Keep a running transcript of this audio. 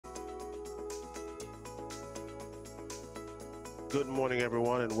Good morning,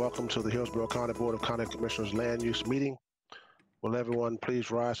 everyone, and welcome to the Hillsborough County Board of County Commissioners Land Use Meeting. Will everyone please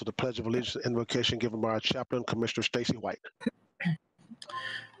rise to the Pledge of Allegiance and invocation given by our chaplain, Commissioner Stacy White.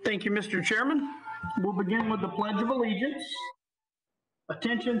 Thank you, Mr. Chairman. We'll begin with the Pledge of Allegiance.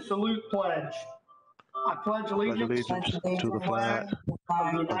 Attention, salute, pledge. I pledge allegiance to the flag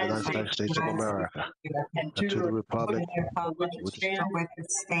of the United States of America and to the republic which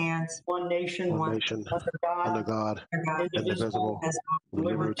stands one nation, under God, indivisible, with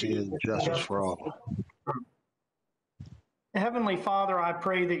liberty and justice for all. Heavenly Father, I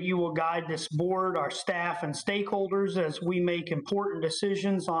pray that you will guide this board, our staff, and stakeholders as we make important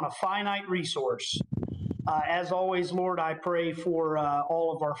decisions on a finite resource. As always, Lord, I pray for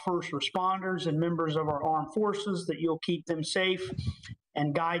all of our first responders and members of our armed forces, that you'll keep them safe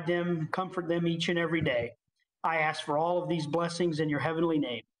and guide them, comfort them each and every day. I ask for all of these blessings in your heavenly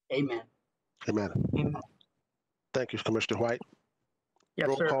name. Amen. Amen. Amen. Thank you, Commissioner White. Yes,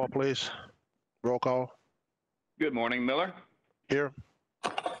 Roll sir. call, please. Roll call. Good morning, Miller. Here.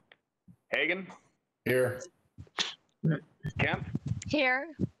 Hagan. Here. Kemp. Here.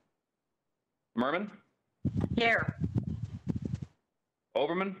 Merman. Here.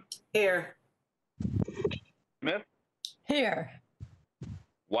 Overman. Here. Smith. Here.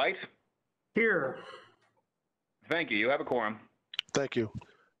 White. Here. Thank you. You have a quorum. Thank you.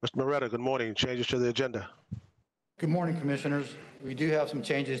 Mr. Moretta, good morning. Changes to the agenda. Good morning, Commissioners. We do have some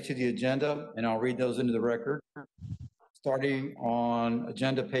changes to the agenda, and I'll read those into the record. Starting on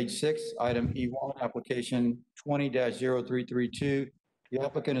agenda page 6, item E1, application 20-0332. The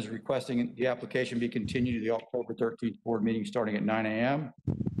applicant is requesting the application be continued to the October 13th board meeting starting at 9 a.m.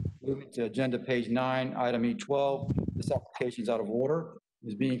 Moving to agenda page 9, item E12. This application is out of order. It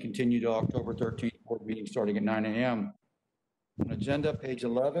is being continued to October 13th board meeting starting at 9 a.m. On agenda page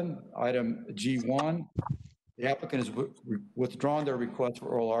 11, item G1. The applicant has withdrawn their request for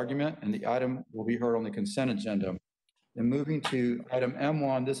oral argument, and the item will be heard on the consent agenda. Then moving to item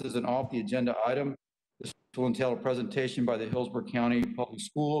M1, this is an off-the-agenda item. This will entail a presentation by the Hillsborough County Public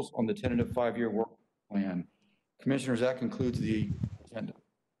Schools on the tentative 5-year work plan. Commissioners, that concludes the agenda.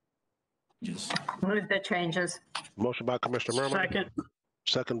 Move the changes. Motion by Commissioner Merman. Second.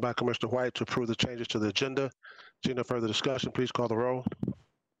 Second by Commissioner White to approve the changes to the agenda. Seeing no further discussion, please call the roll.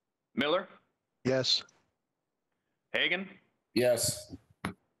 Miller. Yes. Hagan. Yes.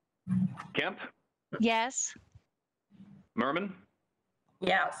 Kemp. Yes. Merman.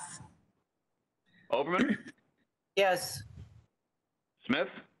 Yes. Overman. Yes. Smith.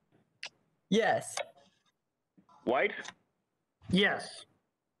 Yes. White. Yes.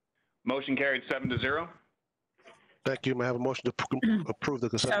 Motion carried 7-0. Thank you. May I have a motion to approve the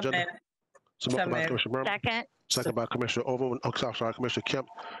consent agenda? So moved by Commissioner Merman. Second. Second by Commissioner Overman. Oh, sorry, Commissioner Kemp.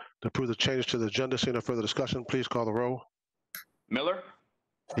 To approve the changes to the agenda. Seeing no further discussion, please call the roll. Miller.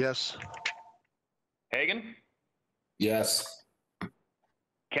 Yes. Hagan. Yes.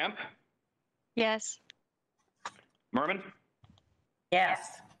 Kemp. Yes. Merman.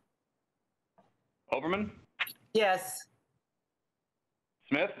 Yes. Overman. Yes.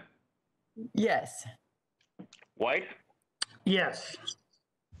 Smith. Yes. White? Yes.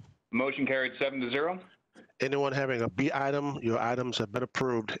 Motion carried 7-0. Anyone having a B item, your items have been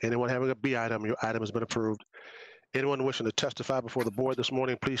approved. Anyone having a B item, your item has been approved. Anyone wishing to testify before the board this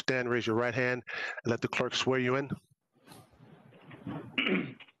morning, please stand, raise your right hand, and let the clerk swear you in.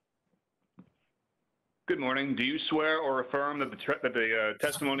 Good morning. Do you swear or affirm that the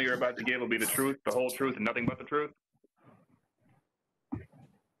testimony you're about to give will be the truth, the whole truth, and nothing but the truth?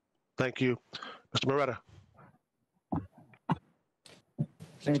 Thank you. Mr. Moretta.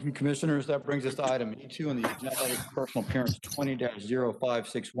 Thank you, Commissioners. That brings us to item E2 on the agenda, personal appearance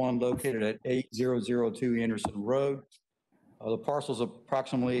 20-0561, located at 8002 Anderson Road. The parcel is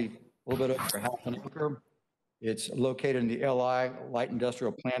approximately a little bit over half an acre. It's located in the LI, light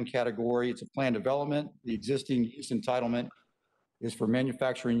industrial plan category. It's a planned development. The existing use entitlement is for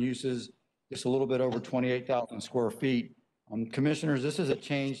manufacturing uses, just a little bit over 28,000 square feet. Commissioners, this is a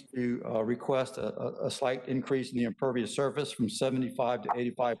change to request a slight increase in the impervious surface from 75 to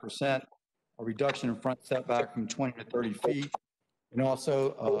 85%, a reduction in front setback from 20 to 30 feet, and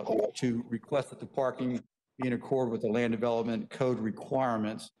also to request that the parking be in accord with the land development code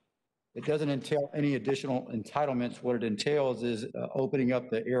requirements. It doesn't entail any additional entitlements. What it entails is opening up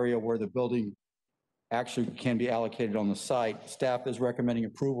the area where the building actually can be allocated on the site. Staff is recommending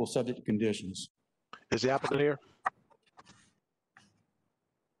approval subject to conditions. Is the applicant here?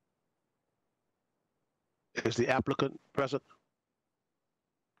 Is the applicant present?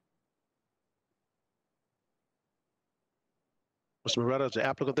 Mr. Moretta, is the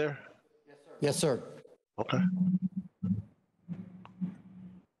applicant there? Yes, sir. Okay.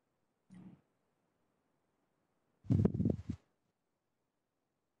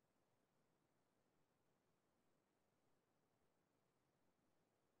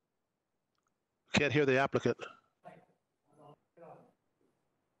 Can't hear the applicant.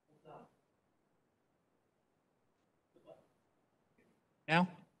 Now?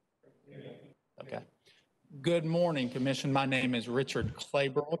 Okay. Good morning, Commission. My name is Richard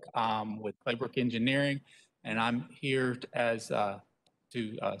Claybrook. I'm with Claybrook Engineering, and I'm here to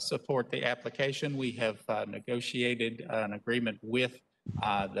support the application. We have negotiated an agreement with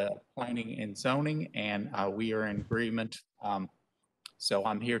the Planning and Zoning, and we are in agreement. So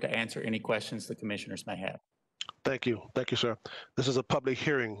I'm here to answer any questions the commissioners may have. Thank you. Thank you, sir. This is a public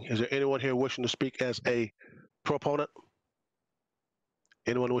hearing. Is there anyone here wishing to speak as a proponent?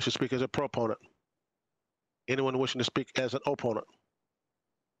 Anyone wishing to speak as a proponent? Anyone wishing to speak as an opponent?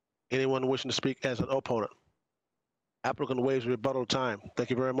 Anyone wishing to speak as an opponent? Applicant waives rebuttal time.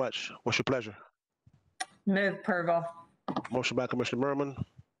 Thank you very much. What's your pleasure? Move approval. Motion by Commissioner Merman,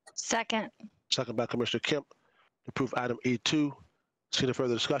 Second. second by Commissioner Kemp. To approve item E2. See no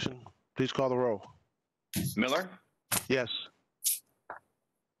further discussion. Please call the roll. Miller, Yes.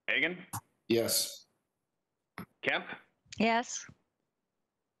 Hagan, Yes. Kemp, Yes.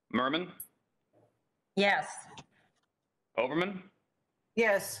 Merman, Yes. Overman,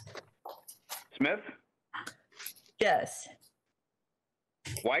 Yes. Smith, Yes.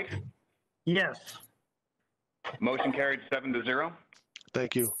 White. Yes. Motion carried 7-0.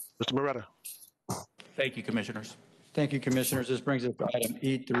 Thank you. Mr. Moretta. Thank you, commissioners. Thank you, Commissioners. This brings us to item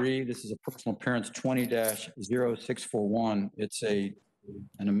E3. This is a personal appearance 20-0641. It's an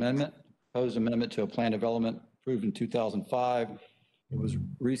amendment, proposed amendment to a plan development approved in 2005. It was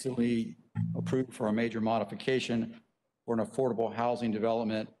recently approved for a major modification for an affordable housing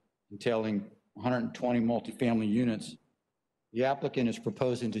development entailing 120 multifamily units. The applicant is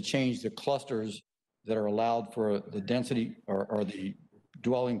proposing to change the clusters that are allowed for the density or the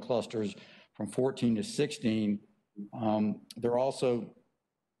dwelling clusters from 14 to 16. They're also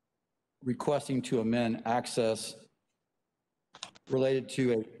requesting to amend access related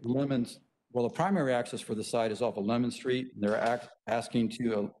to a the primary access for the site is off of Lemon Street. They're asking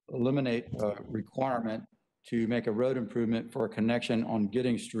to eliminate a requirement to make a road improvement for a connection on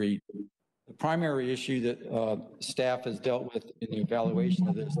Giddings Street. The primary issue that staff has dealt with in the evaluation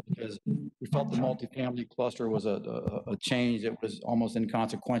of this, because we felt the multifamily cluster was a change that was almost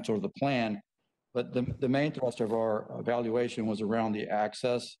inconsequential to the plan. But the main thrust of our evaluation was around the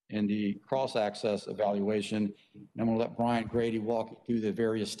access and the cross-access evaluation. And I'm going to let Brian Grady walk you through the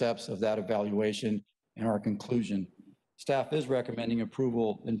various steps of that evaluation and our conclusion. Staff is recommending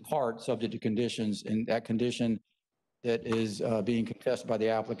approval in part subject to conditions, and that condition that is being contested by the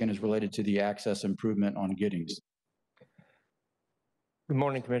applicant is related to the access improvement on Giddings. Good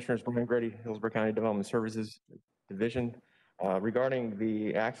morning, Commissioners. Brian Grady, Hillsborough County Development Services Division. Regarding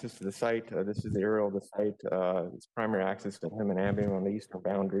the access to the site, this is the aerial of the site. It's primary access to Hillman Avenue on the eastern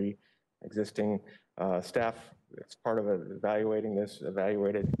boundary. Existing staff, as part of evaluating this,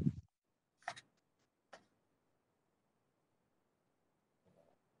 evaluated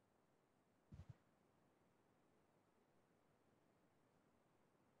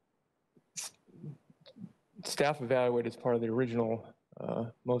staff evaluated as part of the original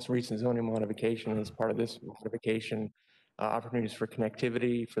most recent zoning modification. As part of this modification, opportunities for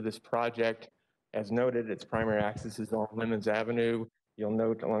connectivity for this project. As noted, its primary access is on Lemons Avenue. You'll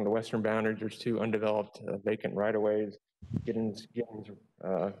note along the western boundary, there's two undeveloped vacant right-of-ways. Giddings,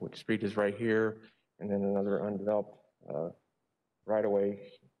 which street is right here, and then another undeveloped right-of-way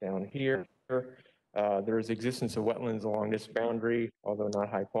down here. There is existence of wetlands along this boundary, although not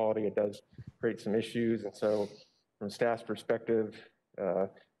high quality. It does create some issues, and so from staff's perspective,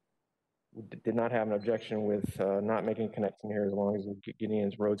 we did not have an objection with not making a connection here as long as the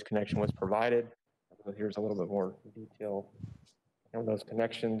Giddings Roads connection was provided. Here's a little bit more detail on those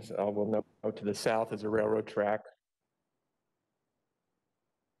connections. We'll note to the south is a railroad track.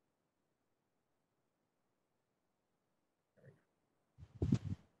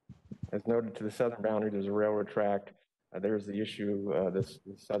 As noted to the southern boundary, there's a railroad track. There's the issue, this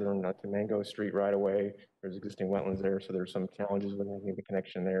southern to Mango Street right away. There's existing wetlands there, so there's some challenges with making the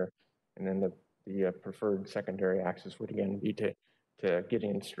connection there. And then the preferred secondary access would again be to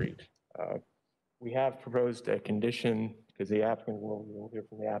Giddings Street. We have proposed a condition, because the applicant will hear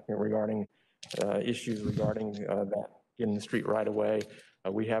from the applicant regarding issues regarding that Giddings Street right away.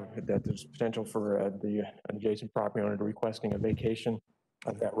 We have that there's potential for the adjacent property owner to requesting a vacation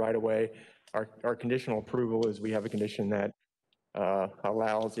of that right away. Our conditional approval is we have a condition that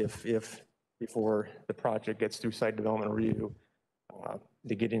allows if before the project gets through site development review,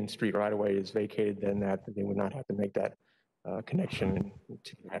 the Giddings Street right away is vacated, then that they would not have to make that connection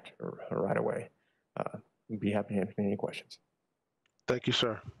to that right away. We'd be happy to answer any questions. Thank you,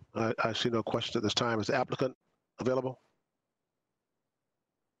 sir. I see no questions at this time. Is the applicant available?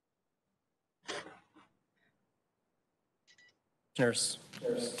 Commissioners,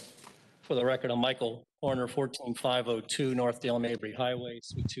 for the record, I'm Michael Horner, 14502 North Dale Mabry Highway,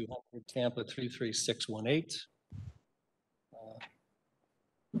 Suite 200, Tampa 33618.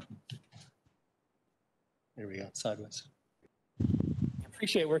 Here we go, sideways. I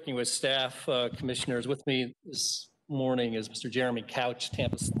appreciate working with staff, commissioners. With me this morning is Mr. Jeremy Couch,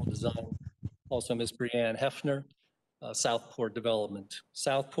 Tampa Civil Design, also Ms. Brianne Hefner, Southport Development.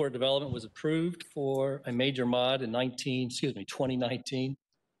 Southport Development was approved for a major mod in 2019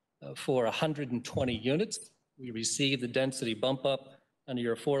 for 120 units. We received the density bump up under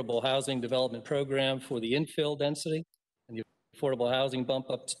your affordable housing development program for the infill density and the affordable housing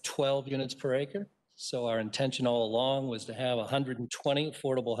bump up to 12 units per acre. So our intention all along was to have 120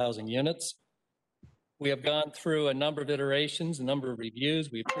 affordable housing units. We have gone through a number of iterations, a number of reviews.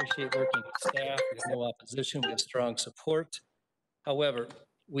 We appreciate working with staff. We have no opposition. We have strong support. However,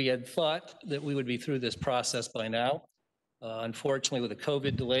 we had thought that we would be through this process by now. Unfortunately, with the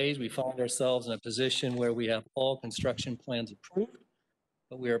COVID delays, we find ourselves in a position where we have all construction plans approved,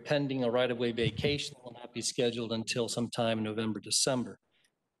 but we are pending a right-of-way vacation that will not be scheduled until sometime in November, December.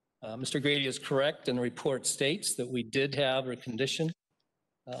 Mr. Grady is correct, and the report states that we did have a condition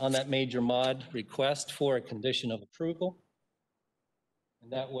on that major mod request for a condition of approval.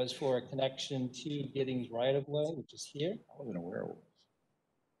 And that was for a connection to Giddings right-of-way, which is here. I wasn't aware of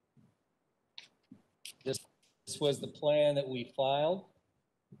this. This was the plan that we filed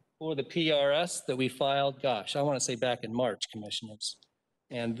for the PRS that we filed, gosh, I want to say back in March, commissioners.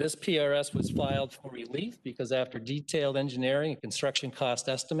 And this PRS was filed for relief because after detailed engineering and construction cost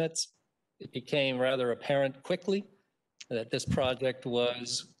estimates, it became rather apparent quickly that this project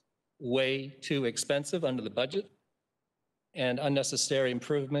was way too expensive under the budget, and unnecessary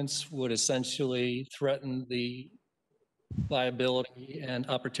improvements would essentially threaten the viability and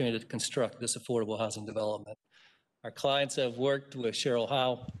opportunity to construct this affordable housing development. Our clients have worked with Cheryl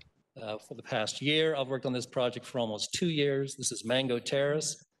Howe for the past year. I've worked on this project for almost 2 years. This is Mango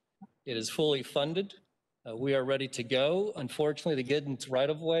Terrace. It is fully funded. We are ready to go. Unfortunately, the Giddings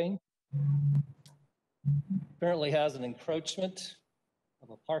right-of-way currently has an encroachment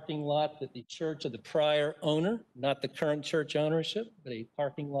of a parking lot that the church of the prior owner, not the current church ownership, but a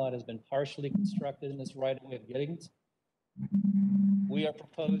parking lot has been partially constructed in this right-of-way of Giddings. We are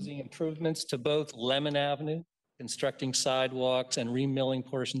proposing improvements to both Lemon Avenue, constructing sidewalks and remilling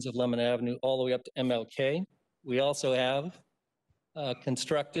portions of Lemon Avenue all the way up to MLK. We also have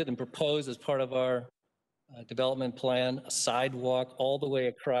constructed and proposed as part of our development plan a sidewalk all the way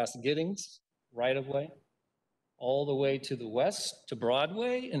across Giddings right-of-way, all the way to the west to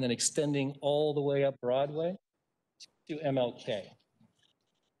Broadway, and then extending all the way up Broadway to MLK.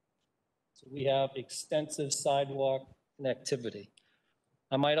 So we have extensive sidewalk connectivity.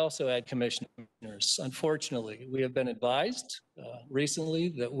 I might also add, commissioners, unfortunately, we have been advised recently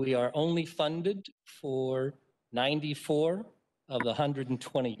that we are only funded for 94 of the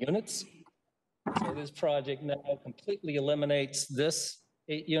 120 units. So this project now completely eliminates this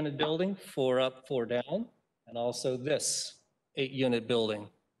 8-unit building, 4 up, 4 down, and also this 8-unit building,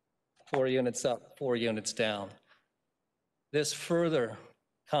 4 units up, 4 units down. This further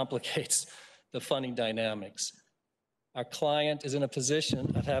complicates the funding dynamics. Our client is in a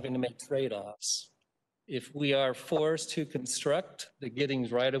position of having to make trade-offs. If we are forced to construct the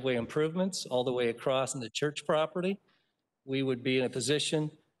Giddings right-of-way improvements all the way across in the church property, we would be in a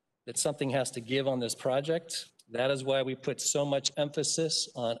position that something has to give on this project. That is why we put so much emphasis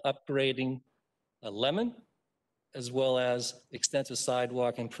on upgrading Lemon, as well as extensive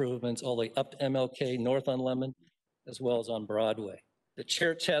sidewalk improvements all the way up to MLK, north on Lemon, as well as on Broadway. The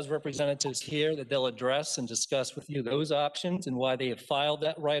church has representatives here that they'll address and discuss with you those options and why they have filed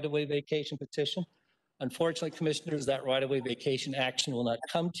that right-of-way vacation petition. Unfortunately, commissioners, that right-of-way vacation action will not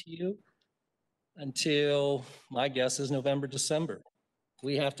come to you until, my guess is November, December.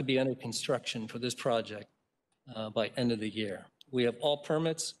 We have to be under construction for this project by end of the year. We have all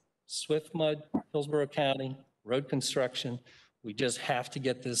permits, Swift Mud, Hillsborough County, road construction. We just have to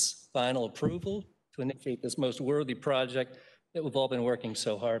get this final approval to initiate this most worthy project that we've all been working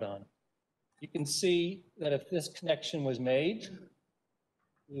so hard on. You can see that if this connection was made,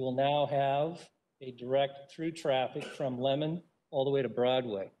 we will now have a direct through traffic from Lemon all the way to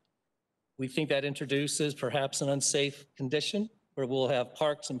Broadway. We think that introduces perhaps an unsafe condition where we'll have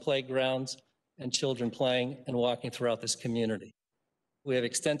parks and playgrounds and children playing and walking throughout this community. We have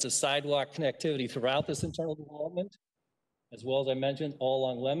extensive sidewalk connectivity throughout this internal development, as well as I mentioned, all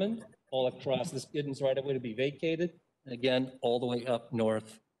along Lemon, all across this Giddings right-of-way to be vacated, and again, all the way up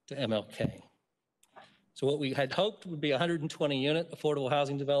north to MLK. So what we had hoped would be 120 unit affordable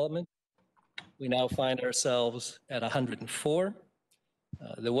housing development, we now find ourselves at 104.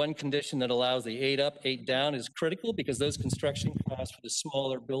 The one condition that allows the 8 up, 8 down is critical because those construction costs for the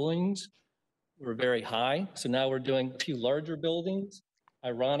smaller buildings were very high. So now we're doing a few larger buildings.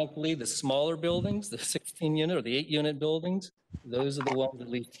 Ironically, the smaller buildings, the 16 unit or the 8 unit buildings, those are the ones at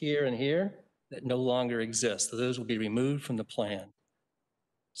least here and here that no longer exist. So those will be removed from the plan.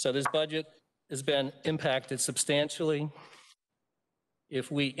 So this budget has been impacted substantially.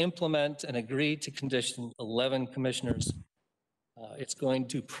 If we implement and agree to condition 11 commissioners, it's going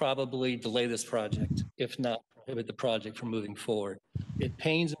to probably delay this project, if not prohibit the project from moving forward. It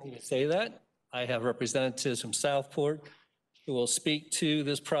pains me to say that. I have representatives from Southport who will speak to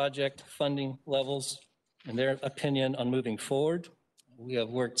this project funding levels and their opinion on moving forward. We have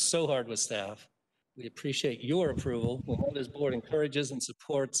worked so hard with staff. We appreciate your approval. We know this board encourages and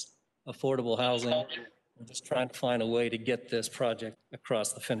supports affordable housing. We're just trying to find a way to get this project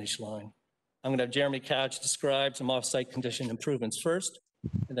across the finish line. I'm going to have Jeremy Couch describe some off-site condition improvements first,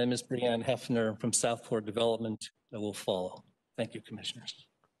 and then Ms. Brianne Hefner from Southport Development will follow. Thank you, commissioners.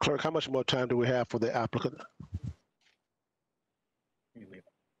 Clerk, how much more time do we have for the applicant?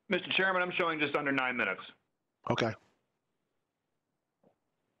 Mr. Chairman, I'm showing just under 9 minutes. Okay.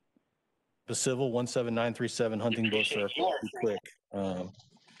 The civil 17937 Huntington Circle, quick.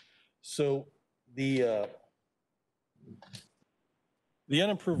 So the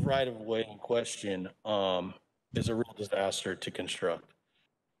unimproved right-of-way in question is a real disaster to construct,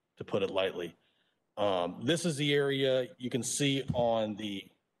 to put it lightly. This is the area you can see on the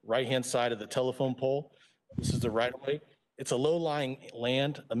right-hand side of the telephone pole. This is the right-of-way. It's a low-lying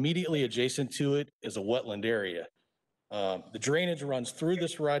land. Immediately adjacent to it is a wetland area. The drainage runs through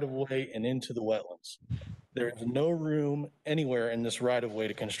this right-of-way and into the wetlands. There is no room anywhere in this right-of-way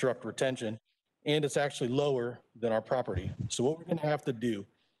to construct retention, and it's actually lower than our property. So what we're going to have to do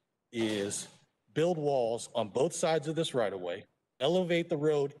is build walls on both sides of this right-of-way, elevate the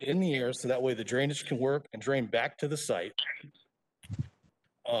road in the air so that way the drainage can work and drain back to the site.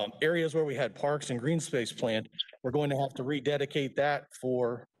 Areas where we had parks and green space planned, we're going to have to rededicate that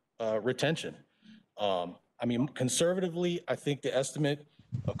for retention. I mean, conservatively, I think the estimate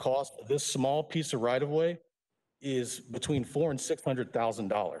of cost of this small piece of right-of-way is between $400,000 and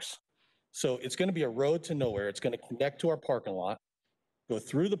 $600,000. So it's going to be a road to nowhere. It's going to connect to our parking lot, go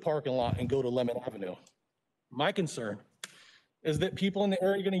through the parking lot, and go to Lemon Avenue. My concern is that people in the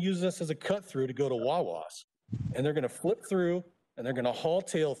area are going to use this as a cut through to go to Wawa's, and they're going to flip through and they're going to haul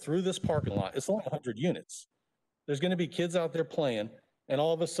tail through this parking lot. It's only 100 units. There's going to be kids out there playing, and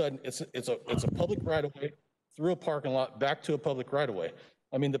all of a sudden it's a public right-of-way through a parking lot back to a public right-of-way.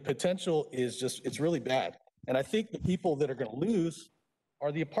 I mean, the potential is just, it's really bad. And I think the people that are going to lose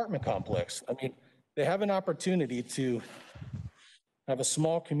are the apartment complex. I mean, they have an opportunity to have a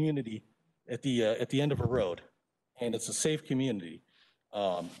small community at the end of a road, and it's a safe community.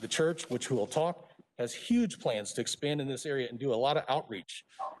 The church, which we'll talk, has huge plans to expand in this area and do a lot of outreach.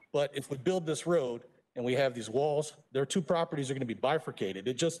 But if we build this road and we have these walls, their two properties are going to be bifurcated.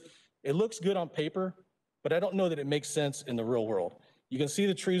 It looks good on paper, but I don't know that it makes sense in the real world. You can see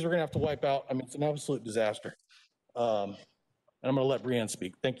the trees we're going to have to wipe out. I mean, it's an absolute disaster. And I'm going to let Brianne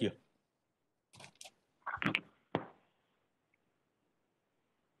speak. Thank you.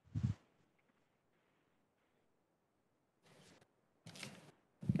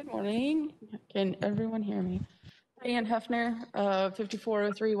 Good morning. Can everyone hear me? Brianne Hefner,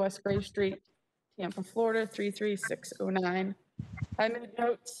 5403 West Gray Street, Tampa, Florida, 33609. I made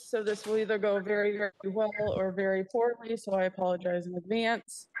notes, so this will either go very, very well or very poorly, so I apologize in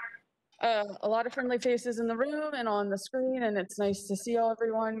advance. A lot of friendly faces in the room and on the screen, and it's nice to see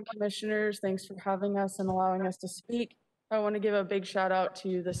everyone. Commissioners, thanks for having us and allowing us to speak. I want to give a big shout out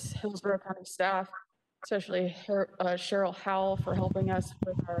to the Hillsborough County staff, especially Cheryl Howell for helping us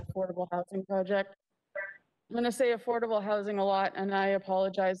with our affordable housing project. I'm going to say affordable housing a lot, and I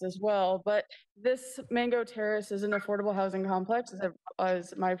apologize as well, but this Mango Terrace is an affordable housing complex,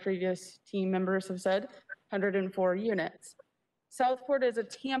 as my previous team members have said, 104 units. Southport is a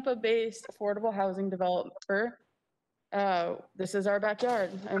Tampa-based affordable housing developer. This is our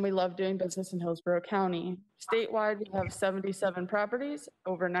backyard, and we love doing business in Hillsborough County. Statewide, we have 77 properties,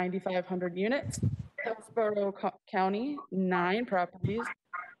 over 9,500 units. Hillsborough County, 9 properties,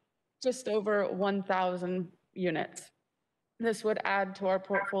 just over 1,000 units. This would add to our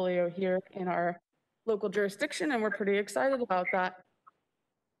portfolio here in our local jurisdiction, and we're pretty excited about that.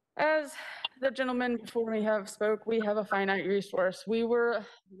 As the gentleman before me have spoke, we have a finite resource. We were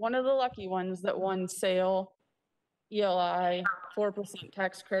one of the lucky ones that won sale ELI, 4%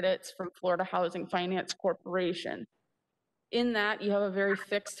 tax credits from Florida Housing Finance Corporation. In that, you have a very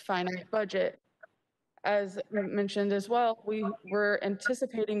fixed finite budget. As mentioned as well, we were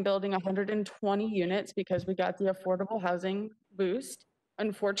anticipating building 120 units because we got the affordable housing boost.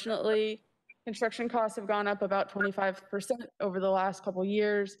 Unfortunately, construction costs have gone up about 25% over the last couple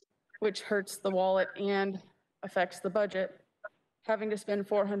years, which hurts the wallet and affects the budget. Having to spend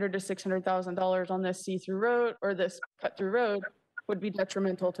 $400,000 to $600,000 on this see-through road or this cut-through road would be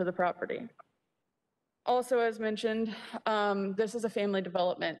detrimental to the property. Also, as mentioned, this is a family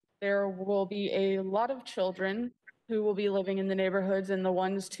development. There will be a lot of children who will be living in the neighborhoods in the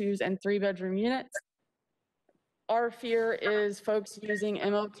 1s, 2s, and 3-bedroom units. Our fear is folks using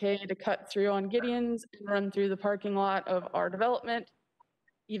MLK to cut through on Giddings and run through the parking lot of our development.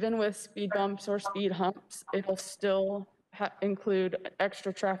 Even with speed bumps or speed humps, it'll still include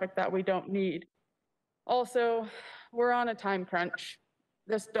extra traffic that we don't need. Also, we're on a time crunch.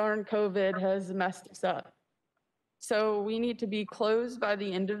 This darn COVID has messed us up. So we need to be closed by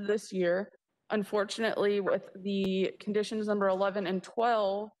the end of this year. Unfortunately, with the conditions number 11 and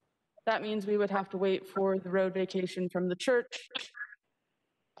 12, that means we would have to wait for the road vacation from the church.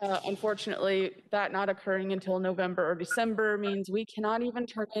 Unfortunately, that not occurring until November or December means we cannot even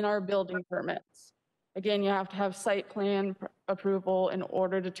turn in our building permits. Again, you have to have site plan approval in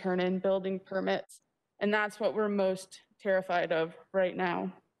order to turn in building permits. And that's what we're most terrified of right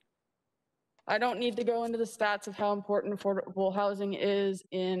now. I don't need to go into the stats of how important affordable housing is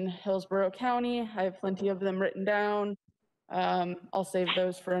in Hillsborough County. I have plenty of them written down. I'll save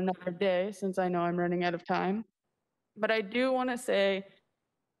those for another day since I know I'm running out of time. But I do want to say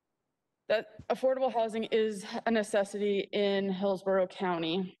that affordable housing is a necessity in Hillsborough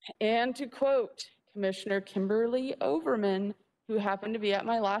County. And to quote Commissioner Kimberly Overman, who happened to be at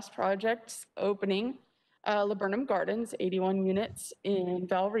my last project's opening, Laburnum Gardens, 81 units in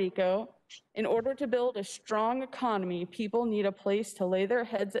Valrico. In order to build a strong economy, people need a place to lay their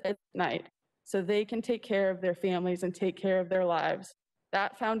heads at night so they can take care of their families and take care of their lives.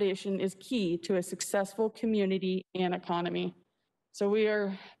 That foundation is key to a successful community and economy. So we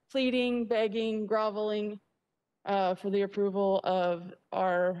are pleading, begging, groveling for the approval of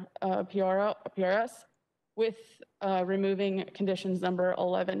our PRS with removing conditions number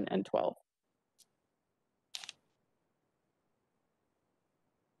 11 and 12.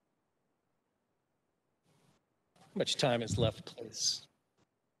 How much time is left, please?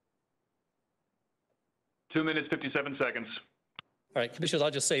 2 minutes, 57 seconds. All right, Commissioners, I'll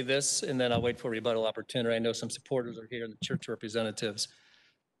just say this, and then I'll wait for a rebuttal opportunity. I know some supporters are here and the church representatives.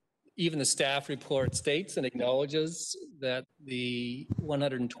 Even the staff report states and acknowledges that the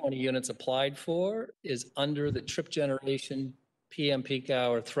 120 units applied for is under the trip generation PM peak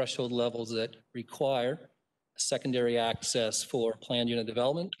hour threshold levels that require secondary access for planned unit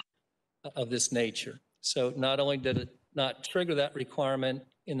development of this nature. So not only did it not trigger that requirement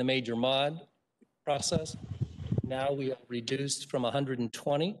in the major mod process, now we have reduced from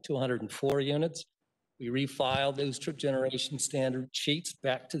 120 to 104 units. We refiled those trip generation standard sheets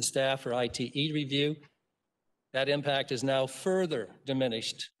back to the staff for ITE review. That impact is now further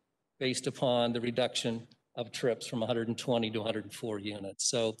diminished based upon the reduction of trips from 120 to 104 units.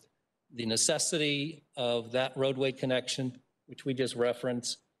 So the necessity of that roadway connection, which we just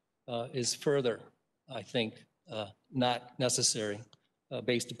referenced, is further, I think, not necessary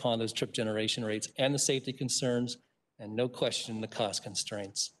based upon those trip generation rates and the safety concerns, and no question the cost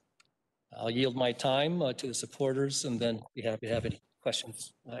constraints. I'll yield my time to the supporters and then be happy to have any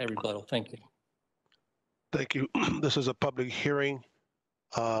questions at rebuttal. Thank you. Thank you. This is a public hearing.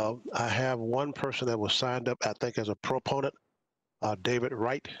 I have one person that was signed up, I think, as a proponent, David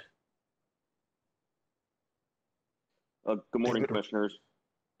Wright. Good morning, David. Commissioners.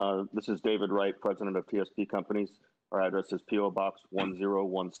 This is David Wright, President of TSP Companies. Our address is P.O. Box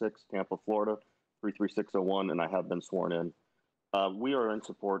 1016, Tampa, Florida, 33601, and I have been sworn in. We are in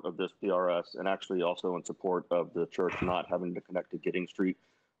support of this PRS and actually also in support of the church not having to connect to Giddings Street.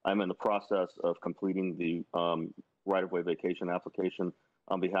 I'm in the process of completing the right-of-way vacation application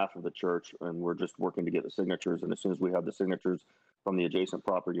on behalf of the church, and we're just working to get the signatures. And as soon as we have the signatures from the adjacent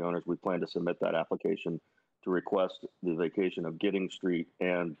property owners, we plan to submit that application to request the vacation of Giddings Street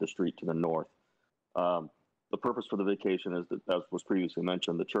and the street to the north. The purpose for the vacation is that, as was previously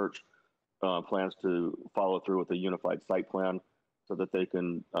mentioned, the church plans to follow through with a unified site plan so that they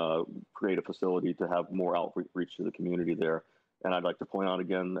can create a facility to have more outreach to the community there. And I'd like to point out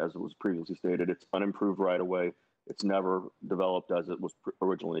again, as it was previously stated, it's unimproved right away. It's never developed as it was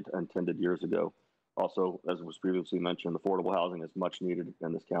originally intended years ago. Also, as was previously mentioned, affordable housing is much needed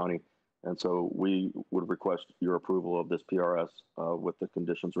in this county. And so we would request your approval of this PRS with the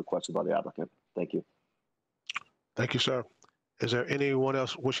conditions requested by the applicant. Thank you. Thank you, sir. Is there anyone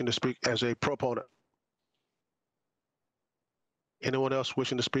else wishing to speak as a proponent? Anyone else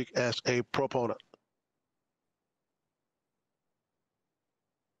wishing to speak as a proponent?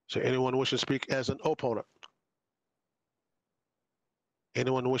 Is there anyone wishing to speak as an opponent?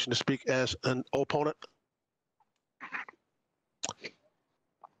 Anyone wishing to speak as an opponent?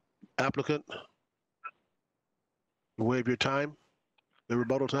 Applicant, waive your time, the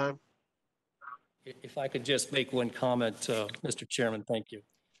rebuttal time. If I could just make one comment, Mr. Chairman, thank you.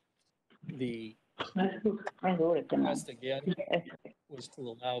 The request again was to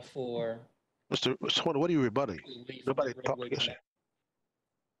allow for. Mr. Horner, what are you rebutting? Nobody talked.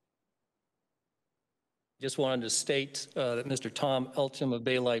 Just wanted to state that Mr. Tom Elton of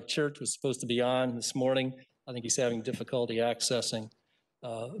Bay Life Church was supposed to be on this morning. I think he's having difficulty accessing.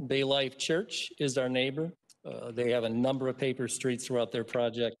 Bay Life Church is our neighbor. They have a number of paper streets throughout their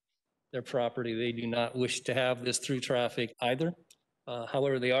project, their property. They do not wish to have this through traffic either.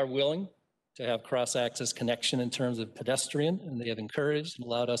 However, they are willing to have cross-access connection in terms of pedestrian, and they have encouraged and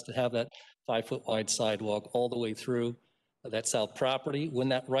allowed us to have that 5-foot wide sidewalk all the way through that south property. When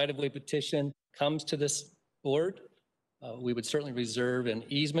that right-of-way petition comes to this board, we would certainly reserve an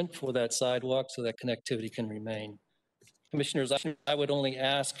easement for that sidewalk so that connectivity can remain. Commissioners, I would only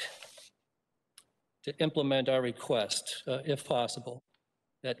ask to implement our request, if possible,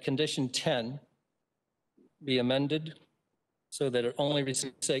 that condition 10 be amended so that it only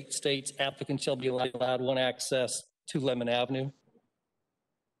states applicant shall be allowed one access to Lemon Avenue.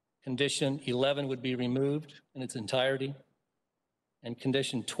 Condition 11 would be removed in its entirety. And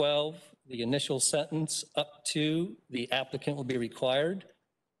condition 12, the initial sentence up to the applicant will be required,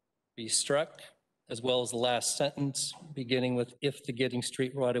 be struck, as well as the last sentence beginning with if the Giddings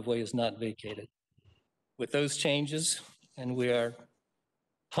Street right-of-way is not vacated. With those changes, and we are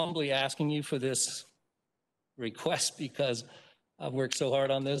humbly asking you for this request because I've worked so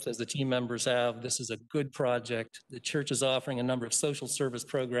hard on this, as the team members have. This is a good project. The church is offering a number of social service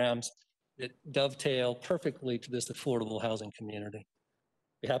programs that dovetail perfectly to this affordable housing community.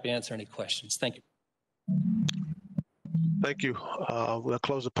 Be happy to answer any questions. Thank you. Thank you. We'll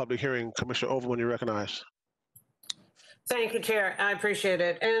close the public hearing. Commissioner Overman, you recognize. Thank you, Chair. I appreciate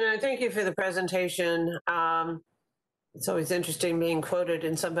it. And thank you for the presentation. It's always interesting being quoted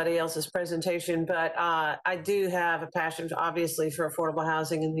in somebody else's presentation, but I do have a passion, obviously, for affordable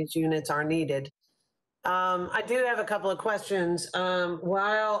housing, and these units are needed. I do have a couple of questions.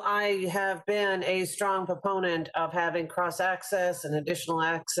 While I have been a strong proponent of having cross-access and additional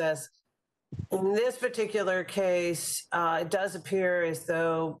access, in this particular case, it does appear as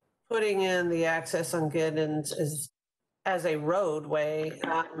though putting in the access on Giddings as a roadway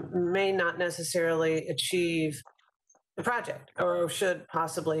may not necessarily achieve the project, or should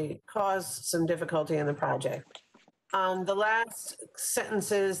possibly cause some difficulty in the project. The last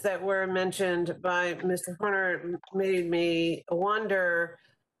sentences that were mentioned by Mr. Horner made me wonder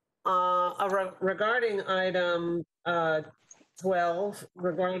regarding item 12,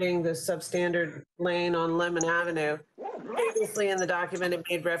 regarding the substandard lane on Lemon Avenue. Previously in the document, it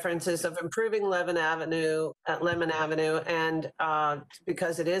made references of improving Lemon Avenue, and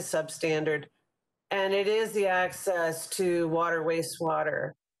because it is substandard, and it is the access to water,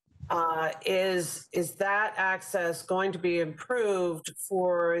 wastewater. Is that access going to be improved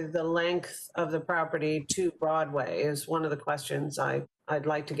for the length of the property to Broadway is one of the questions I'd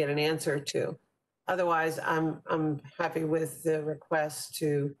like to get an answer to. Otherwise, I'm happy with the request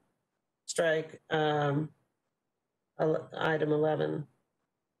to strike item 11.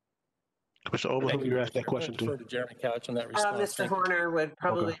 Commissioner Overman, you asked that question too. To Jeremy Couch on that response. Mr. Horner would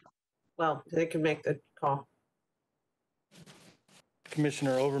probably, well, they can make the call.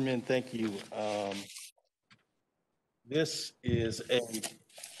 Commissioner Overman, thank you. This is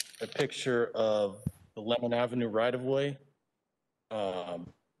a picture of the Lemon Avenue right-of-way.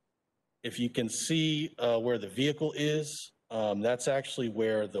 If you can see where the vehicle is, that's actually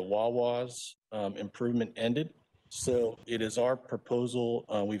where the Wawa's improvement ended. So it is our proposal.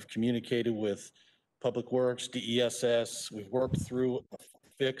 We've communicated with Public Works, DESS. We've worked through a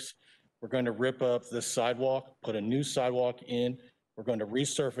fix. We're going to rip up this sidewalk, put a new sidewalk in. We're going to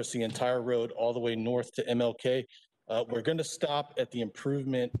resurface the entire road all the way north to MLK. We're going to stop at the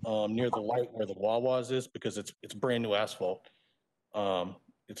improvement near the light where the Wawa's is because it's brand new asphalt.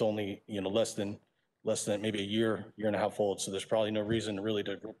 It's only less than maybe a year and a half old, so there's probably no reason really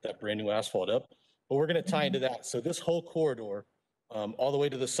to rip that brand new asphalt up. But we're going to tie into that. So this whole corridor, all the way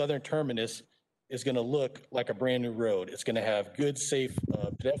to the southern terminus, is going to look like a brand new road. It's going to have good, safe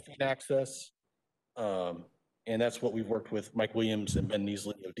pedestrian access. And that's what we've worked with Mike Williams and Ben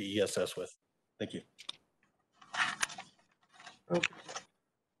Neasley of DESS with. Thank you. Okay.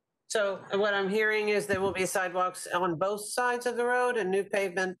 So what I'm hearing is there will be sidewalks on both sides of the road and new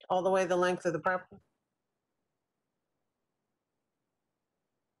pavement all the way the length of the property?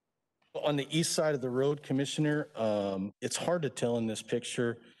 On the east side of the road, Commissioner, it's hard to tell in this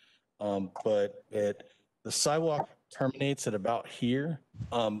picture, but the sidewalk terminates at about here.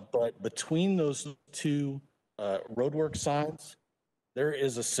 But between those two roadwork signs, there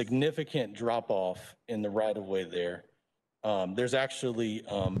is a significant drop off in the right of way there. There's actually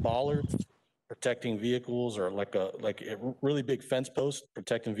bollards protecting vehicles, or like a really big fence post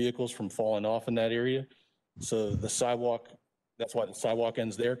protecting vehicles from falling off in that area. So the sidewalk, that's why the sidewalk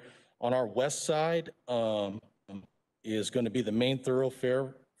ends there. On our west side is going to be the main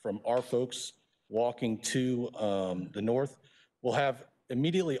thoroughfare from our folks walking to the north. We'll have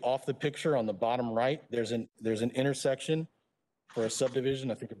immediately off the picture on the bottom right, there's an intersection for a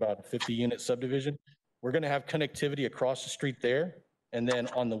subdivision, I think about a 50-unit subdivision. We're going to have connectivity across the street there. And then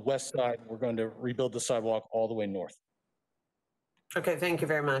on the west side, we're going to rebuild the sidewalk all the way north. Okay, thank you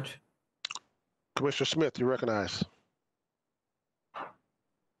very much. Commissioner Smith, you recognize.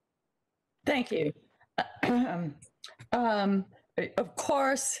 Thank you. Of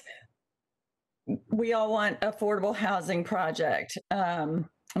course, we all want affordable housing project. And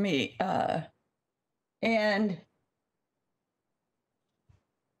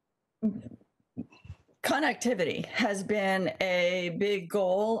connectivity has been a big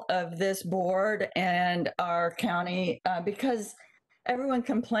goal of this board and our county because everyone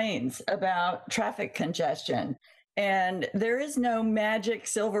complains about traffic congestion. And there is no magic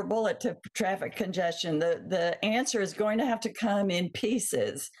silver bullet to traffic congestion. The answer is going to have to come in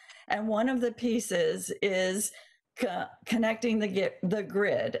pieces. And one of the pieces is connecting the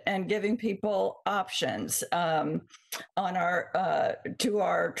grid and giving people options on to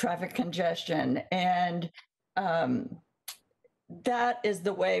our traffic congestion. And that is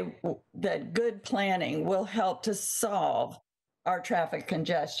the way that good planning will help to solve our traffic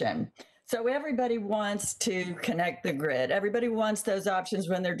congestion. So everybody wants to connect the grid. Everybody wants those options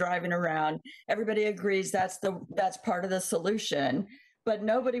when they're driving around. Everybody agrees that's part of the solution, but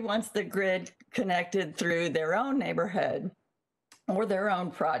nobody wants the grid connected through their own neighborhood or their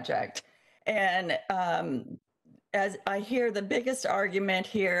own project. And as I hear, the biggest argument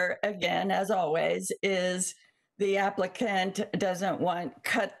here, again, as always, is the applicant doesn't want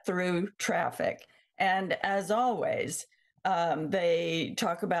cut-through traffic. And as always, they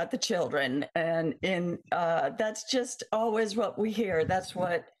talk about the children, and that's just always what we hear. That's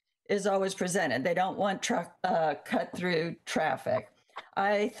what is always presented. They don't want cut-through traffic.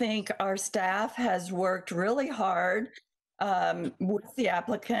 I think our staff has worked really hard with the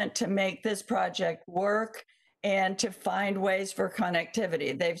applicant to make this project work and to find ways for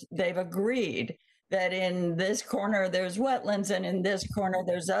connectivity. They've agreed that in this corner there's wetlands and in this corner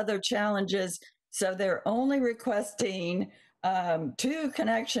there's other challenges. So they're only requesting 2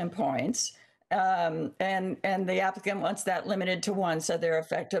 connection points, and the applicant wants that limited to 1. So they're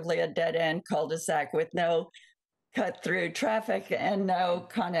effectively a dead end cul-de-sac with no cut through traffic and no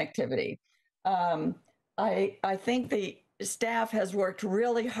connectivity. I think the staff has worked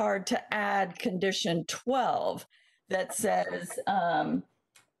really hard to add condition 12 that says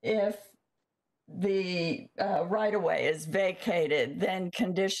if the right-of-way is vacated, then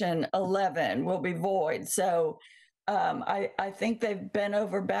condition 11 will be void. So I think they've bent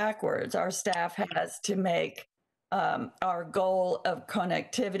over backwards. Our staff has to make our goal of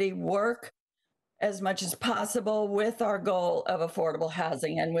connectivity work as much as possible with our goal of affordable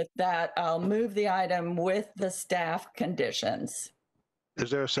housing. And with that, I'll move the item with the staff conditions.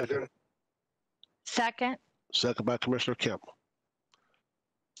 Is there a second? Second. Second by Commissioner Kemp.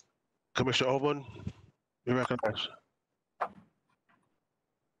 Commissioner Overman, you recognize.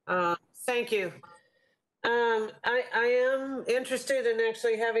 Thank you. I am interested in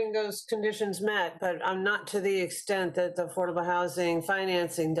actually having those conditions met, but I'm not to the extent that the affordable housing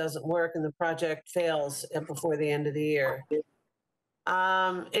financing doesn't work and the project fails before the end of the year.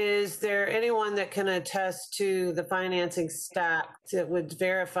 Is there anyone that can attest to the financing stack that would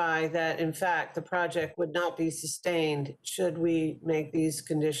verify that, in fact, the project would not be sustained should we make these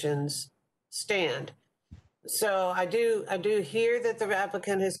conditions stand? So I do hear that the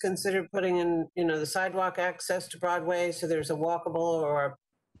applicant has considered putting in, the sidewalk access to Broadway, so there's a walkable or a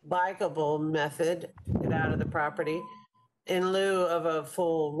bikeable method to get out of the property in lieu of a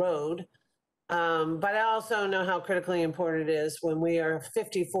full road. But I also know how critically important it is when we are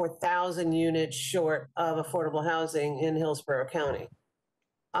 54,000 units short of affordable housing in Hillsborough County.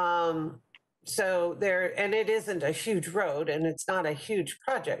 So there, and it isn't a huge road and it's not a huge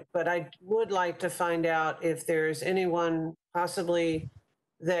project, but I would like to find out if there's anyone possibly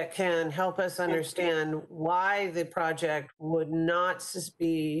that can help us understand why the project would not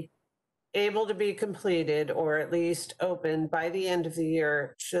be able to be completed or at least open by the end of the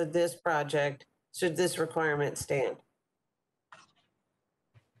year should this requirement stand.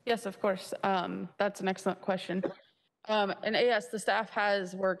 Yes, of course. That's an excellent question. And yes, the staff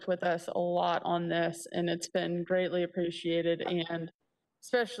has worked with us a lot on this, and it's been greatly appreciated, and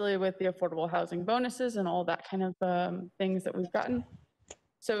especially with the affordable housing bonuses and all that kind of things that we've gotten.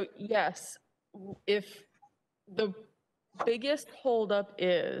 So yes, if the biggest holdup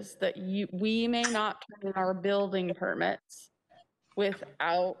is that we may not turn in our building permits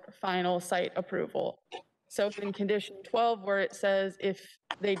without final site approval. So in condition 12, where it says if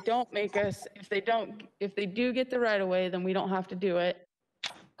they don't make us, if they do get the right of way, then we don't have to do it.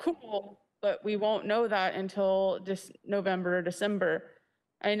 Cool, but we won't know that until just November or December.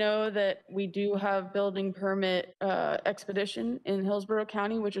 I know that we do have building permit expedition in Hillsborough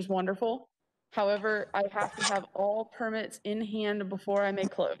County, which is wonderful. However, I have to have all permits in hand before I may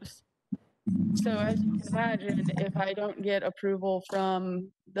close. So as you can imagine, if I don't get approval from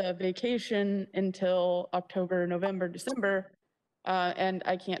the vacation until October, November, December, and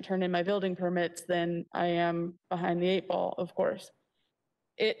I can't turn in my building permits, then I am behind the 8 ball, of course.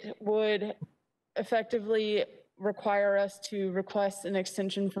 It would effectively require us to request an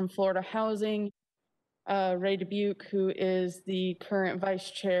extension from Florida Housing. Ray Dubuque, who is the current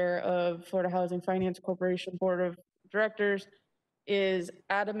vice chair of Florida Housing Finance Corporation Board of Directors, is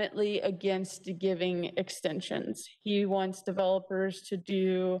adamantly against giving extensions. He wants developers to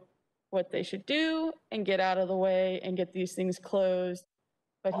do what they should do and get out of the way and get these things closed,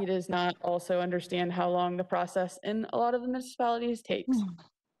 but he does not also understand how long the process in a lot of the municipalities takes.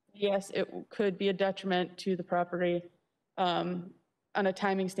 Yes, it could be a detriment to the property on a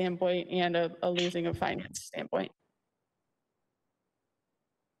timing standpoint and a losing of finance standpoint.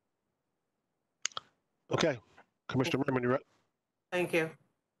 Okay, Commissioner Merman, Thank you.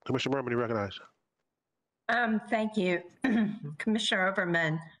 Commissioner Merman, you recognize. Thank you. Commissioner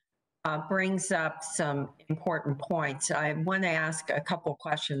Overman brings up some important points. I want to ask a couple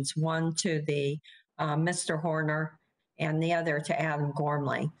questions, one to the Mr. Horner and the other to Adam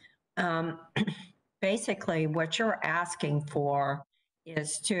Gormley. Basically, what you're asking for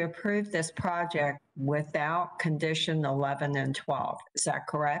is to approve this project without condition 11 and 12. Is that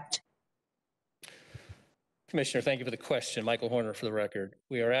correct? Commissioner, thank you for the question. Michael Horner for the record.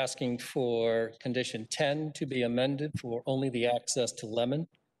 We are asking for condition 10 to be amended for only the access to Lemon.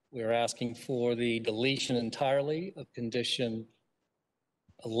 We are asking for the deletion entirely of condition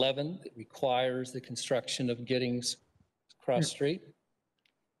 11 that requires the construction of Giddings cross street.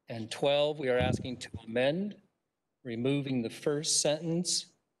 And 12, we are asking to amend, removing the first sentence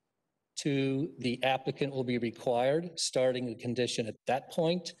to the applicant will be required, starting the condition at that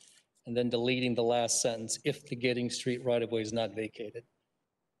point, and then deleting the last sentence if the Giddings Street right-of-way is not vacated.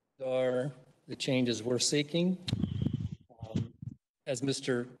 These are the changes we're seeking. As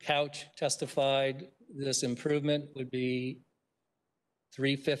Mr. Couch testified, this improvement would be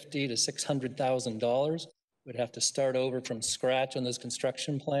 $350,000 to $600,000. We'd have to start over from scratch on those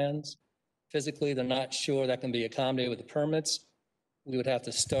construction plans. Physically, they're not sure that can be accommodated with the permits. We would have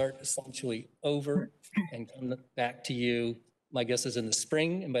to start essentially over and come back to you. My guess is in the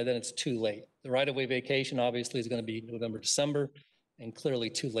spring, and by then it's too late. The right-of-way vacation obviously is going to be November, December, and clearly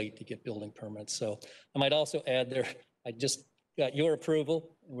too late to get building permits. So I might also add there, I just got your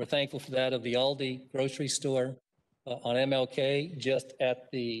approval, and we're thankful for that, of the Aldi grocery store on MLK, just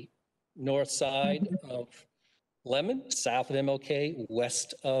at the north side of Lemon, south of MLK,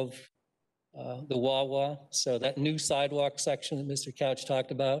 west of the Wawa. So that new sidewalk section that Mr. Couch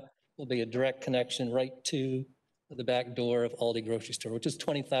talked about will be a direct connection right to the back door of Aldi grocery store, which is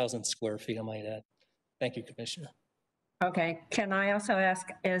 20,000 square feet, I might add. Thank you, Commissioner. Okay. Can I also ask,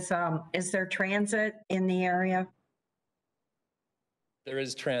 is there transit in the area? There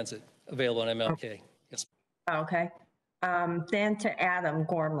is transit available on MLK. Yes. Okay. Then to Adam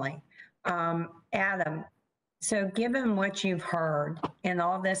Gormley. Adam, so given what you've heard in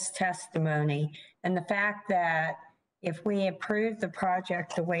all this testimony and the fact that if we approve the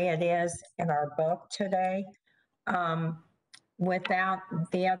project the way it is in our book today, without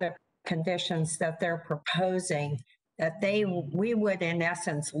the other conditions that they're proposing, that we would in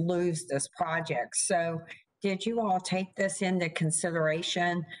essence lose this project. So did you all take this into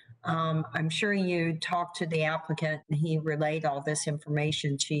consideration I'm sure you talked to the applicant and he relayed all this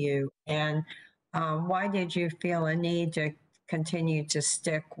information to you. And why did you feel a need to continue to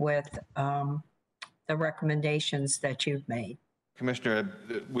stick with the recommendations that you've made? Commissioner,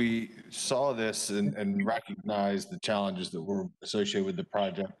 we saw this and recognized the challenges that were associated with the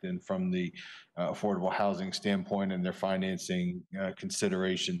project, and from the affordable housing standpoint and their financing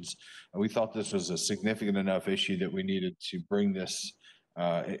considerations, we thought this was a significant enough issue that we needed to bring this,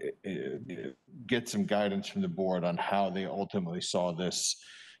 get some guidance from the board on how they ultimately saw this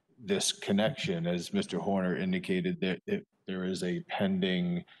connection. As Mr. Horner indicated, there is a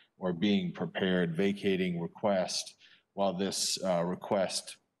pending or being prepared vacating request. While this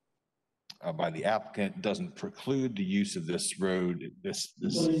request by the applicant doesn't preclude the use of this road,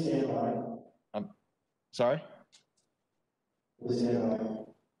 sorry?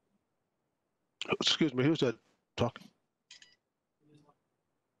 Excuse me, who's that talking?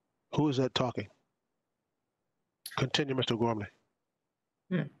 Who is that talking? Continue, Mr. Gormley.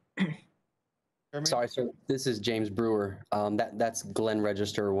 Sorry, sir. This is James Brewer. That's Glenn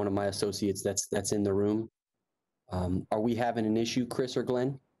Register, one of my associates that's in the room. Are we having an issue, Chris or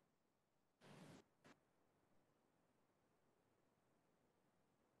Glenn?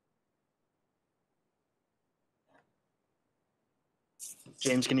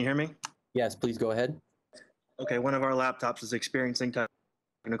 James, can you hear me? Yes, please go ahead. Okay, one of our laptops is experiencing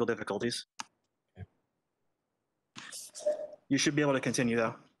technical difficulties. Okay. You should be able to continue,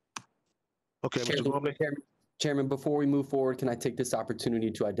 though. Okay, Mr. Gormley. Chairman, before we move forward, can I take this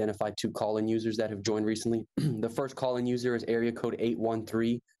opportunity to identify 2 call-in users that have joined recently? The first call-in user is area code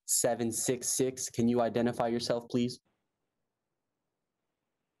 813-766. Can you identify yourself, please?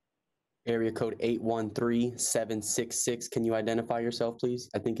 Area code 813-766. Can you identify yourself, please?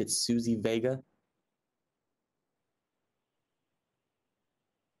 I think it's Susie Vega.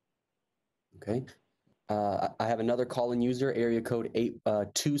 Okay. I have another call-in user, area code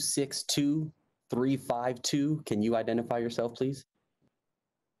 262-352. Can you identify yourself, please?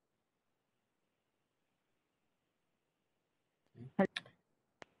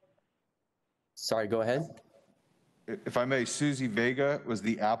 Sorry, go ahead. If I may, Susie Vega was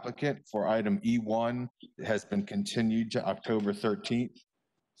the applicant for item E1. It has been continued to October 13th.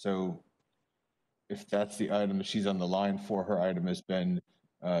 So if that's the item that she's on the line for, her item has been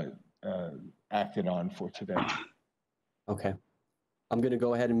acted on for today. Okay. I'm going to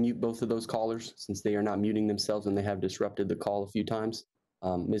go ahead and mute both of those callers since they are not muting themselves and they have disrupted the call a few times.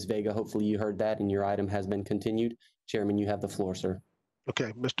 Ms. Vega, hopefully you heard that and your item has been continued. Chairman, you have the floor, sir.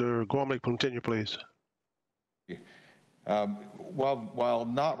 Okay, Mr. Gormley, continue, please. While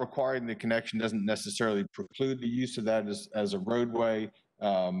not requiring the connection doesn't necessarily preclude the use of that as a roadway,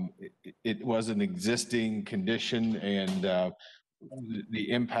 it was an existing condition, and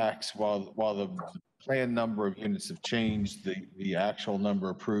the impacts, while the planned number of units have changed, the actual number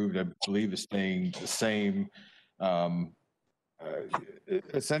approved, I believe, is staying the same.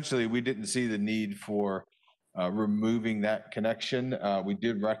 Essentially, we didn't see the need for removing that connection. We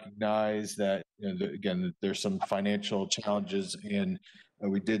did recognize that, again, there's some financial challenges, and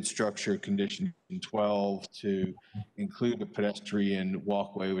we did structure condition 12 to include a pedestrian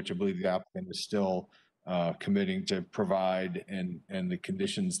walkway, which I believe the applicant is still committing to provide, and the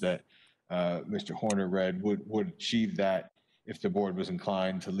conditions that Mr. Horner read would achieve that if the board was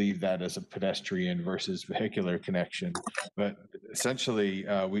inclined to leave that as a pedestrian versus vehicular connection. But essentially,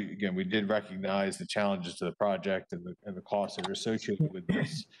 we did recognize the challenges to the project and the costs that are associated with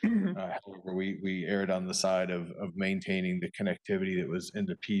this. However, we erred on the side of maintaining the connectivity that was in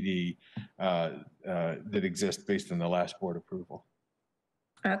the PD that exists based on the last board approval.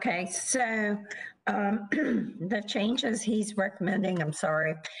 Okay, so the changes he's recommending, I'm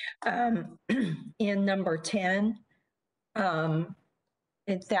sorry, in number 10,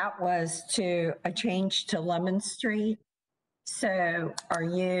 if that was to a change to Lemon Street. So are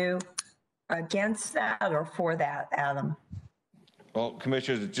you against that or for that, Adam? Well,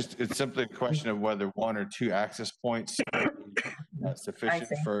 Commissioners, it's simply a question of whether 1 or 2 access points are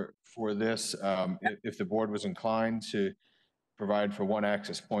sufficient for this. If the board was inclined to provide for 1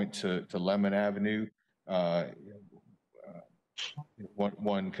 access point to Lemon Avenue,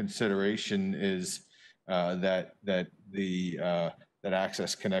 one consideration is that that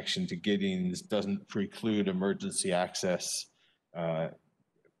access connection to Giddings doesn't preclude emergency access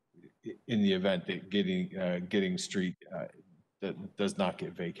in the event that Giddings Street does not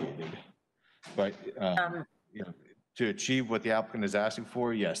get vacated. But to achieve what the applicant is asking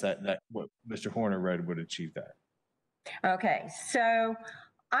for, yes, that what Mr. Horner read would achieve that. Okay, so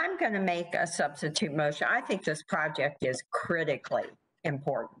I'm going to make a substitute motion. I think this project is critically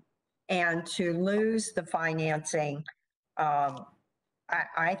important. and to lose the financing,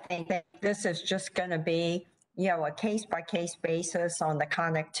 I think that this is just going to be, a case-by-case basis on the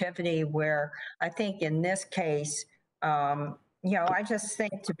connectivity, where I think in this case, I just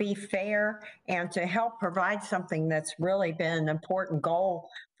think to be fair and to help provide something that's really been an important goal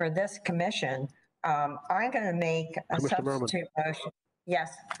for this commission, I'm going to make a substitute motion.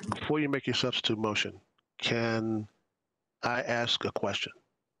 Yes. Before you make your substitute motion, can I ask a question?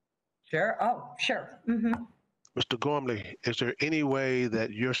 Sure. Oh, sure. Mm-hmm. Mr. Gormley, is there any way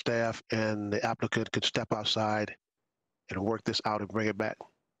that your staff and the applicant could step outside and work this out and bring it back?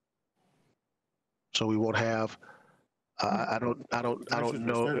 So we won't have, I don't know.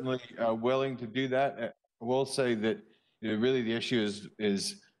 Certainly willing to do that. I will say that really the issue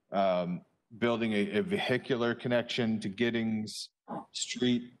is building a vehicular connection to Giddings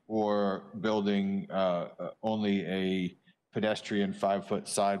Street, or building only a pedestrian 5-foot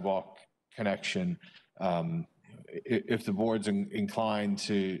sidewalk connection. If the board's inclined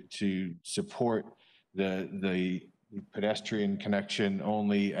to support the pedestrian connection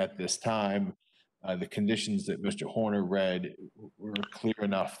only at this time, the conditions that Mr. Horner read were clear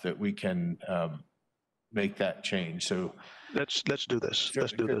enough that we can make that change. So let's do this.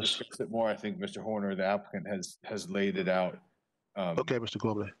 Let's do this. Discuss it more. I think Mr. Horner, the applicant, has laid it out. Okay, Mr.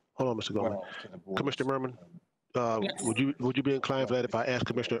 Gormley. Hold on, Mr. Gormley. Well, Commissioner Merman, yes. Would you be inclined for that if I ask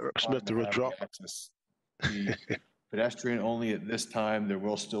Commissioner Smith to withdraw? The pedestrian only at this time. There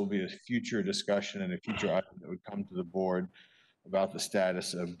will still be a future discussion and a future item that would come to the board about the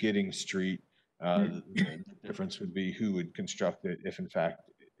status of Giddings Street. The difference would be who would construct it if in fact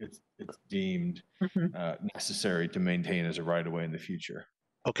it's deemed necessary to maintain as a right-of-way in the future.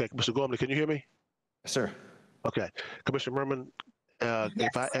 Okay, Mr. Gormley, can you hear me? Yes, sir. Okay, Commissioner Merman, yes.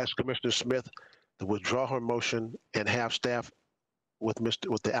 If I ask Commissioner Smith to withdraw her motion and have staff with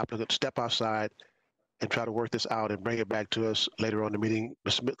the applicant step outside and try to work this out and bring it back to us later on in the meeting,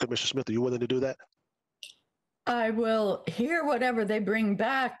 Commissioner Smith, are you willing to do that? I will hear whatever they bring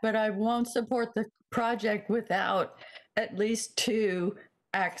back, but I won't support the project without at least 2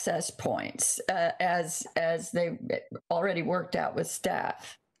 access points, as they already worked out with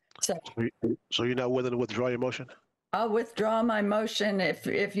staff. So you're not willing to withdraw your motion? I'll withdraw my motion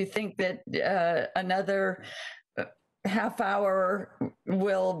if you think that another half hour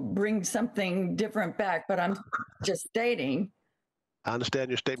will bring something different back, but I'm just stating. I understand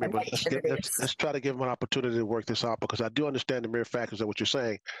your statement, but let's try to give them an opportunity to work this out, because I do understand the mere factors of what you're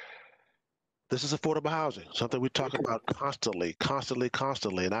saying. This is affordable housing, something we talk about constantly,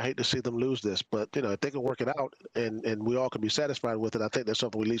 and I hate to see them lose this, but if they can work it out and we all can be satisfied with it, I think that's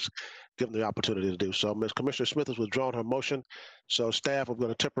something we at least give them the opportunity to do. So Ms. Commissioner Smith has withdrawn her motion. So staff, I'm going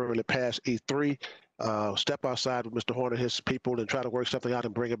to temporarily pass E3, step outside with Mr. Horner and his people and try to work something out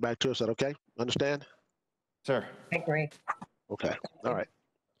and bring it back to us. Is that okay? Understand? Sir. I agree. Okay, all right.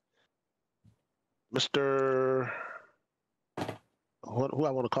 Mr. Who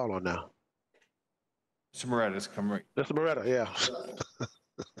I want to call on now? Mr. Moretta's come right. Mr. Moretta, yeah.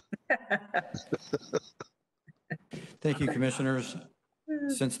 Thank you, commissioners.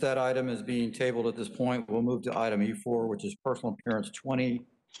 Since that item is being tabled at this point, we'll move to item E4, which is personal appearance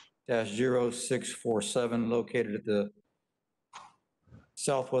 20-0647, located at the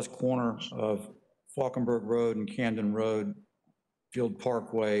southwest corner of Falkenberg Road and Camden Road, Field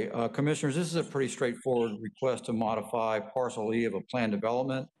Parkway. Commissioners, this is a pretty straightforward request to modify Parcel E of a planned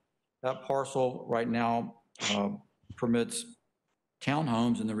development. That parcel right now permits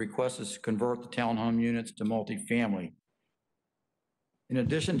townhomes, and the request is to convert the townhome units to multifamily. In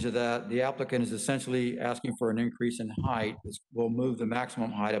addition to that, the applicant is essentially asking for an increase in height. This will move the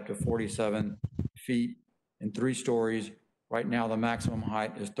maximum height up to 47 feet and 3 stories. Right now, the maximum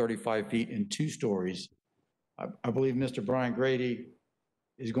height is 35 feet and 2 stories. I believe Mr. Brian Grady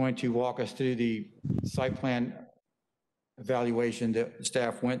is going to walk us through the site plan evaluation that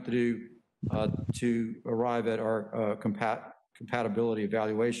staff went through to arrive at our compatibility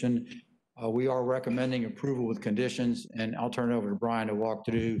evaluation. We are recommending approval with conditions, and I'll turn it over to Brian to walk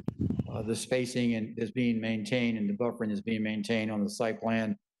through the spacing and is being maintained and the buffering is being maintained on the site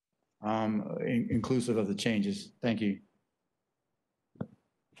plan, inclusive of the changes. Thank you.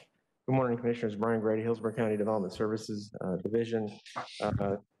 Good morning, Commissioners. Brian Grady, Hillsborough County Development Services Division.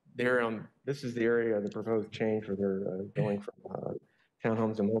 This is the area of the proposed change where they're going from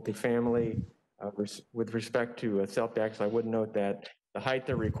townhomes to multifamily. With respect to setbacks, I would note that the height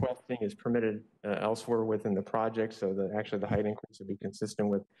they're requesting is permitted elsewhere within the project, so that actually the height increase would be consistent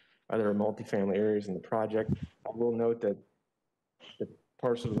with other multifamily areas in the project. I will note that the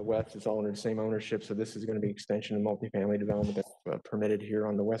parcel to the west is all under the same ownership, so this is going to be extension of multifamily development that's permitted here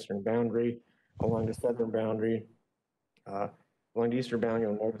on the western boundary. Along the southern boundary, along the eastern boundary,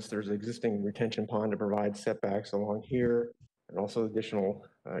 you'll notice there's an existing retention pond to provide setbacks along here, and also additional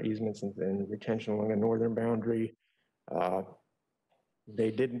easements and retention along the northern boundary.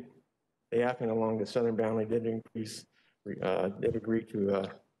 The applicant along the southern boundary did agree to a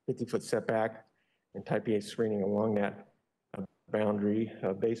 50-foot setback and type A screening along that boundary.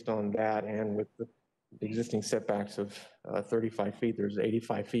 Based on that, and with the existing setbacks of 35 feet, there's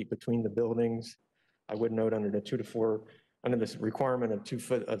 85 feet between the buildings. I would note under under this requirement of 2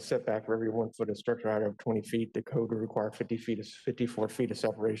 foot of setback for every 1 foot of structure height of 20 feet, the code would require 54 feet of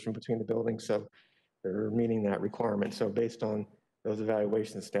separation between the buildings. So they're meeting that requirement. So based on those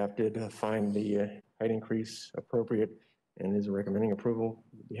evaluations, staff did find the height increase appropriate and is recommending approval.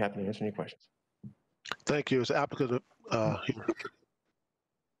 We'd be happy to answer any questions. Thank you. Is the applicant here?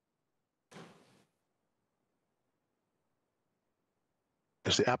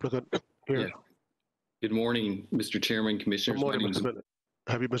 Is the applicant here? Yeah. Good morning, Mr. Chairman, Commissioners. Good morning, Mr. Bentley.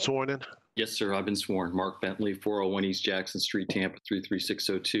 Have you been sworn in? Yes, sir. I've been sworn. Mark Bentley, 401 East Jackson Street, Tampa,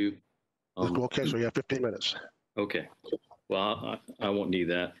 33602. Okay, so you have 15 minutes. Okay. Well, I won't need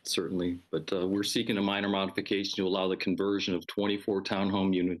that, certainly, but we're seeking a minor modification to allow the conversion of 24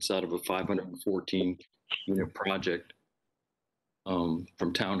 townhome units out of a 514-unit project from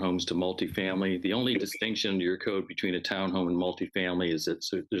townhomes to multifamily. The only distinction in your code between a townhome and multifamily is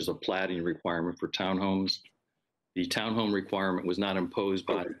that there's a platting requirement for townhomes. The townhome requirement was not imposed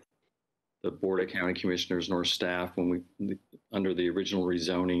by the Board of County Commissioners nor staff when under the original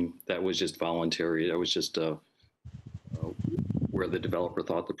rezoning. That was just voluntary. That was just where the developer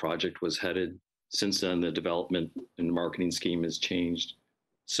thought the project was headed. Since then, the development and marketing scheme has changed.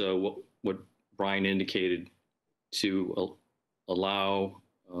 So what Brian indicated, to allow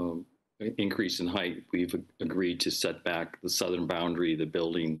increase in height, we've agreed to set back the southern boundary of the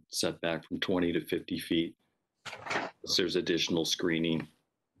building setback from 20 to 50 feet. So there's additional screening.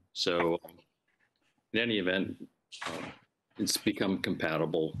 So in any event, it's become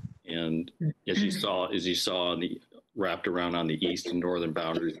compatible. And as you saw wrapped around on the east and northern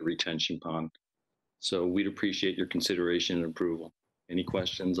boundaries of the retention pond. So we'd appreciate your consideration and approval. Any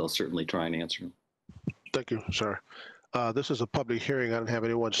questions? I'll certainly try and answer them. Thank you, sir. This is a public hearing. I don't have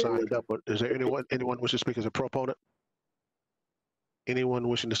anyone signed up, but is there anyone wishing to speak as a proponent? Anyone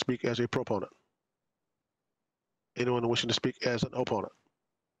wishing to speak as a proponent? Anyone wishing to speak as an opponent?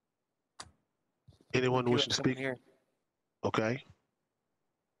 Anyone wishing to speak? Here. Okay.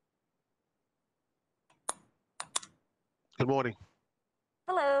 Good morning.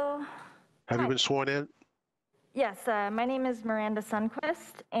 Hello. Have you been sworn in? Yes, my name is Miranda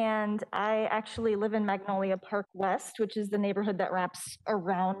Sunquist, and I actually live in Magnolia Park West, which is the neighborhood that wraps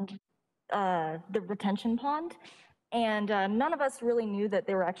around the retention pond. And none of us really knew that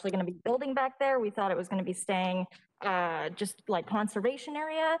they were actually going to be building back there. We thought it was going to be staying just like conservation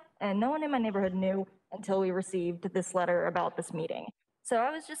area, and no one in my neighborhood knew until we received this letter about this meeting. So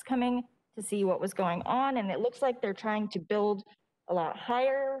I was just coming to see what was going on, and it looks like they're trying to build a lot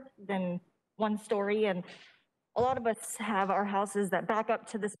higher than 1 story, and a lot of us have our houses that back up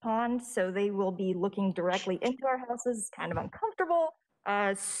to this pond, so they will be looking directly into our houses. It's kind of uncomfortable.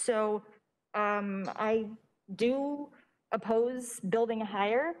 So I do oppose building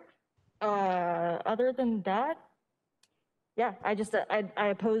higher. Other than that, yeah, I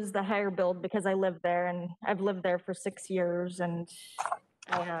oppose the higher build because I live there, and I've lived there for 6 years, and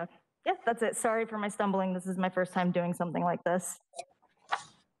yeah, that's it. Sorry for my stumbling. This is my first time doing something like this.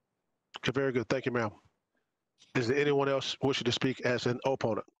 Okay, very good. Thank you, ma'am. Is there anyone else wishing to speak as an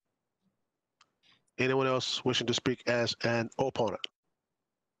opponent? Anyone else wishing to speak as an opponent?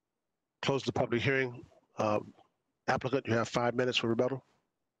 Close the public hearing. Applicant, you have 5 minutes for rebuttal.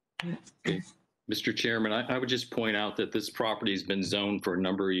 Okay. Mr. Chairman, I would just point out that this property has been zoned for a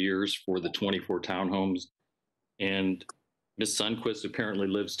number of years for the 24 townhomes. And Ms. Sunquist apparently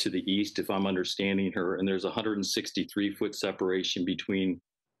lives to the east, if I'm understanding her, and there's a 163-foot separation between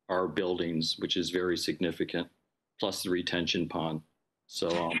our buildings, which is very significant, plus the retention pond.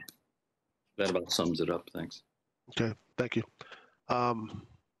 So that about sums it up. Thanks. Okay, thank you.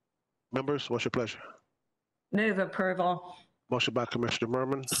 Members, what's your pleasure? Move approval. Motion by Commissioner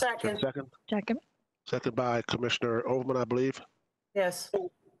Merman. Second. Second by Commissioner Overman, I believe. Yes.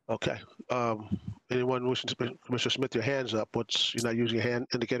 Okay. Anyone wishing to speak? Commissioner Smith, your hand's up. You're not using your hand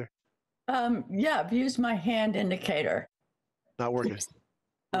indicator? Yeah, I've used my hand indicator. Not working.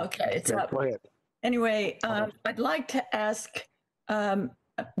 Okay, it's up. Go ahead. Anyway, I'd like to ask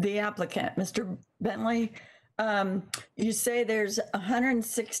the applicant, Mr. Bentley, You say there's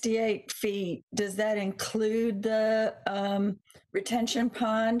 168 feet. Does that include the retention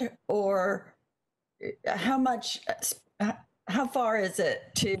pond, or how far is it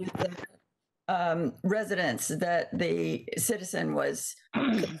to the residents that the citizen was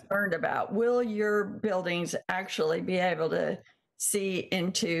concerned about? Will your buildings actually be able to see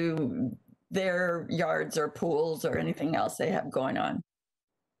into their yards or pools or anything else they have going on?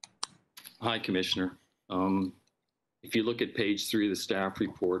 Hi, Commissioner. If you look at page 3 of the staff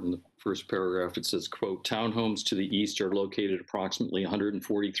report, in the first paragraph, it says, quote, townhomes to the east are located approximately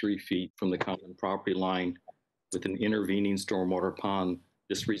 143 feet from the common property line with an intervening stormwater pond.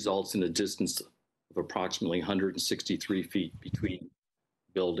 This results in a distance of approximately 163 feet between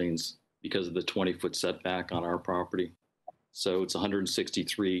buildings because of the 20-foot setback on our property. So it's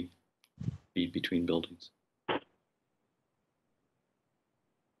 163 feet between buildings.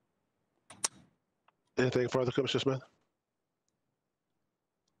 Anything further, Commissioner Smith?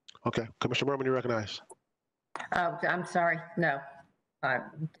 Okay, Commissioner Merman, you recognize. Oh, I'm sorry. No, I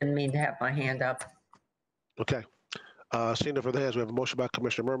didn't mean to have my hand up. Okay. Seeing no further hands, we have a motion by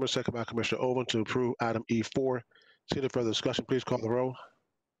Commissioner Merman, second by Commissioner Owen to approve item E4. Seeing no further discussion, please call the roll.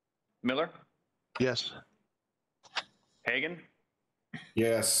 Miller? Yes. Hagan?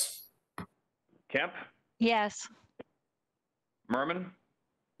 Yes. Kemp? Yes. Merman?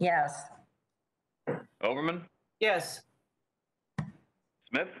 Yes. Overman? Yes.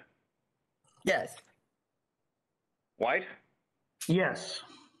 Smith? Yes. White? Yes.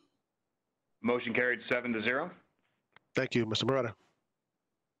 Motion carried 7-0. Thank you, Mr. Moretta.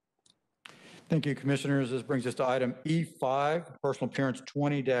 Thank you, Commissioners. This brings us to item E5, personal appearance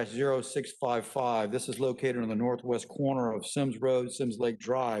 20-0655. This is located on the northwest corner of Symmes Road, Symmes Lake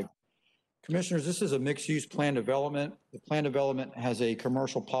Drive. Commissioners, this is a mixed-use plan development. The plan development has a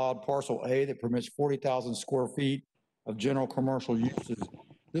commercial pod, Parcel A, that permits 40,000 square feet of general commercial uses.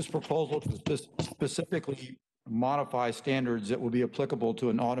 This proposal specifically modifies standards that will be applicable to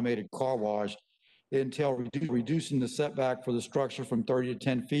an automated car wash. They entail reducing the setback for the structure from 30 to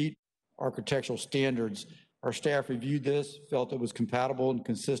 10 feet, architectural standards. Our staff reviewed this, felt it was compatible and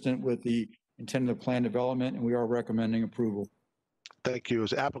consistent with the intent of the plan development, and we are recommending approval. Thank you. Is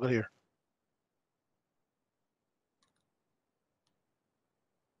the applicant here?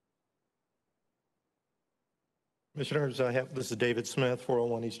 Commissioners, this is David Smith,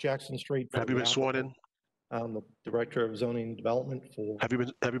 401 East Jackson Street. Have you been sworn in? I'm the Director of Zoning and Development for. Have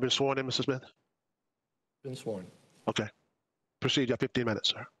you been sworn in, Mr. Smith? Been sworn. Okay. Proceed. You have 15 minutes,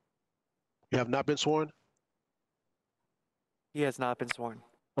 sir. You have not been sworn? He has not been sworn.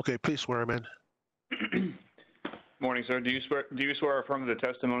 Okay, please swear him in. Morning, sir. Do you swear or affirm that the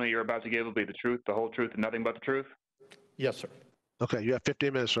testimony you're about to give will be the truth, the whole truth, and nothing but the truth? Yes, sir. Okay, you have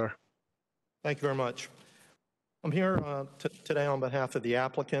 15 minutes, sir. Thank you very much. I'm here today on behalf of the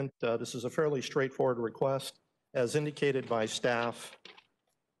applicant. This is a fairly straightforward request, as indicated by staff.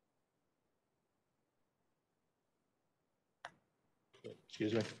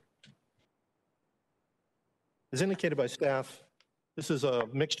 Excuse me. As indicated by staff, this is a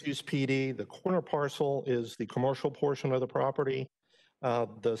mixed-use PD. The corner parcel is the commercial portion of the property.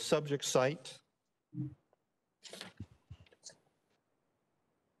 The subject site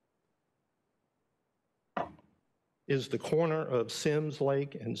is the corner of Symmes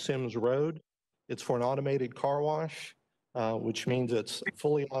Lake and Symmes Road. It's for an automated car wash, which means it's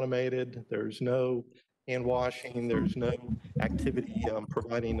fully automated. There's no hand washing. There's no activity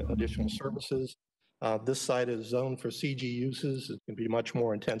providing additional services. This site is zoned for CG uses. It can be much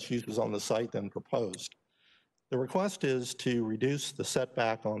more intense uses on the site than proposed. The request is to reduce the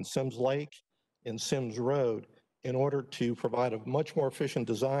setback on Symmes Lake and Symmes Road in order to provide a much more efficient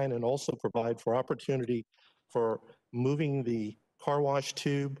design and also provide for opportunity for moving the car wash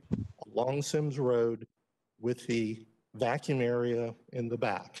tube along Symmes Road with the vacuum area in the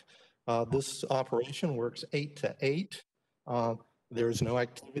back. This operation works 8 to 8. There's no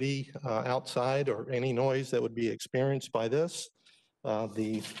activity outside or any noise that would be experienced by this.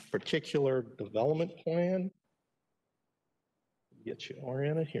 The particular development plan, get you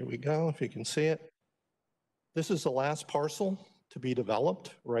oriented, here we go, if you can see it. This is the last parcel to be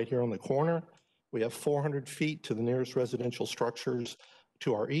developed right here on the corner. We have 400 feet to the nearest residential structures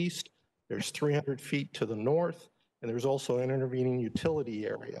to our east. There's 300 feet to the north, and there's also an intervening utility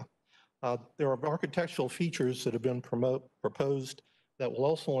area. There are architectural features that have been proposed that will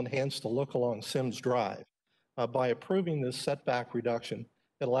also enhance the look along Symmes Drive. By approving this setback reduction,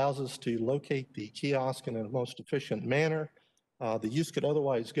 it allows us to locate the kiosk in a most efficient manner. The use could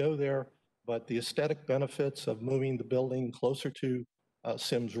otherwise go there, but the aesthetic benefits of moving the building closer to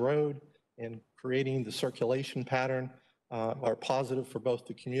Symmes Road and creating the circulation pattern are positive for both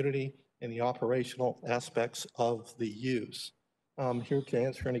the community and the operational aspects of the use. I'm here to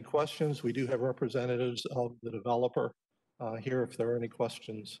answer any questions. We do have representatives of the developer here if there are any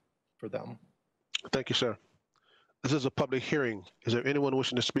questions for them. Thank you, sir. This is a public hearing. Is there anyone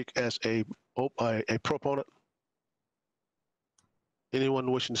wishing to speak as a proponent?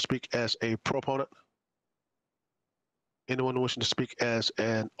 Anyone wishing to speak as a proponent? Anyone wishing to speak as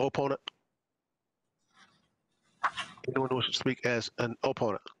an opponent? Anyone wishing to speak as an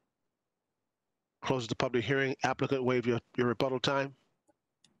opponent? Closes the public hearing. Applicant, waive your rebuttal time.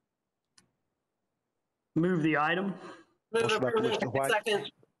 Move the item. Motion by Commissioner White.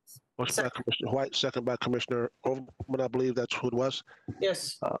 Second. Motion by Commissioner White, second by Commissioner Overman, I believe that's who it was.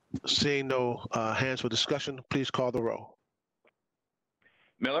 Yes. Seeing no hands for discussion, please call the roll.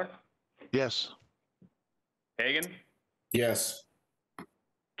 Miller? Yes. Hagan? Yes.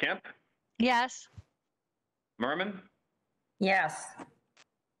 Kemp? Yes. Merman? Yes.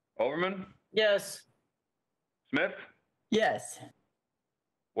 Overman? Yes. Smith? Yes.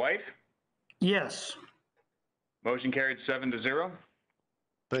 White? Yes. Motion carried 7-0.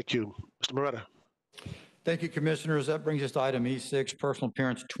 Thank you. Mr. Moretta. Thank you, Commissioners. That brings us to item E6, personal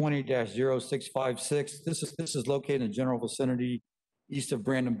appearance 20-0656. This is located in the general vicinity east of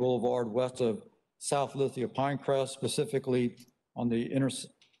Brandon Boulevard, west of South Lithia Pinecrest, specifically on the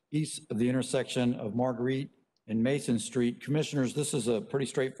east of the intersection of Marguerite and Mason Street. Commissioners, this is a pretty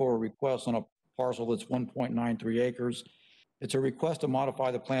straightforward request on a parcel that's 1.93 acres. It's a request to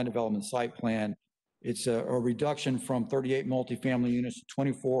modify the plan development site plan. It's a reduction from 38 multifamily units to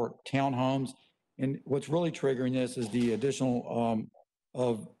 24 townhomes. And what's really triggering this is the additional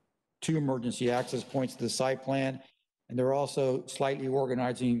of 2 emergency access points to the site plan. And they're also slightly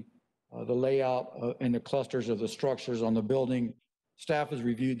organizing the layout and the clusters of the structures on the building. Staff has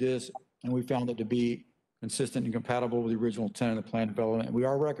reviewed this, and we found it to be consistent and compatible with the original intent of the plan development. And we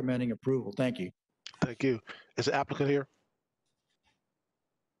are recommending approval. Thank you. Thank you. Is the applicant here?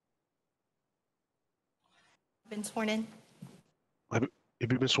 Been sworn in? Have you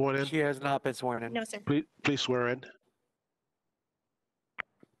been sworn in? She has not been sworn in. No, sir. Please swear in.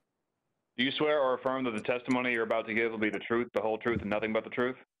 Do you swear or affirm that the testimony you're about to give will be the truth, the whole truth, and nothing but the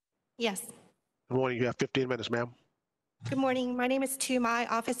truth? Yes. Good morning. You have 15 minutes, ma'am. Good morning. My name is Tu. My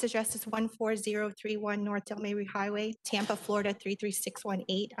office address is 14031 North Del Mar Highway, Tampa, Florida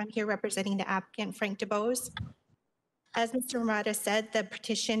 33618. I'm here representing the applicant, Frank DeBose. As Mr. Ramada said, the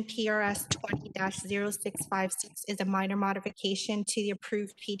petition PRS 20-0656 is a minor modification to the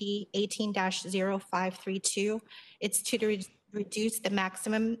approved PD 18-0532. It's to reduce the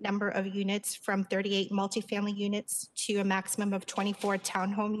maximum number of units from 38 multifamily units to a maximum of 24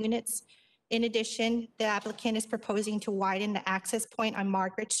 townhome units. In addition, the applicant is proposing to widen the access point on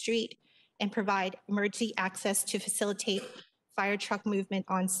Margaret Street and provide emergency access to facilitate fire truck movement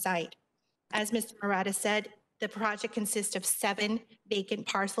on site. As Mr. Murata said, the project consists of 7 vacant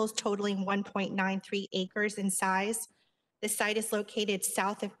parcels totaling 1.93 acres in size. The site is located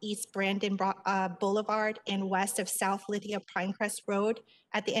south of East Brandon Boulevard and west of South Lithia Pinecrest Road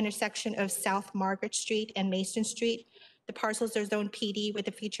at the intersection of South Margaret Street and Mason Street. The parcels are zoned PD with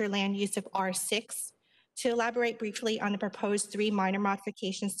a future land use of R6. To elaborate briefly on the proposed 3 minor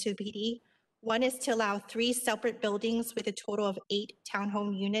modifications to the PD, one is to allow 3 separate buildings with a total of 8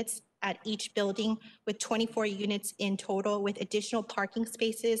 townhome units at each building with 24 units in total with additional parking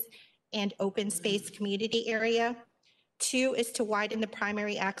spaces and open space community area. 2 is to widen the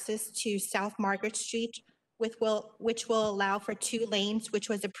primary access to South Margaret Street, which will allow for 2 lanes, which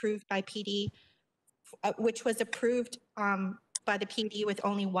was approved by PD, by the PD with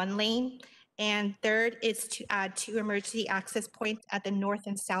only 1 lane. And 3rd is to add 2 emergency access points at the north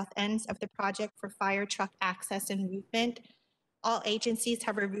and south ends of the project for fire truck access and movement. All agencies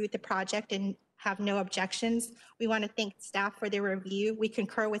have reviewed the project and have no objections. We want to thank staff for their review. We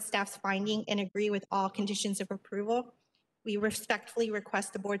concur with staff's finding and agree with all conditions of approval. We respectfully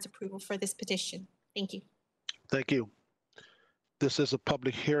request the board's approval for this petition. Thank you. Thank you. This is a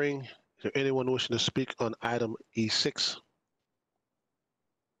public hearing. Is there anyone wishing to speak on item E6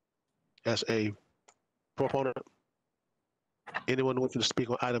 as a proponent? Anyone wishing to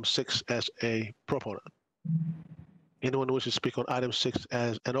speak on item 6 as a proponent? Anyone wishing to speak on item 6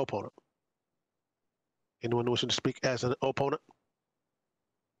 as an opponent? Anyone wishing to speak as an opponent?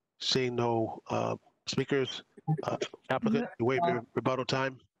 Seeing no speakers, applicant, you waive your rebuttal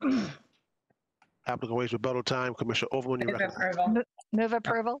time. Applicant waives rebuttal time. Commissioner Overman, you recognize. Move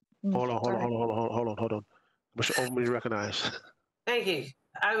approval. Hold on. Commissioner Overman, you recognize. Thank you.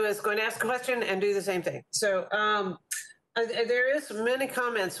 I was going to ask a question and do the same thing. So There is many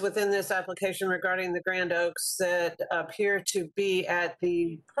comments within this application regarding the Grand Oaks that appear to be at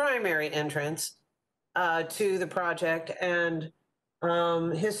the primary entrance to the project. And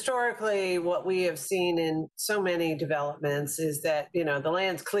historically, what we have seen in so many developments is that, you know, the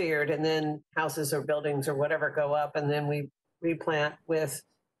land's cleared and then houses or buildings or whatever go up, and then we replant with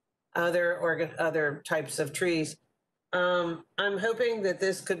other types of trees. I'm hoping that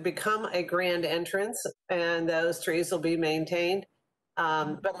this could become a grand entrance and those trees will be maintained.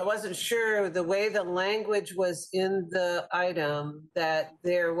 But I wasn't sure the way the language was in the item that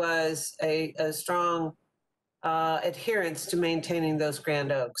there was a strong adherence to maintaining those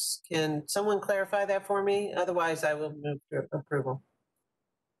grand oaks. Can someone clarify that for me? Otherwise, I will move to approval.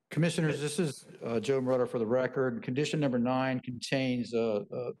 Commissioners, this is Joe Murata for the record. Condition number 9 contains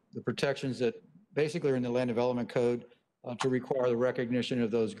the protections that basically are in the Land Development Code to require the recognition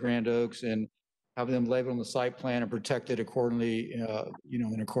of those grand oaks and having them labeled on the site plan and protected accordingly,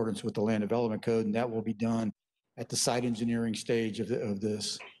 in accordance with the Land Development Code. And that will be done at the site engineering stage of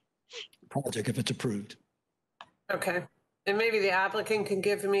this project if it's approved. Okay. And maybe the applicant can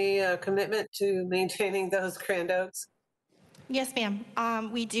give me a commitment to maintaining those grand oaks? Yes, ma'am.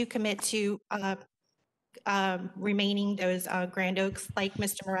 We do commit to remaining those grand oaks. Like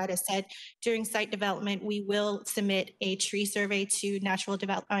Mr. Murata said, during site development, we will submit a tree survey to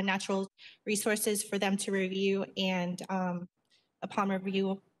natural resources for them to review, and upon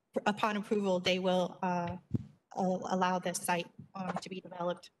approval, they will allow the site to be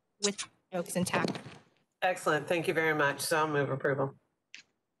developed with oaks intact. Excellent. Thank you very much. So I'll move approval.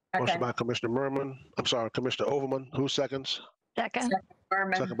 Motion by Commissioner Merman. I'm sorry, Commissioner Overman. Who seconds? Second.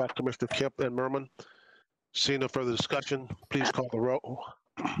 Second by Commissioner Kemp and Merman. Seeing no further discussion, please call the roll.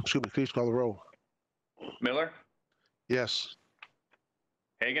 Excuse me, please call the roll. Miller, Yes.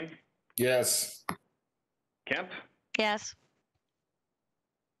 Hagan, Yes. Kemp, Yes.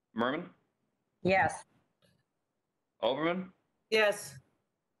 Merman, Yes. Overman, Yes.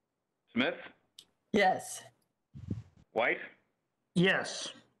 Smith, Yes. White. Yes.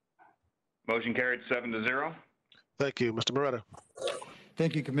 Motion carried 7-0. Thank you. Mr. Moretta.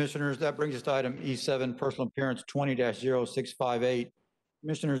 Thank you, Commissioners. That brings us to item E7, personal appearance 20-0658.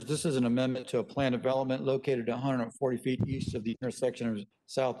 Commissioners, this is an amendment to a plan development located 140 feet east of the intersection of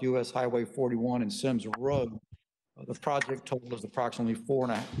South US Highway 41 and Symmes Road. The project total is approximately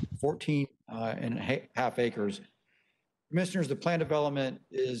 14 and a half acres. Commissioners, the plan development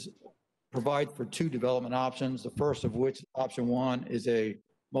provide for 2 development options. The first of which, option 1, is a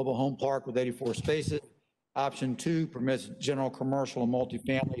mobile home park with 84 spaces. Option 2 permits general commercial and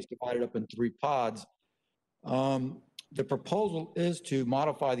multifamilies divided up in 3 pods. The proposal is to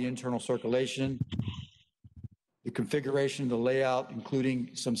modify the internal circulation, the configuration, the layout,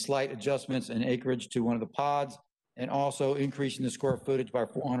 including some slight adjustments and acreage to one of the pods, and also increasing the square footage by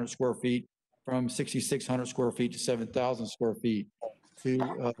 400 square feet from 6,600 square feet to 7,000 square feet.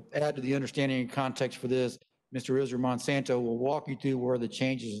 To add to the understanding and context for this, Mr. Israel Monsanto will walk you through where the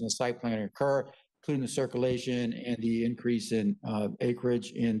changes in the site plan occur, including the circulation and the increase in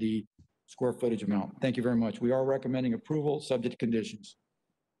acreage and the square footage amount. Thank you very much. We are recommending approval subject to conditions.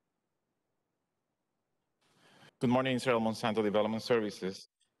 Good morning, Israel Monsanto Development Services.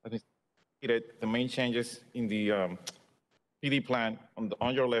 I think the main changes in the PD plan,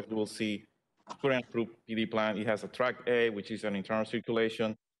 on your left, you will see current approved PD plan. It has a track A, which is an internal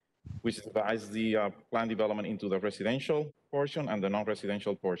circulation, which divides the plan development into the residential portion and the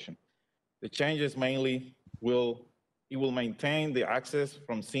non-residential portion. The changes mainly will maintain the access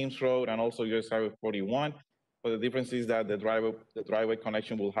from Symmes Road and also US Highway 41, but the difference is that the driveway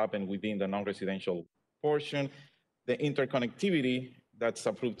connection will happen within the non-residential portion. The interconnectivity that's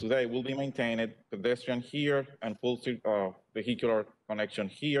approved today will be maintained, pedestrian here and full vehicular connection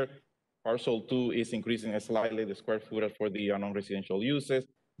here. Parcel 2 is increasing slightly the square footage for the non-residential uses,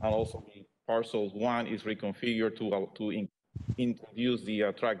 and also Parcel 1 is reconfigured to introduce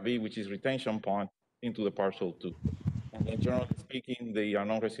the track B, which is retention pond, into the Parcel 2. And generally speaking, the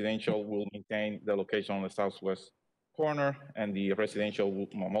non-residential will maintain the location on the southwest corner, and the residential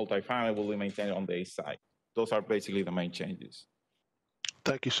multifamily will be maintained on the east side. Those are basically the main changes.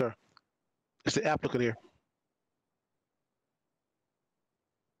 Thank you, sir. Is the applicant here?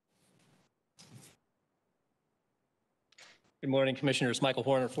 Good morning, Commissioners. Michael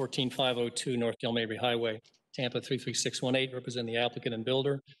Horner, 14502 North Gil Mabry Highway, Tampa 33618, represent the applicant and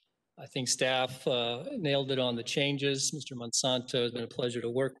builder. I think staff nailed it on the changes. Mr. Monsanto has been a pleasure to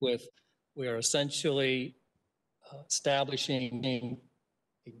work with. We are essentially establishing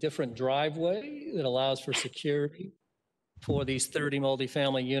a different driveway that allows for security for these 30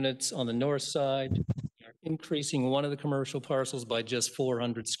 multifamily units on the north side. We are increasing one of the commercial parcels by just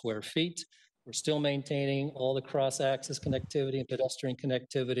 400 square feet. We're still maintaining all the cross-access connectivity and pedestrian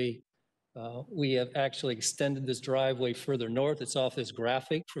connectivity. We have actually extended this driveway further north. It's off this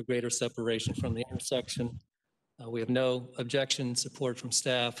graphic for greater separation from the intersection. We have no objection, support from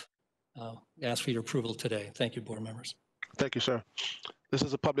staff. Ask for your approval today. Thank you, board members. Thank you, sir. This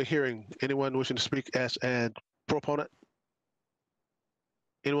is a public hearing. Anyone wishing to speak as a proponent?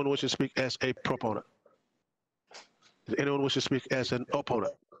 Anyone wishing to speak as a proponent? Does anyone wish to speak as an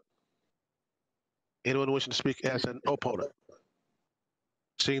opponent? Anyone wishing to speak as an opponent?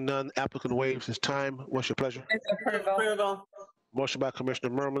 Seeing none, applicant waives his time. What's your pleasure? Approval. Motion by Commissioner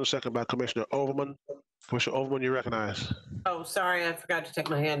Merman, second by Commissioner Overman. Commissioner Overman, you recognize. Oh, sorry, I forgot to take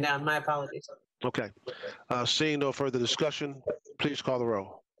my hand down. My apologies. Okay. Seeing no further discussion, please call the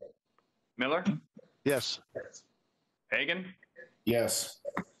roll. Miller? Yes. Hagan? Yes.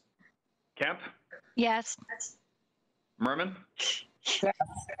 Kemp? Yes. Merman? Yes.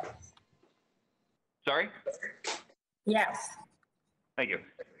 Sorry? Yes. Thank you.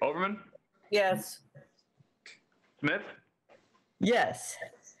 Overman? Yes. Smith? Yes.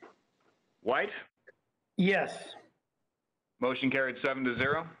 White? Yes. Motion carried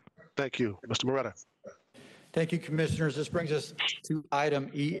 7-0. Thank you. Mr. Moretta. Thank you, Commissioners. This brings us to item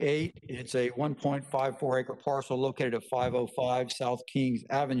E8. It's a 1.54 acre parcel located at 505 South Kings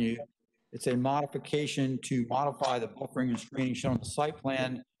Avenue. It's a modification to modify the buffering and screening shown on the site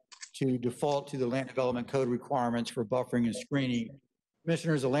plan to default to the Land Development Code requirements for buffering and screening.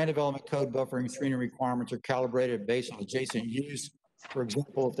 Commissioners, the Land Development Code buffering and screening requirements are calibrated based on adjacent use. For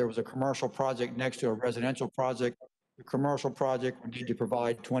example, if there was a commercial project next to a residential project, the commercial project would need to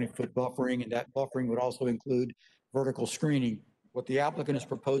provide 20-foot buffering, and that buffering would also include vertical screening. What the applicant is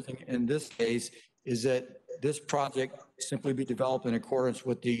proposing in this case is that this project simply be developed in accordance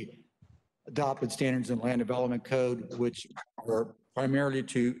with the adopted standards in Land Development Code, which are primarily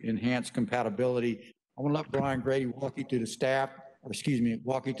to enhance compatibility. I want to let Brian Grady walk you through the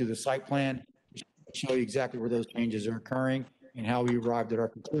walk you through the site plan, show you exactly where those changes are occurring and how we arrived at our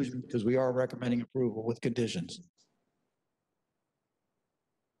conclusion, because we are recommending approval with conditions.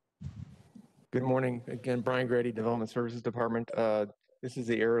 Good morning. Again, Brian Grady, Development Services Department. This is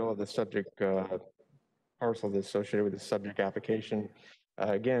the aerial of the subject parcel that's associated with the subject application.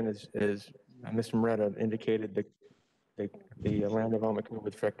 Again, as Mr. Moretta indicated, the Land Development Code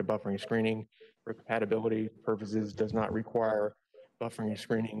with respect to buffering and screening for compatibility purposes does not require buffering and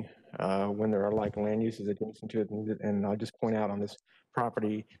screening when there are like land uses adjacent to it. And I'll just point out on this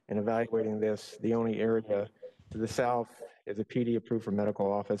property, in evaluating this, the only area to the south is a PD approved for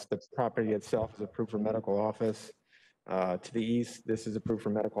medical office. The property itself is approved for medical office. To the east, this is approved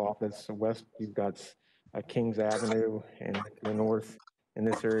for medical office. So west, you've got Kings Avenue, and to the north, in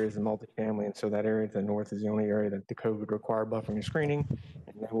this area is a multifamily. And so that area to the north is the only area that the code would require buffering and screening.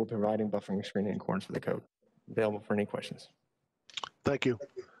 And then we're providing buffering and screening in accordance with the code. Available for any questions. Thank you.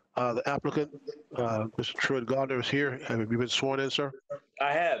 The applicant, Mr. Truett Gardner, is here. Have you been sworn in, sir?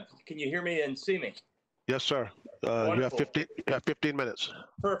 I have. Can you hear me and see me? Yes, sir. You have 15 minutes.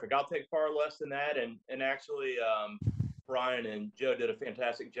 Perfect. I'll take far less than that. And actually, Brian and Joe did a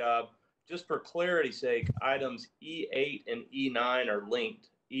fantastic job. Just for clarity's sake, items E8 and E9 are linked.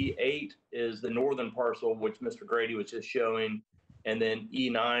 E8 is the northern parcel, which Mr. Grady was just showing, and then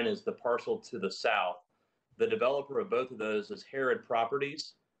E9 is the parcel to the south. The developer of both of those is Herod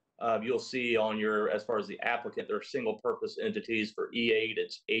Properties. You'll see on your, as far as the applicant, they're single purpose entities. For E8,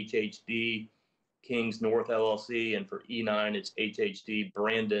 it's HHD Kings North LLC, and for E9, it's HHD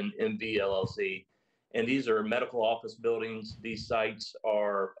Brandon MV LLC. And these are medical office buildings. These sites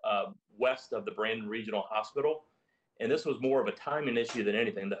are west of the Brandon Regional Hospital. And this was more of a timing issue than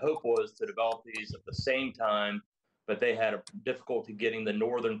anything. The hope was to develop these at the same time, but they had a difficulty getting the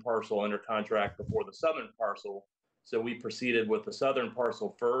northern parcel under contract before the southern parcel. So we proceeded with the southern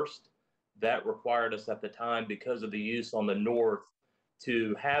parcel first. That required us at the time, because of the use on the north,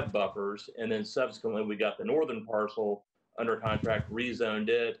 to have buffers. And then subsequently, we got the northern parcel under contract, rezoned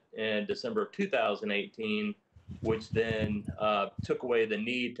it in December of 2018, which then took away the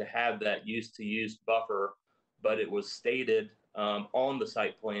need to have that use-to-use buffer, but it was stated on the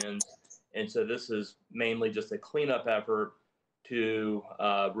site plans. And so this is mainly just a cleanup effort to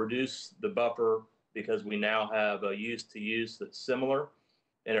reduce the buffer, because we now have a use-to-use that's similar.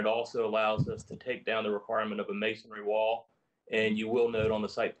 And it also allows us to take down the requirement of a masonry wall. And you will note on the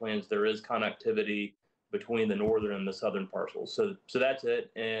site plans, there is connectivity between the northern and the southern parcels. So that's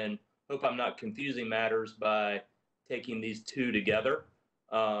it. And hope I'm not confusing matters by taking these two together.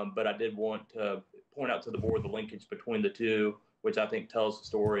 But I did want to point out to the board the linkage between the two which I think tells the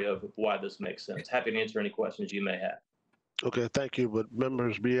story of why this makes sense. Happy to answer any questions you may have. Okay, thank you. But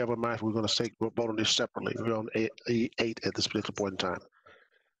members, be ever mindful, we're going to vote on this separately. We're on E8 at this particular point in time.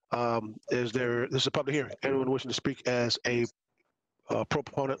 This is a public hearing. Anyone wishing to speak as a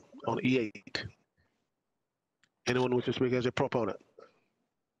proponent on E8? Anyone wishing to speak as a proponent?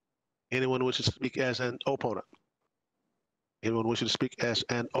 Anyone wishing to speak as an opponent? Anyone wishing to speak as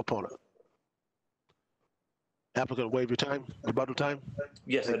an opponent? Applicant, waive your time, rebuttal time?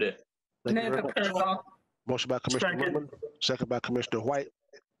 Yes, I did. Thank you very much. Motion by Commissioner Merman, second by Commissioner White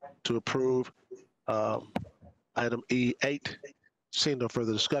to approve item E8. Seeing no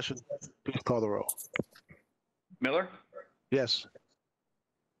further discussion, please call the roll. Miller, Yes.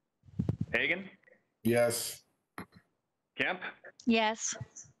 Hagan, Yes. Kemp, Yes.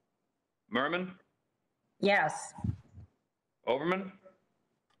 Merman, Yes. Overman,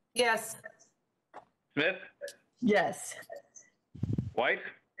 Yes. Smith, Yes. White.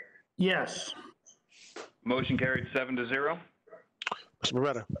 Yes. Motion carried 7-0. Mr.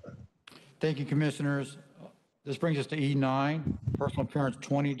 Moretta. Thank you, Commissioners. This brings us to E9, personal appearance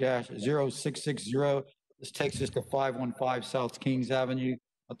 20-0660. This takes us to 515 South Kings Avenue,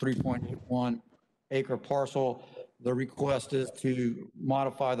 a 3.81 acre parcel. The request is to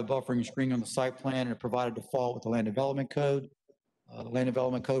modify the buffering screening on the site plan and provide a default with the Land Development Code. The Land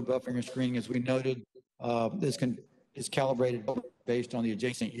Development Code buffering and screening, as we noted, is calibrated based on the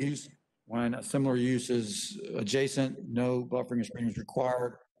adjacent use. When a similar use is adjacent, no buffering and screening is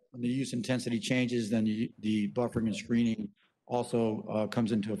required. When the use intensity changes, then the buffering and screening also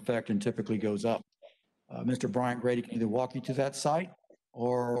comes into effect and typically goes up. Mr. Bryant Grady can either walk you to that site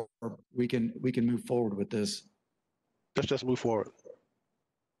or we can move forward with this. Let's just move forward.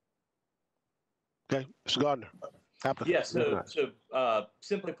 Okay, Mr. Gardner. Applicant. Yes, so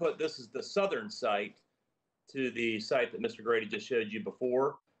simply put, this is the southern site to the site that Mr. Grady just showed you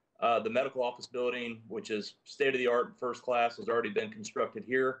before. The medical office building, which is state-of-the-art and first class, has already been constructed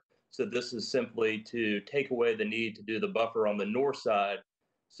here. So this is simply to take away the need to do the buffer on the north side,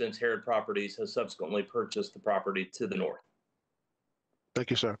 since Herod Properties has subsequently purchased the property to the north. Thank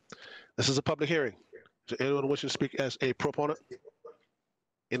you, sir. This is a public hearing. Is there anyone wishing to speak as a proponent?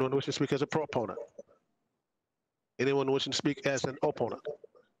 Anyone wishing to speak as a proponent? Anyone wishing to speak as an opponent?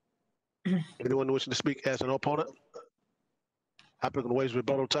 Anyone wishing to speak as an opponent? Applicant waives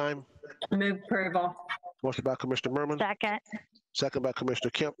rebuttal time. Move approval. Motion by Commissioner Merman. Second. Second by Commissioner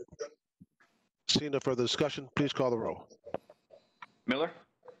Kemp. Seeing no further discussion, please call the roll. Miller,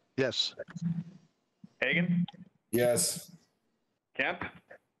 Yes. Hagan, Yes. Kemp,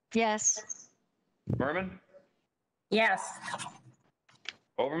 Yes. Merman, Yes.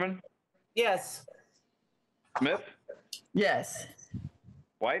 Overman, Yes. Smith, Yes.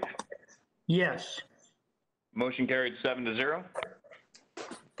 White. Yes. Motion carried 7-0.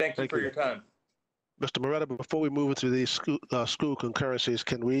 Thank you for your time. Mr. Moretta, before we move into these school concurrencies,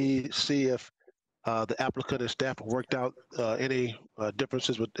 can we see if the applicant and staff have worked out any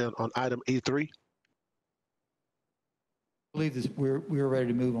differences on item E3? I believe we're ready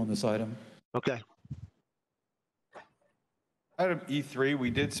to move on this item. Okay. Item E3, we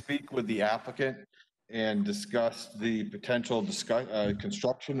did speak with the applicant and discussed the potential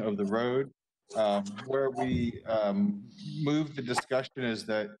construction of the road. Where we moved the discussion is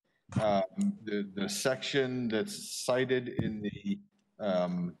that the section that's cited in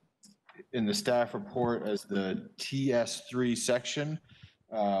the staff report as the TS3 section,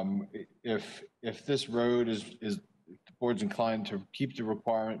 if this road is the board's inclined to keep the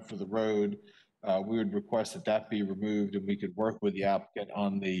requirement for the road, we would request that be removed, and we could work with the applicant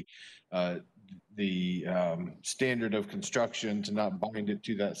on the standard of construction to not bind it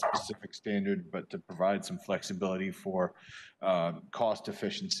to that specific standard, but to provide some flexibility for cost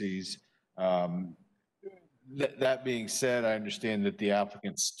efficiencies. That being said, I understand that the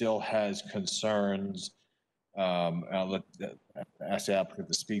applicant still has concerns. I'll ask the applicant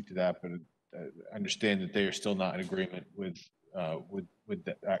to speak to that, but I understand that they are still not in agreement with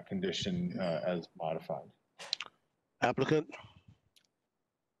that condition as modified. Applicant.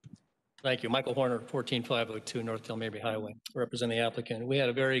 Thank you. Michael Horner, 14502 North Delmarva Highway, representing the applicant. We had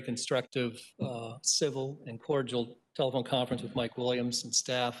a very constructive, civil, and cordial telephone conference with Mike Williams and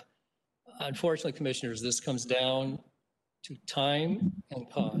staff. Unfortunately, commissioners, this comes down to time and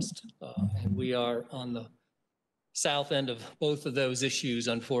cost, and we are on the south end of both of those issues,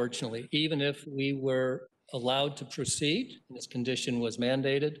 unfortunately. Even if we were allowed to proceed, and this condition was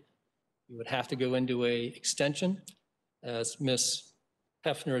mandated, we would have to go into a extension. As Ms.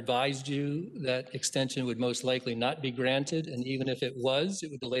 Hefner advised you, that extension would most likely not be granted, and even if it was,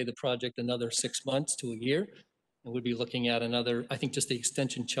 it would delay the project another 6 months to a year. And we'd be looking at another, I think just the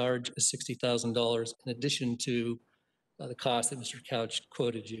extension charge is $60,000 in addition to the cost that Mr. Couch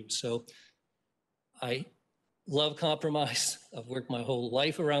quoted you. So I love compromise. I've worked my whole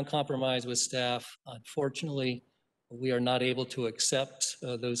life around compromise with staff. Unfortunately, we are not able to accept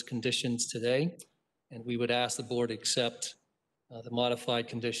those conditions today. And we would ask the board accept the modified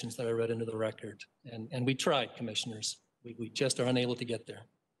conditions that I read into the record. And we tried, commissioners. We just are unable to get there.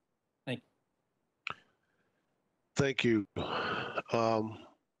 Thank you. Thank you.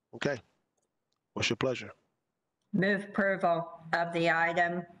 Okay. What's your pleasure? Move approval of the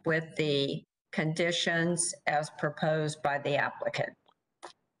item with the conditions as proposed by the applicant.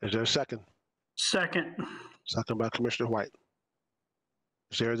 Is there a second? Second. Second by Commissioner White.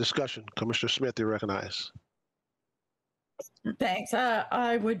 Is there a discussion? Commissioner Smith, you recognize. Thanks.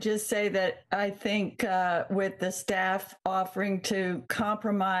 I would just say that I think with the staff offering to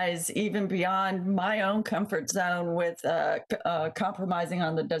compromise even beyond my own comfort zone with compromising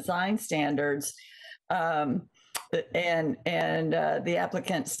on the design standards, and the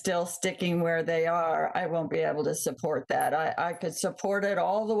applicant still sticking where they are, I won't be able to support that. I could support it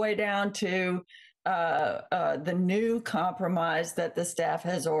all the way down to the new compromise that the staff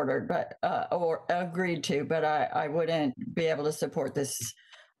has ordered, but or agreed to, but I wouldn't be able to support this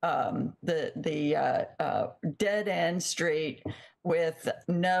the dead end street with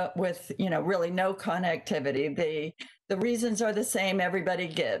really no connectivity. The reasons are the same everybody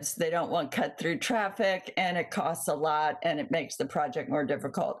gives. They don't want cut through traffic, and it costs a lot, and it makes the project more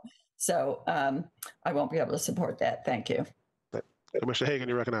difficult. So I won't be able to support that. Thank you. Commissioner Hagan,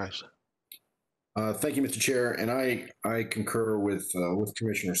 you recognize. Thank you, Mr. Chair, and I concur with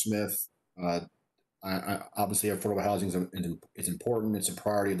Commissioner Smith. Obviously, affordable housing is important. It's a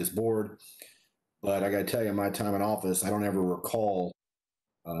priority of this board. But I got to tell you, in my time in office, I don't ever recall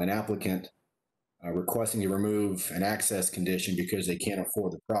an applicant requesting to remove an access condition because they can't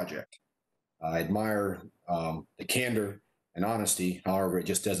afford the project. I admire the candor and honesty. However, it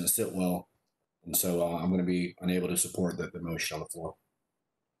just doesn't sit well. And so I'm going to be unable to support the motion on the floor.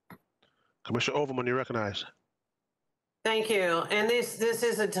 Commissioner Overman, you recognize. Thank you. And this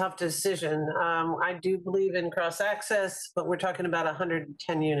is a tough decision. I do believe in cross access, but we're talking about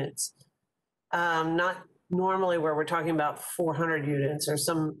 110 units. Not normally where we're talking about 400 units or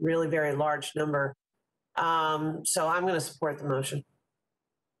some really very large number. So I'm going to support the motion.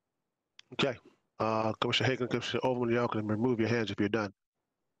 Okay. Commissioner Hagan, Commissioner Overman, y'all can remove your hands if you're done.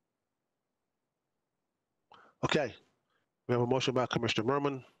 Okay. We have a motion by Commissioner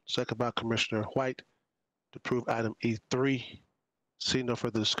Merman, second by Commissioner White to approve item E3. See no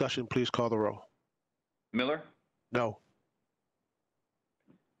further discussion, please call the roll. Miller? No.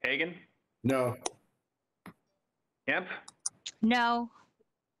 Hagan? No. Kemp? No.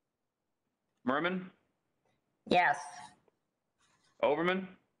 Merman? Yes. Overman?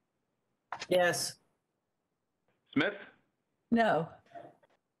 Yes. Smith? No.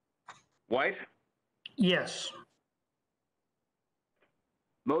 White? Yes.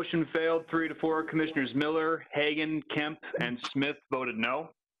 Motion failed 3-4. Commissioners Miller, Hagan, Kemp, and Smith voted no.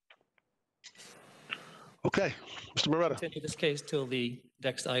 Okay, Mr. Moretta. Continue this case till the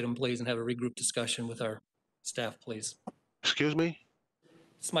next item, please, and have a regroup discussion with our staff, please. Excuse me?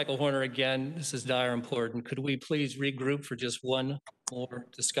 It's Michael Horner again. This is dire important. Could we please regroup for just one more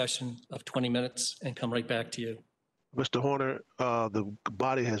discussion of 20 minutes and come right back to you? Mr. Horner, the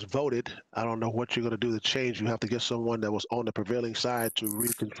body has voted. I don't know what you're going to do to change. You have to get someone that was on the prevailing side to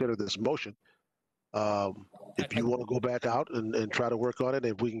reconsider this motion. If you want to go back out and try to work on it,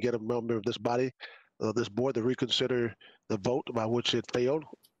 if we can get a member of this body, this board to reconsider the vote by which it failed,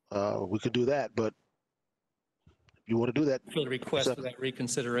 we could do that. But if you want to do that. For the request for that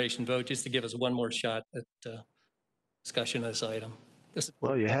reconsideration vote, just to give us one more shot at discussion of this item.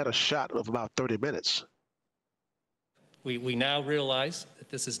 Well, you had a shot of about 30 minutes. We now realize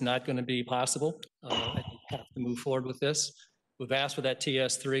that this is not going to be possible. I think we have to move forward with this. We've asked for that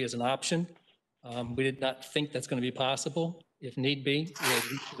TS3 as an option. We did not think that's going to be possible. If need be, we'll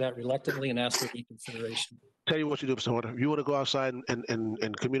reach to that reluctantly and ask for reconsideration. Tell you what you do, Mr. Horner. If you want to go outside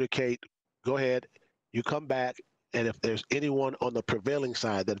and communicate, go ahead. You come back, and if there's anyone on the prevailing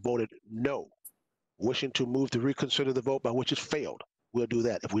side that voted no, wishing to move to reconsider the vote by which it failed, we'll do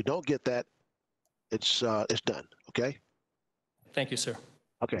that. If we don't get that, it's done. Okay. Thank you, sir.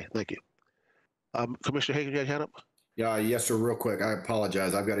 Okay, thank you. Commissioner Hagan, you had your hand up? Yeah, yes, sir. Real quick, I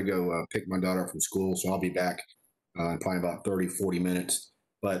apologize. I've got to go pick my daughter up from school, so I'll be back in probably about 30, 40 minutes.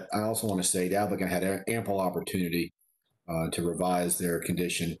 But I also want to say the applicant had ample opportunity to revise their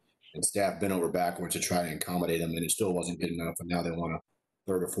condition, and staff bent over backwards to try to accommodate them, and it still wasn't good enough. And now they want to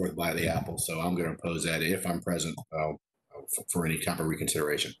third or fourth bite of the apple. So I'm going to oppose that if I'm present for any type of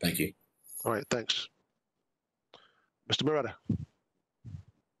reconsideration. Thank you. All right, thanks. Mr. Beretta.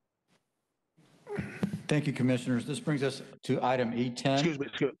 Thank you, Commissioners. This brings us to item E10. Excuse me,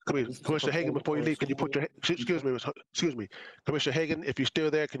 Commissioner Hagan, before you leave, can you put your, excuse me, Commissioner Hagan, if you're still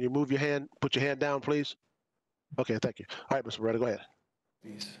there, can you move your hand, put your hand down, please? Okay, thank you. All right, Mr. Beretta, go ahead.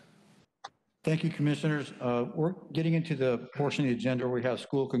 Thank you, Commissioners. We're getting into the portion of the agenda where we have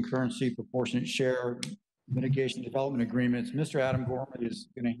school concurrency, proportionate share, mitigation development agreements. Mr. Adam Gorman is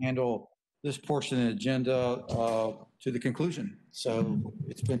going to handle this portion of the agenda to the conclusion. So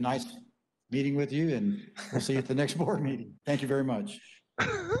it's been nice meeting with you, and we'll see you at the next board meeting. Thank you very much.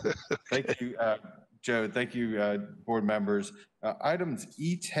 Thank you, Joe. Thank you, board members. Items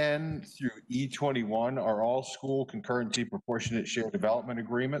E10 through E21 are all school concurrency proportionate share development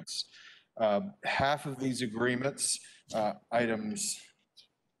agreements. Half of these agreements,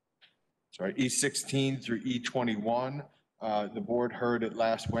 E16 through E21, the board heard at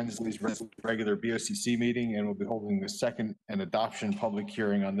last Wednesday's regular BOCC meeting, and will be holding the second and adoption public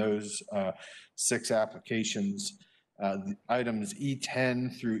hearing on those 6 applications. The items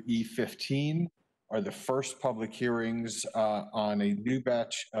E10 through E15 are the first public hearings on a new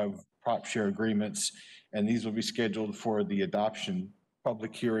batch of prop share agreements, and these will be scheduled for the adoption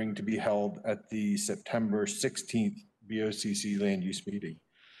public hearing to be held at the September 16th BOCC land use meeting.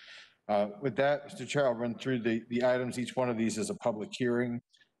 With that, Mr. Chair, I'll run through the items. Each one of these is a public hearing.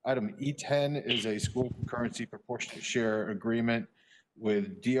 Item E10 is a school concurrency proportionate share agreement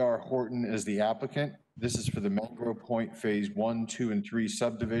with DR Horton as the applicant. This is for the Mangrove Point Phase 1, 2, and 3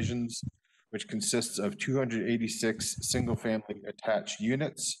 subdivisions, which consists of 286 single-family attached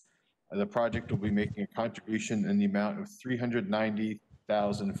units. The project will be making a contribution in the amount of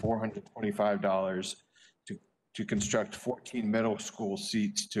 $390,425 to construct 14 middle school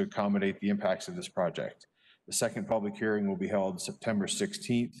seats to accommodate the impacts of this project. The second public hearing will be held September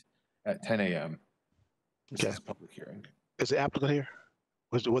 16th at 10 a.m. This is a public hearing. Is the applicant here?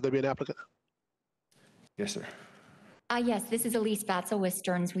 Would there be an applicant? Yes, sir. Yes, this is Elise Batzel with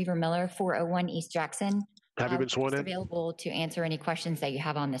Stearns Weaver Miller, 401 East Jackson. Have you been sworn in? Available to answer any questions that you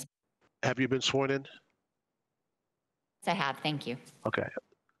have on this. Have you been sworn in? Yes, I have. Thank you. Okay.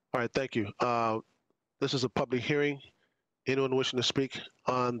 All right, thank you. This is a public hearing. Anyone wishing to speak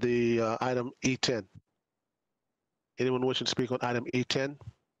on the item E10? Anyone wishing to speak on item E10?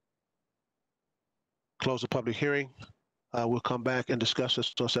 Close the public hearing. We'll come back and discuss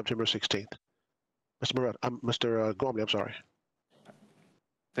this on September 16th. Mr. Gormley, I'm sorry.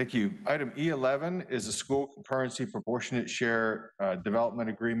 Thank you. Item E11 is a school concurrency proportionate share development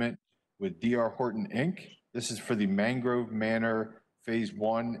agreement with DR Horton, Inc. This is for the Mangrove Manor Phase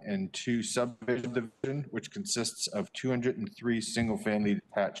 1 and 2 subdivision, which consists of 203 single-family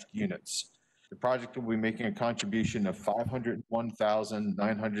detached units. The project will be making a contribution of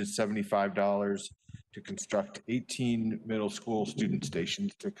 $501,975 to construct 18 middle school student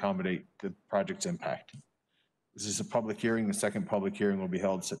stations to accommodate the project's impact. This is a public hearing. The second public hearing will be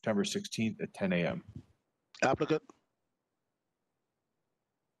held September 16th at 10 a.m. Applicant?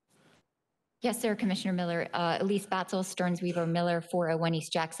 Yes, sir, Commissioner Miller. Elise Batzel, Stearns Weaver Miller, 401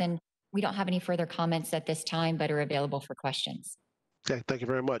 East Jackson. We don't have any further comments at this time, but are available for questions. Okay, thank you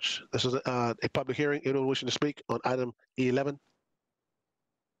very much. This is a public hearing. Anyone wishing to speak on item E11?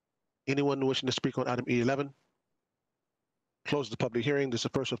 Anyone wishing to speak on item E11? Close the public hearing. This is the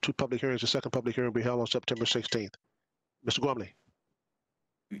first of 2 public hearings. The second public hearing will be held on September 16th. Mr. Gormley.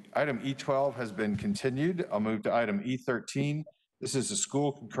 Item E12 has been continued. I'll move to item E13. This is a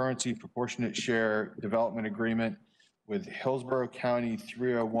school concurrency proportionate share development agreement with Hillsborough County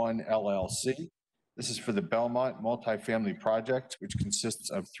 301 LLC. This is for the Belmont multifamily project, which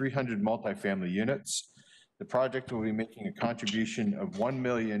consists of 300 multifamily units. The project will be making a contribution of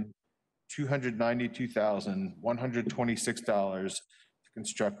 $1,292,126 to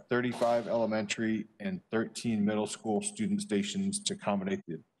construct 35 elementary and 13 middle school student stations to accommodate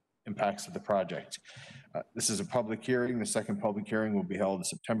the impacts of the project. This is a public hearing. The second public hearing will be held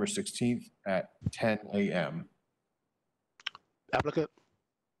September 16th at 10 a.m. Applicant?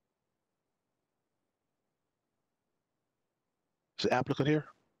 Is the applicant here?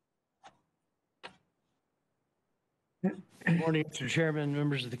 Good morning, Mr. Chairman,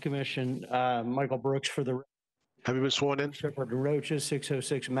 members of the commission. Michael Brooks for the. Have you been sworn in? Shepherd Roaches,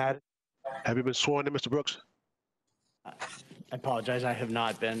 606 Madison. Have you been sworn in, Mr. Brooks? I apologize, I have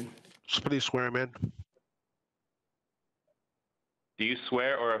not been. Please swear him in. Do you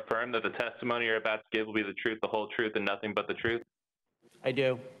swear or affirm that the testimony you're about to give will be the truth, the whole truth, and nothing but the truth? I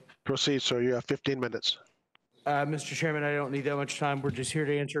do. Proceed, sir. You have 15 minutes. Mr. Chairman, I don't need that much time. We're just here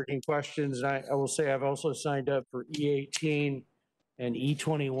to answer any questions. And I will say I've also signed up for E18 and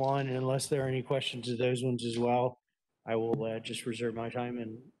E21, and unless there are any questions of those ones as well, I will just reserve my time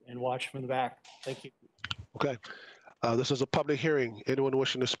and watch from the back. Thank you. Okay. This is a public hearing. Anyone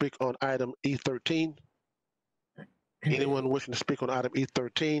wishing to speak on item E13? Anyone wishing to speak on item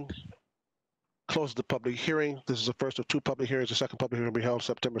E13? Close the public hearing. This is the first of two public hearings. The second public hearing will be held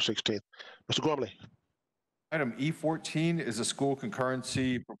September 16th. Mr. Gormley. Item E14 is a school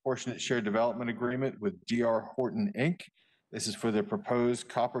concurrency proportionate share development agreement with DR Horton, Inc. This is for the proposed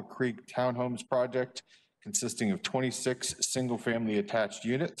Copper Creek Townhomes project consisting of 26 single-family attached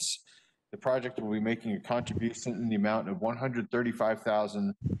units. The project will be making a contribution in the amount of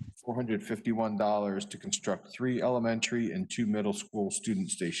 $135,451 to construct 3 elementary and 2 middle school student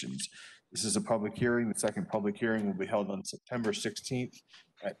stations. This is a public hearing. The second public hearing will be held on September 16th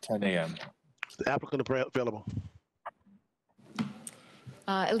at 10 a.m. The applicant available.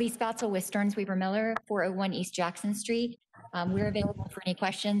 Elise Batzel with Stearns Weaver Miller, 401 East Jackson Street. We're available for any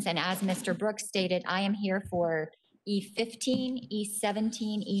questions. And as Mr. Brooks stated, I am here for E15,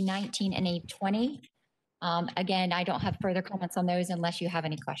 E17, E19, and E20. Again, I don't have further comments on those unless you have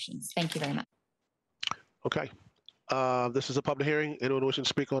any questions. Thank you very much. Okay. This is a public hearing. Anyone wishing to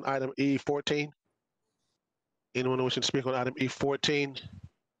speak on item E14? Anyone wishing to speak on item E14?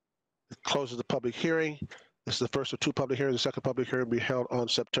 It closes the public hearing. This is the first of two public hearings. The second public hearing will be held on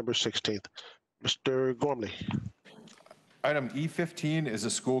September 16th. Mr. Gormley. Item E15 is a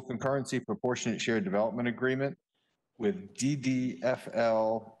school concurrency proportionate share development agreement with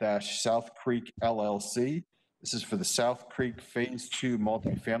DDFL-South Creek LLC. This is for the South Creek Phase 2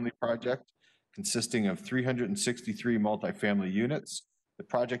 multifamily project consisting of 363 multifamily units. The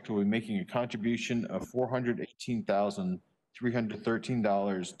project will be making a contribution of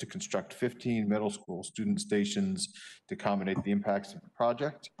 $418,313 to construct 15 middle school student stations to accommodate the impacts of the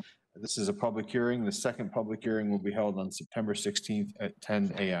project. This is a public hearing. The second public hearing will be held on September 16th at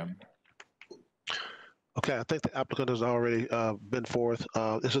 10 a.m. Okay, I think the applicant has already been forth.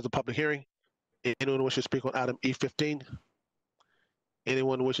 This is the public hearing. Anyone wishing to speak on item E15?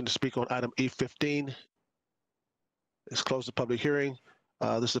 Anyone wishing to speak on item E15? Let's close the public hearing.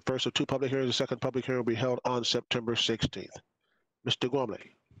 This is the first of two public hearings. The second public hearing will be held on September 16th. Mr.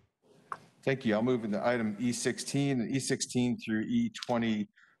 Gormley. Thank you. I'll move into item E16. E16 through E21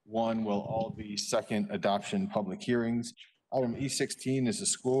 will all be second adoption public hearings. Item E16 is a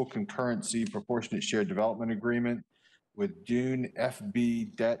school concurrency proportionate share development agreement with Dune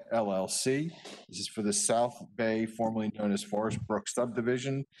FB Debt LLC. This is for the South Bay, formerly known as Forest Brook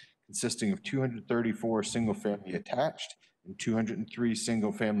subdivision, consisting of 234 single-family attached and 203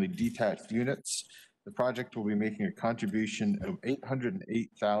 single-family detached units. The project will be making a contribution of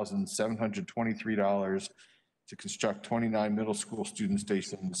 $808,723 to construct 29 middle school student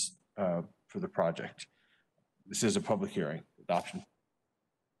stations for the project. This is a public hearing. Adoption.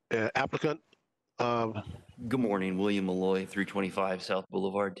 Applicant. Good morning, William Malloy, 325 South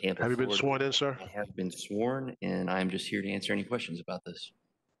Boulevard, Tampa. Have you been Florida. sworn in, sir? I have been sworn, and I'm just here to answer any questions about this.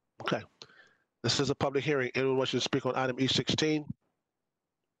 Okay. This is a public hearing. Anyone wishing to speak on item E16?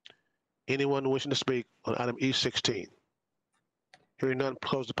 Anyone wishing to speak on item E16? Hearing none,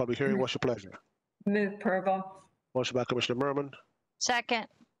 close the public hearing. What's your pleasure? Move approval. Motion by Commissioner Merman. Second.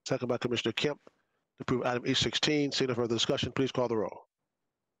 Second by Commissioner Kemp. To approve item E16. Seeing no further discussion, please call the roll.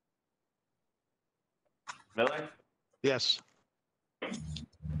 Miller, Yes.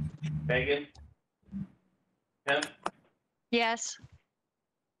 Fagan, Kemp, Yes.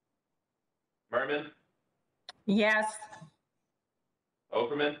 Merman, Yes.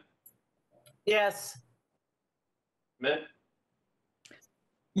 Overman, Yes. Smith,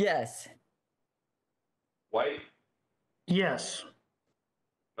 Yes. White. Yes.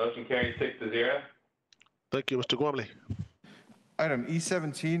 Motion carries 6-0. Thank you, Mr. Gormley. Item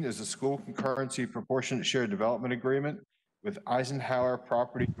E17 is a school concurrency proportionate share development agreement with Eisenhower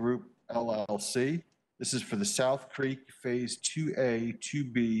Property Group LLC. This is for the South Creek Phase 2A,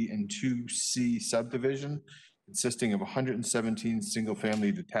 2B, and 2C subdivision, consisting of 117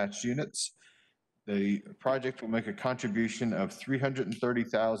 single-family detached units. The project will make a contribution of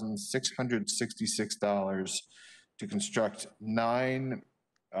 $330,666 to construct 9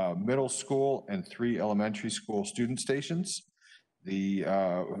 middle school and 3 elementary school student stations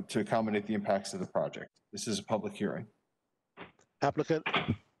to accommodate the impacts of the project. This is a public hearing. Applicant.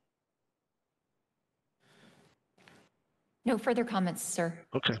 No further comments, sir.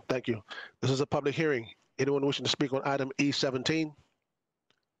 Okay, thank you. This is a public hearing. Anyone wishing to speak on item E17?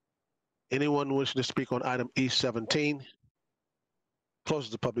 Anyone wishing to speak on item E17?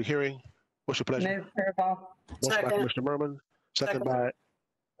 Closes the public hearing. What's your pleasure? Move approval. Motion by Second. Commissioner Merman, second Second. by,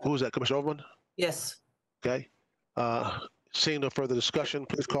 who is that, Commissioner Overman? Yes. Okay. Seeing no further discussion,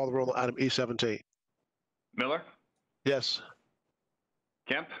 please call the roll on item E17. Miller, Yes.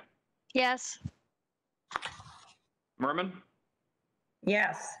 Kemp, Yes. Merman,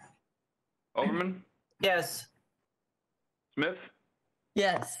 Yes. Overman, Yes. Smith,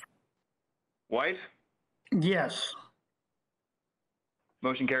 Yes. White. Yes.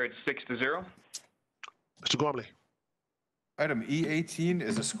 Motion carried 6-0. Mr. Gormley. Item E18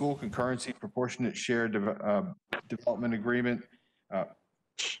 is a school concurrency proportionate share development agreement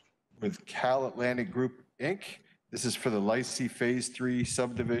with Cal Atlantic Group, Inc. This is for the Lycée Phase 3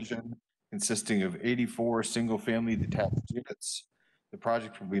 subdivision consisting of 84 single-family detached units. The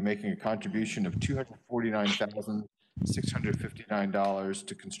project will be making a contribution of $249,659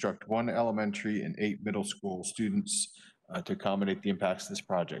 to construct 1 elementary and 8 middle school students to accommodate the impacts of this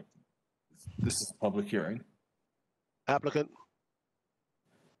project. This is a public hearing. Applicant.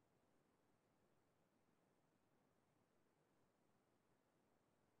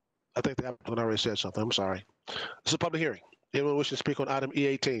 I think the applicant already said something. I'm sorry. This is a public hearing. Anyone wishing to speak on item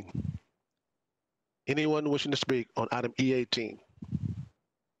E18? Anyone wishing to speak on item E18?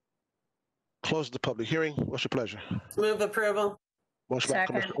 Close the public hearing. What's your pleasure? Move approval. Motion by Second.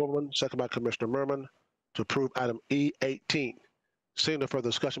 Commissioner Overman, second by Commissioner Merman to approve item E18. Seeing no further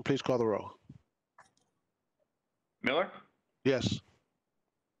discussion, please call the roll. Miller, Yes.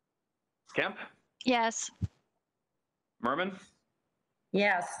 Kemp, Yes. Merman,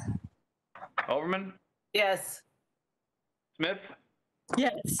 Yes. Overman, Yes. Smith,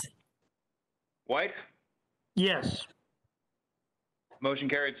 Yes. White. Yes. Motion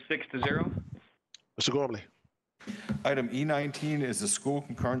carried 6-0. Mr. Gormley. Item E19 is a school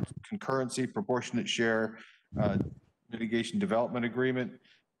concurrency proportionate share mitigation development agreement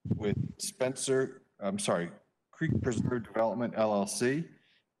with Creek Preserve Development LLC.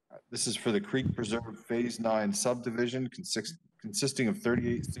 This is for the Creek Preserve Phase 9 subdivision consisting of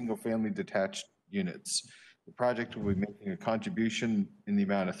 38 single-family detached units. The project will be making a contribution in the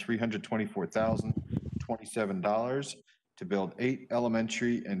amount of $324,027 to build 8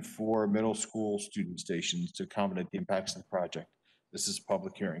 elementary and 4 middle school student stations to accommodate the impacts of the project. This is a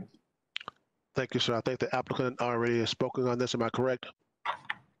public hearing. Thank you, sir. I think the applicant already has spoken on this. Am I correct?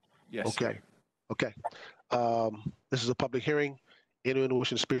 Yes. Okay. Okay. This is a public hearing. Anyone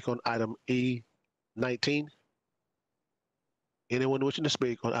wishing to speak on item E19? Anyone wishing to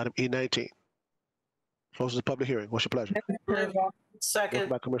speak on item E19? Closes the public hearing. What's your pleasure? Second. Motion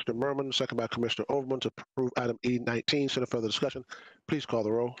by Commissioner Merman, second by Commissioner Overman to approve item E19. Send further discussion. Please call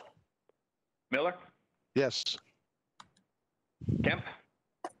the roll. Miller, Yes. Kemp,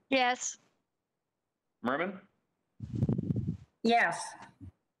 Yes. Merman, Yes.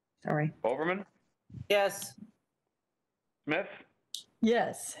 Sorry. Overman, Yes. Smith,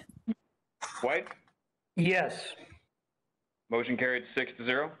 Yes. White. Yes. Motion carried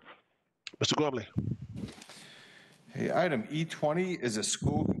 6-0. Mr. Gormley. Hey, item E20 is a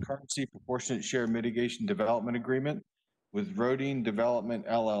school concurrency proportionate share mitigation development agreement with Rodine Development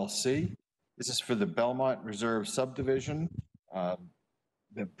LLC. This is for the Belmont Reserve subdivision.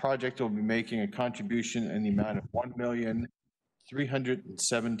 The project will be making a contribution in the amount of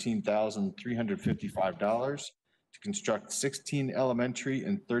 $1,317,355 to construct 16 elementary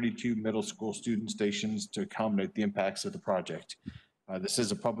and 32 middle school student stations to accommodate the impacts of the project. This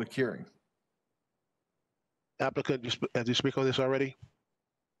is a public hearing. Applicant, did you speak on this already?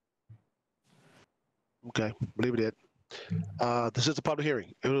 Okay, believe it did. This is a public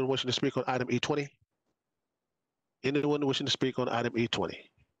hearing. Anyone wishing to speak on item E20? Anyone wishing to speak on item E20?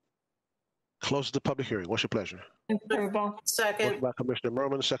 Close the public hearing. What's your pleasure? Approval. Second. Motion by Commissioner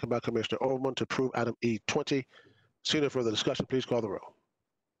Merman, second by Commissioner Overman to approve item E20. Seeing no further discussion, please call the roll.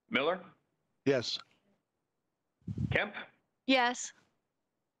 Miller, Yes. Kemp, Yes.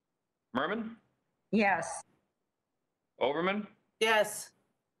 Merman, Yes. Overman, Yes.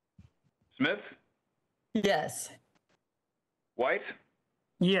 Smith, Yes. White.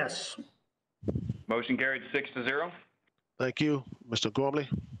 Yes. Motion carried 6-0. Thank you. Mr. Gormley.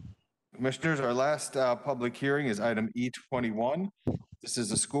 Commissioners, our last public hearing is item E21. This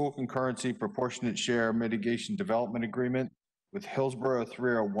is a school concurrency proportionate share mitigation development agreement with Hillsborough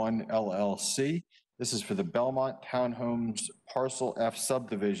 301 LLC. This is for the Belmont Townhomes Parcel F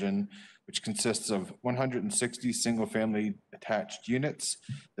subdivision, which consists of 160 single-family attached units.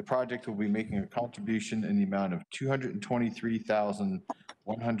 The project will be making a contribution in the amount of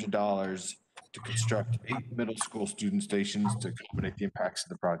 $223,100 to construct 8 middle school student stations to accommodate the impacts of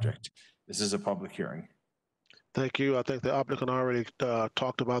the project. This is a public hearing. Thank you. I think the applicant already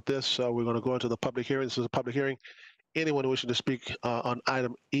talked about this. So we're going to go into the public hearing. This is a public hearing. Anyone wishing to speak on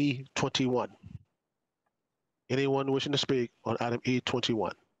item E21? Anyone wishing to speak on item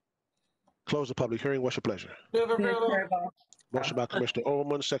E21? Close the public hearing. What's your pleasure? Move approval. Motion by Commissioner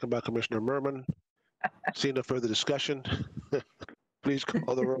Overman, second by Commissioner Merman. Seeing no further discussion, please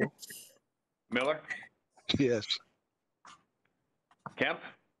call the roll. Miller, Yes. Kemp,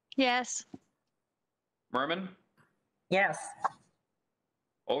 Yes. Merman, Yes.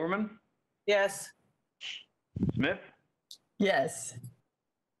 Overman, Yes. Smith, Yes.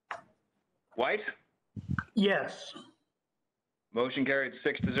 White. Yes. Motion carried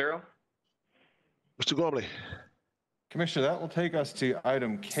 6-0. Mr. Gormley. Commissioner, that will take us to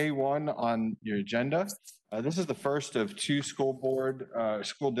item K1 on your agenda. This is the first of two school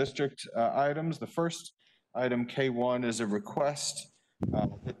district items. The first item, K1, is a request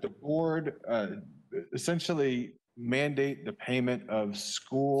that the board essentially mandate the payment of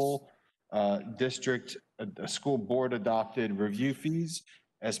school school board adopted review fees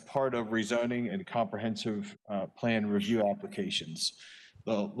as part of rezoning and comprehensive plan review applications.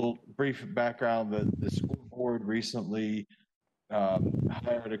 The little brief background, the school board recently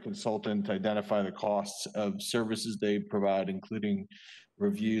hired a consultant to identify the costs of services they provide, including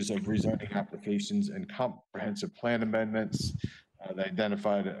reviews of rezoning applications and comprehensive plan amendments. They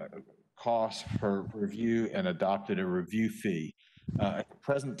identified costs for review and adopted a review fee. At the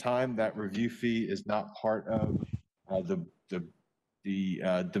present time, that review fee is not part of the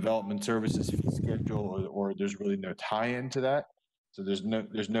development services fee schedule, or there's really no tie-in to that. So there's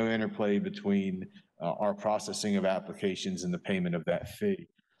no interplay between our processing of applications and the payment of that fee.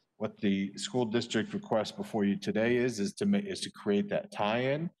 What the school district requests before you today is to create that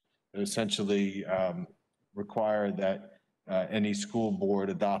tie-in, and essentially require that any school board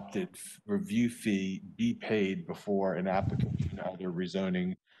adopted review fee be paid before an application, either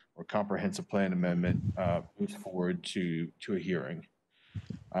rezoning or comprehensive plan amendment, moves forward to a hearing.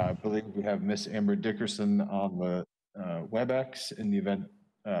 I believe we have Miss Amber Dickerson on the WebEx in the event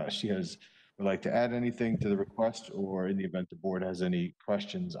she would like to add anything to the request, or in the event the board has any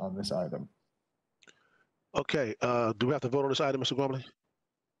questions on this item. Okay, do we have to vote on this item, Mr. Gormley?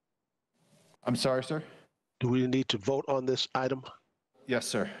 I'm sorry, sir? Do we need to vote on this item? Yes,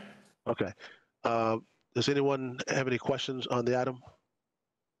 sir. Okay. Does anyone have any questions on the item?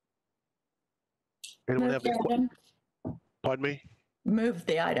 Anyone have any questions? Pardon me? Move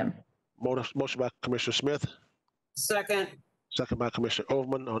the item. Motion by Commissioner Smith. Second. Second by Commissioner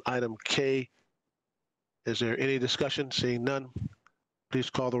Overman on item K. Is there any discussion? Seeing none, please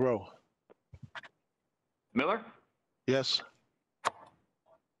call the roll. Miller, Yes.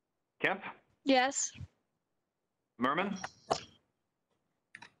 Kemp, Yes. Merman,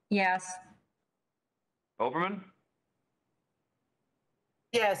 Yes. Overman,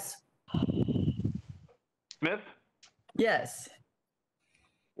 Yes. Smith, Yes.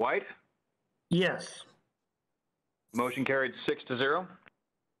 White. Yes. Motion carried 6-0.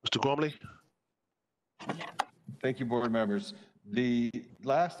 Mr. Gormley? Thank you, board members. The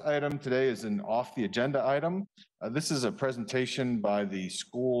last item today is an off the agenda item. This is a presentation by the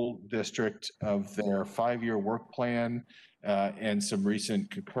school district of their 5-year work plan and some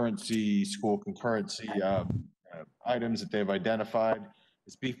recent school concurrency items that they've identified.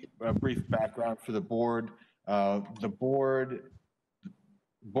 This a brief background for the board. The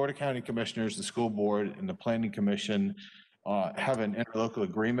Board of County Commissioners, the school board, and the Planning Commission have an interlocal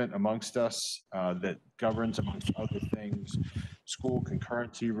agreement amongst us that governs, amongst other things, school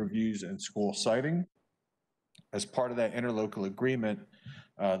concurrency reviews and school siting. As part of that interlocal agreement,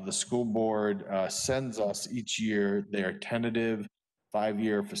 the school board sends us each year their tentative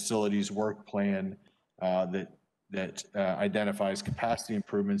 5-year facilities work plan that identifies capacity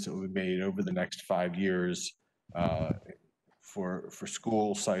improvements that will be made over the next 5 years for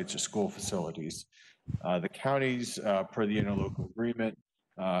school sites or school facilities. The counties, per the interlocal agreement,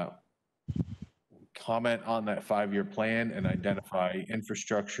 comment on that 5-year plan and identify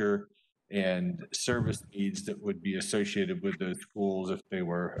infrastructure and service needs that would be associated with those schools if they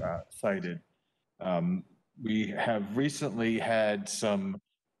were cited. We have recently had some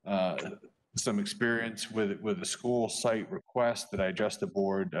experience with a school site request that I addressed with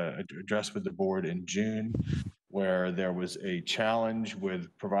the board in June, where there was a challenge with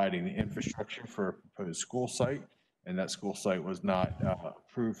providing the infrastructure for a proposed school site, and that school site was not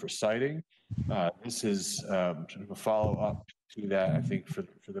approved for siting. This is sort of a follow-up to that, I think, for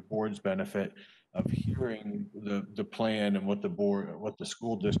the board's benefit of hearing the plan and what the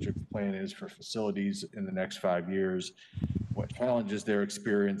school district's plan is for facilities in the next 5 years, what challenges they're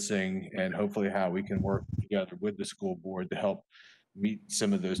experiencing, and hopefully how we can work together with the school board to help meet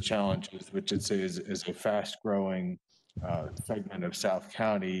some of those challenges, which I'd say is a fast-growing segment of South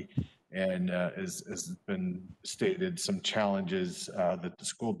County, and as has been stated, some challenges that the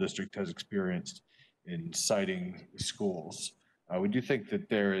school district has experienced in siting schools. We do think that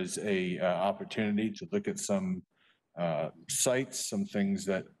there is a opportunity to look at some sites, some things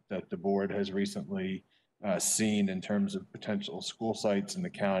that the board has recently seen in terms of potential school sites in the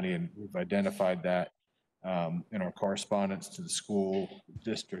county, and we've identified that in our correspondence to the school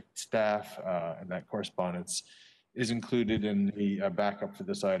district staff, and that correspondence is included in the backup for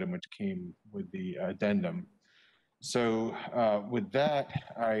this item, which came with the addendum. So with that,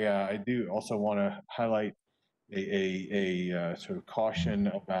 I do also want to highlight a sort of caution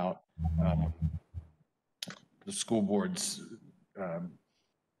about the school board's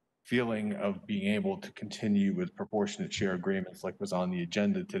feeling of being able to continue with proportionate share agreements like was on the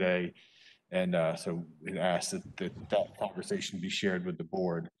agenda today. And so it asks that conversation be shared with the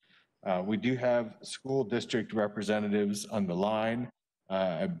board. We do have school district representatives on the line.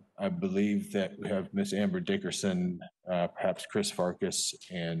 I believe that we have Ms. Amber Dickerson, perhaps Chris Farkas,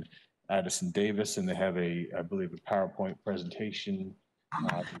 and Addison Davis, and they have I believe, a PowerPoint presentation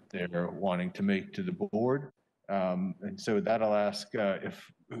that they're wanting to make to the board. And so with that, I'll ask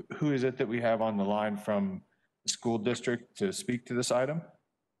who is it that we have on the line from the school district to speak to this item?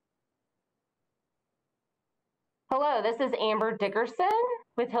 Hello, this is Amber Dickerson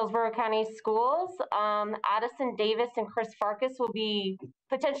with Hillsborough County Schools. Addison Davis and Chris Farkas will be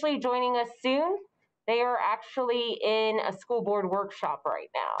potentially joining us soon. They are actually in a school board workshop right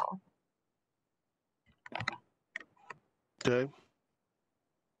now. Okay.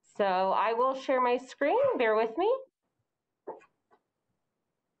 So I will share my screen. Bear with me.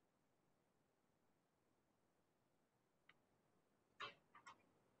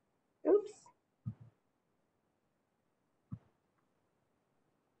 Oops.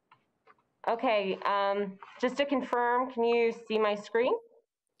 Okay, just to confirm, can you see my screen?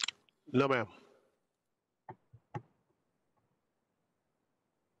 No, ma'am.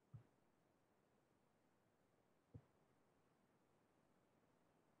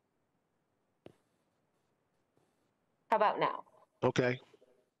 How about now? Okay.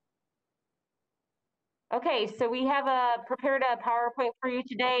 Okay, so we have prepared a PowerPoint for you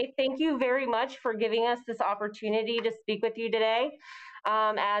today. Thank you very much for giving us this opportunity to speak with you today.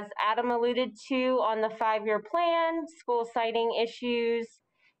 As Adam alluded to on the 5-year plan, school siting issues,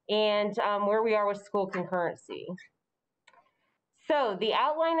 and where we are with school concurrency. So the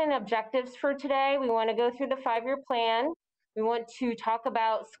outline and objectives for today, we want to go through the 5-year plan. We want to talk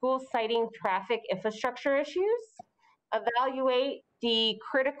about school siting traffic infrastructure issues, evaluate the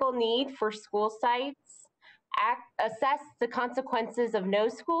critical need for school sites, assess the consequences of no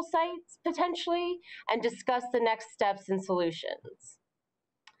school sites potentially, and discuss the next steps and solutions.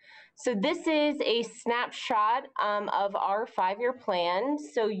 So this is a snapshot of our 5-year plan.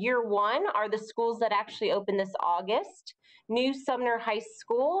 So year 1 are the schools that actually opened this August. New Sumner High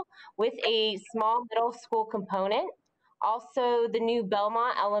School with a small middle school component. Also the new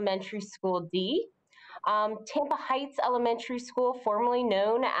Belmont Elementary School D. Tampa Heights Elementary School, formerly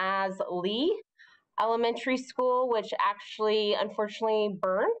known as Lee Elementary School, which actually unfortunately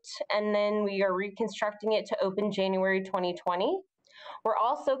burnt, and then we are reconstructing it to open January 2020. We're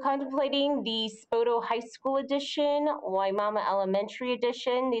also contemplating the Spoto High School edition, Waimama Elementary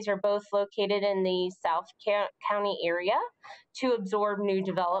edition. These are both located in the South County area to absorb new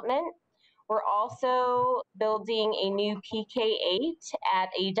development. We're also building a new PK8 at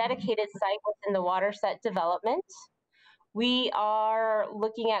a dedicated site within the Waterset development. We are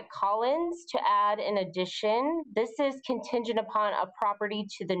looking at Collins to add an addition. This is contingent upon a property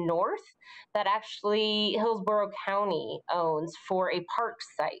to the north that actually Hillsborough County owns for a park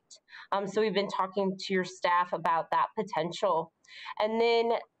site. So we've been talking to your staff about that potential. And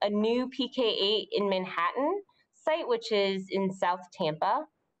then a new PK8 in Manhattan site, which is in South Tampa.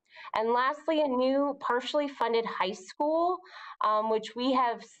 And lastly, a new partially funded high school, which we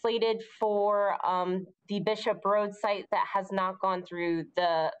have slated for the Bishop Road site that has not gone through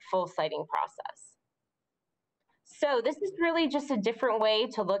the full siting process. So this is really just a different way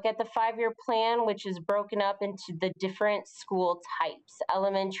to look at the 5-year plan, which is broken up into the different school types: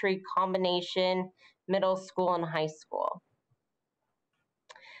 elementary, combination, middle school, and high school.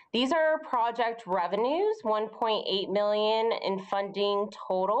 These are project revenues, $1.8 million in funding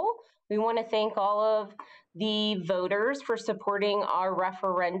total. We want to thank all of the voters for supporting our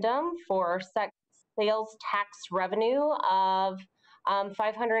referendum for sales tax revenue of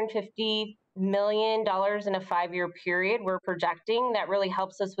 $550 million in a 5-year period we're projecting. That really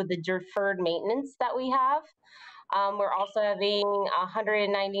helps us with the deferred maintenance that we have. We're also having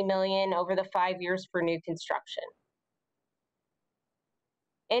 190 million over the 5 years for new construction.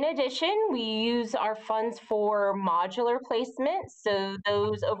 In addition, we use our funds for modular placement. So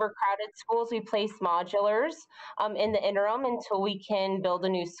those overcrowded schools, we place modulars in the interim until we can build a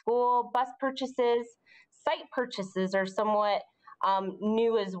new school. Bus purchases, site purchases are somewhat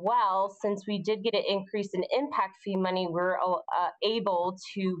new as well. Since we did get an increase in impact fee money, we're able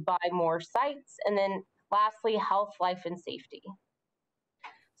to buy more sites. And then lastly, health, life, and safety.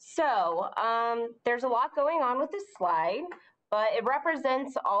 So there's a lot going on with this slide, but it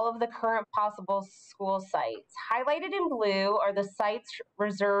represents all of the current possible school sites. Highlighted in blue are the sites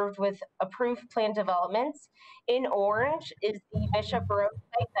reserved with approved plan developments. In orange is the Bishop Road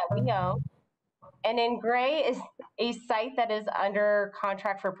site that we own. And in gray is a site that is under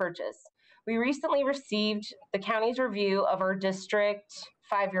contract for purchase. We recently received the county's review of our district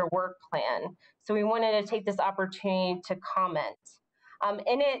 5-year work plan. So we wanted to take this opportunity to comment.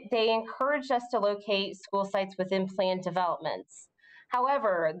 In it, they encouraged us to locate school sites within planned developments.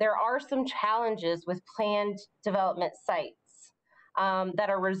 However, there are some challenges with planned development sites that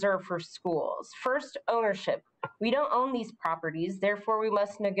are reserved for schools. First, ownership. We don't own these properties, therefore we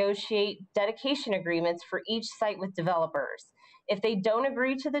must negotiate dedication agreements for each site with developers. If they don't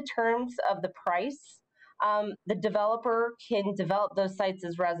agree to the terms of the price, the developer can develop those sites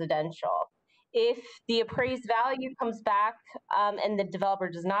as residential. If the appraised value comes back and the developer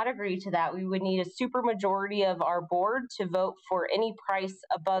does not agree to that, we would need a supermajority of our board to vote for any price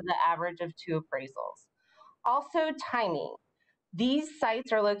above the average of 2 appraisals. Also, timing. These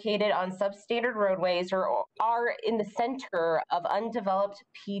sites are located on substandard roadways or are in the center of undeveloped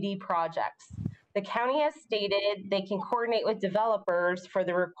PD projects. The county has stated they can coordinate with developers for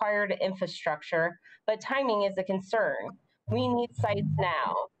the required infrastructure, but timing is a concern. We need sites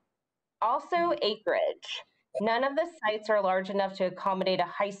now. Also, acreage. None of the sites are large enough to accommodate a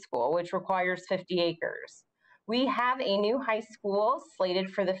high school, which requires 50 acres. We have a new high school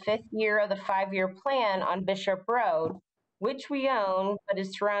slated for the 5th year of the 5-year plan on Bishop Road, which we own, but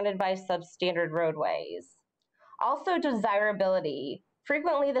is surrounded by substandard roadways. Also, desirability.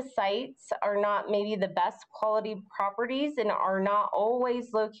 Frequently, the sites are not maybe the best quality properties and are not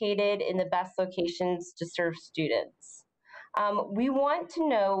always located in the best locations to serve students. We want to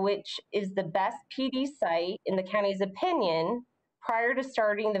know which is the best PD site in the county's opinion prior to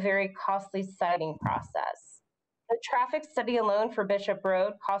starting the very costly siting process. The traffic study alone for Bishop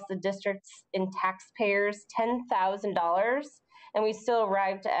Road cost the district and taxpayers $10,000, and we still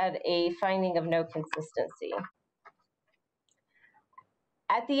arrived at a finding of no consistency.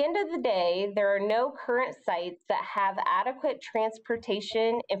 At the end of the day, there are no current sites that have adequate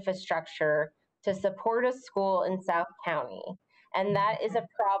transportation infrastructure to support a school in South County, and that is a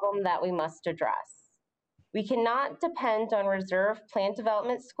problem that we must address. We cannot depend on reserved plan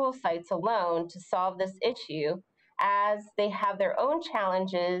development school sites alone to solve this issue, as they have their own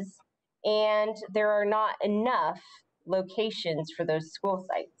challenges and there are not enough locations for those school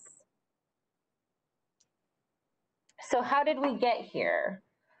sites. So how did we get here?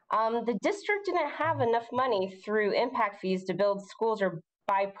 The district didn't have enough money through impact fees to build schools or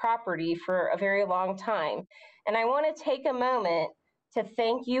buy property for a very long time. And I want to take a moment to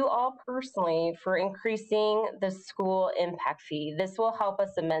thank you all personally for increasing the school impact fee. This will help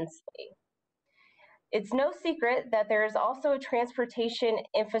us immensely. It's no secret that there is also a transportation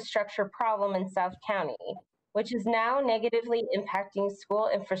infrastructure problem in South County, which is now negatively impacting school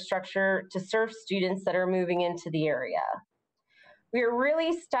infrastructure to serve students that are moving into the area. We are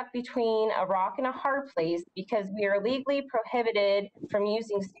really stuck between a rock and a hard place because we are legally prohibited from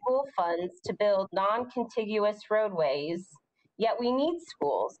using school funds to build non-contiguous roadways, yet we need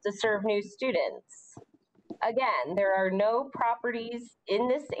schools to serve new students. Again, there are no properties in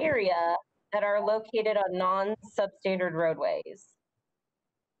this area that are located on non-substandard roadways.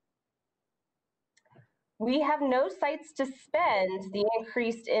 We have no sites to spend the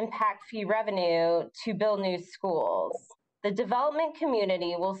increased impact fee revenue to build new schools. The development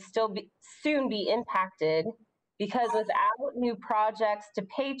community will soon be impacted because without new projects to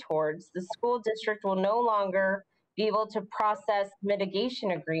pay towards, the school district will no longer be able to process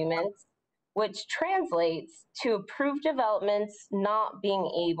mitigation agreements, which translates to approved developments not being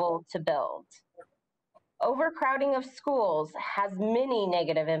able to build. Overcrowding of schools has many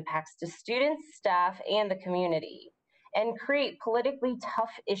negative impacts to students, staff, and the community, and create politically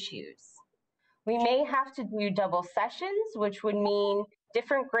tough issues. We may have to do double sessions, which would mean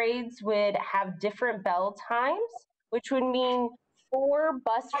different grades would have different bell times, which would mean 4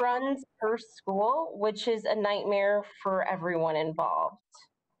 bus runs per school, which is a nightmare for everyone involved.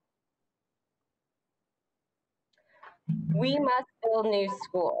 We must build new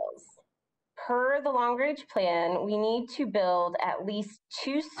schools. Per the long-range plan, we need to build at least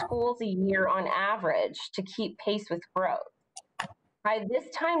 2 schools a year on average to keep pace with growth. By this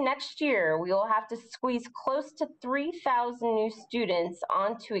time next year, we will have to squeeze close to 3,000 new students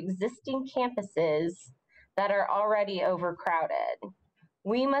onto existing campuses that are already overcrowded.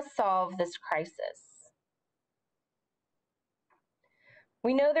 We must solve this crisis.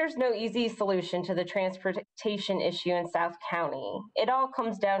 We know there's no easy solution to the transportation issue in South County. It all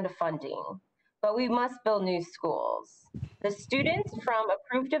comes down to funding, but we must build new schools. The students from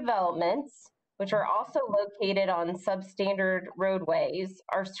approved developments, which are also located on substandard roadways,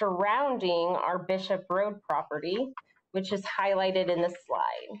 are surrounding our Bishop Road property, which is highlighted in this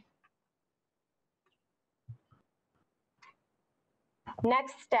slide.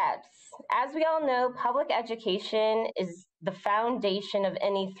 Next steps. As we all know, public education is the foundation of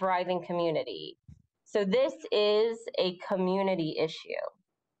any thriving community. So this is a community issue.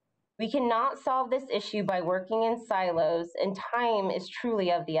 We cannot solve this issue by working in silos, and time is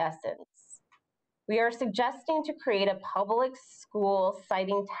truly of the essence. We are suggesting to create a public school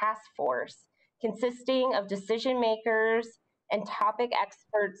siting task force consisting of decision makers and topic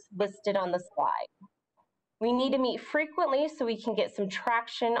experts listed on the slide. We need to meet frequently so we can get some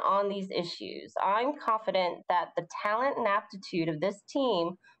traction on these issues. I'm confident that the talent and aptitude of this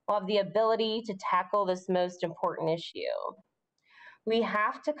team will have the ability to tackle this most important issue. We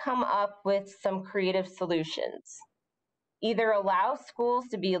have to come up with some creative solutions. Either allow schools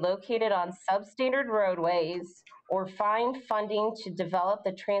to be located on substandard roadways or find funding to develop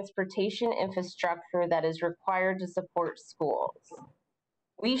the transportation infrastructure that is required to support schools.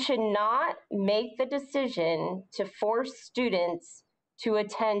 We should not make the decision to force students to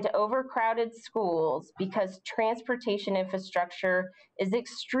attend overcrowded schools because transportation infrastructure is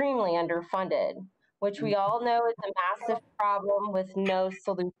extremely underfunded, which we all know is a massive problem with no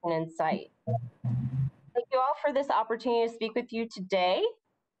solution in sight. Thank you all for this opportunity to speak with you today.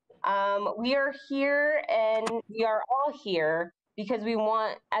 We are here, and we are all here because we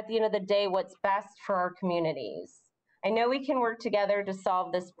want, at the end of the day, what's best for our communities. I know we can work together to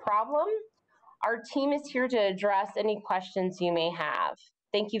solve this problem. Our team is here to address any questions you may have.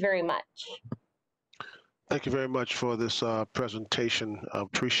 Thank you very much. Thank you very much for this presentation. I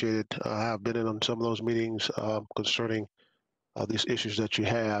appreciate it. I have been in on some of those meetings concerning these issues that you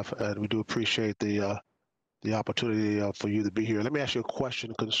have, and we do appreciate the opportunity for you to be here. Let me ask you a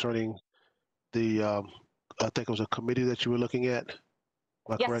question concerning the, I think it was a committee that you were looking at.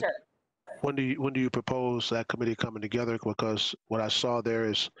 Am I Yes, correct? sir. When do you propose that committee coming together? Because what I saw there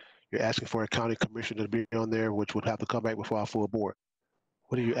is you're asking for a county commissioner to be on there, which would have to come back before our full board.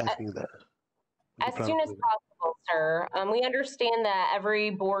 What are you asking that? As soon as possible, sir. We understand that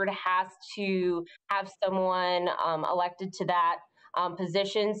every board has to have someone elected to that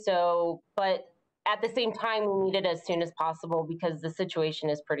position. So, but at the same time, we need it as soon as possible because the situation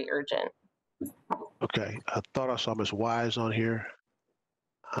is pretty urgent. Okay, I thought I saw Ms. Wise on here.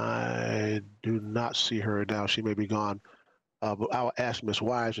 I do not see her now. She may be gone. But I'll ask Ms.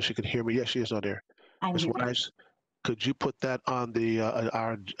 Wise if she can hear me. Yes, she is on there. Ms. Wise, could you put that on the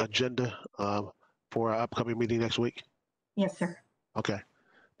our agenda for our upcoming meeting next week? Yes, sir. Okay,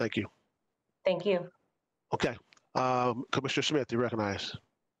 thank you. Thank you. Okay, Commissioner Smith, you recognize.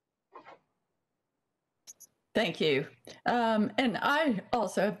 Thank you. And I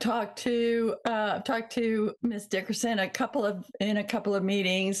also have talked to Ms. Dickerson in a couple of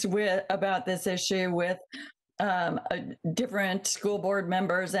meetings about this issue with different school board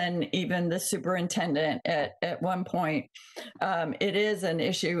members and even the superintendent at one point. It is an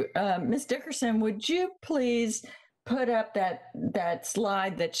issue. Ms. Dickerson, would you please put up that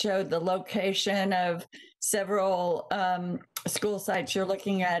slide that showed the location of several school sites you're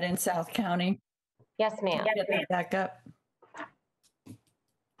looking at in South County? Yes, ma'am. Get that back up.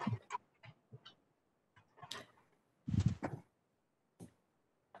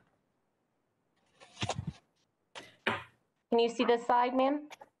 Can you see this slide, ma'am?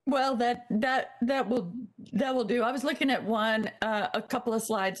 Well, that will do. I was looking at one a couple of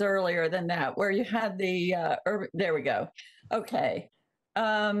slides earlier than that, where you had the there we go. Okay.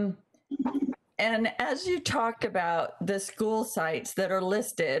 And as you talked about the school sites that are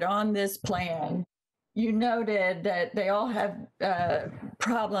listed on this plan, you noted that they all have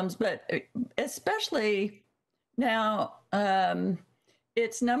problems, but especially now,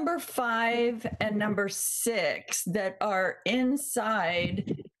 it's number 5 and number 6 that are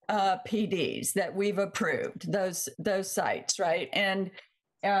inside PDs that we've approved, those sites, right? And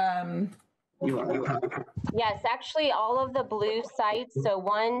Yes, actually, all of the blue sites. So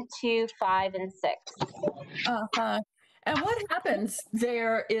 1, 2, 5, and 6. And what happens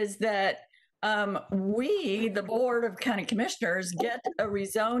there is that we, the Board of County Commissioners, get a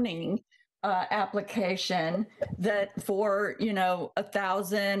rezoning application that for,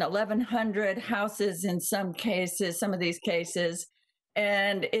 1,000, 1,100 houses in some cases, some of these cases,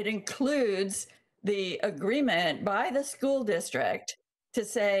 and it includes the agreement by the school district to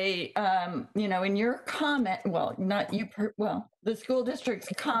say, in your comment, well, not you, the school district's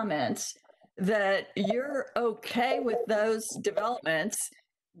comments, that you're okay with those developments,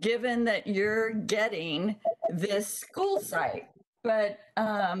 given that you're getting this school site. But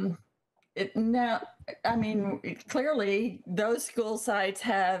clearly those school sites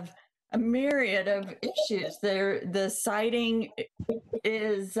have a myriad of issues. The siting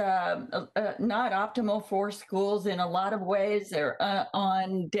is not optimal for schools in a lot of ways. They're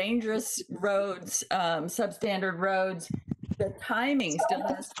on dangerous roads, substandard roads. The timing still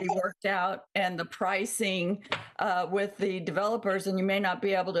has to be worked out, and the pricing with the developers, and you may not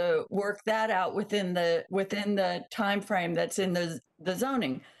be able to work that out within the time frame that's in the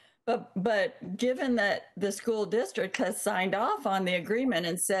zoning. But given that the school district has signed off on the agreement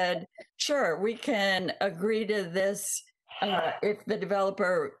and said, sure, we can agree to this if the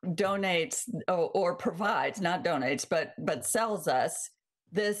developer donates or provides, not donates, but sells us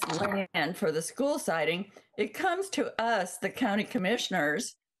this land for the school siting, it comes to us, the county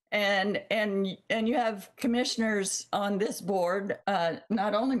commissioners, and you have commissioners on this board,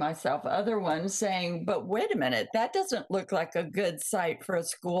 not only myself, other ones saying, but wait a minute, that doesn't look like a good site for a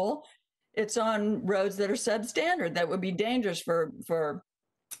school. It's on roads that are substandard, that would be dangerous for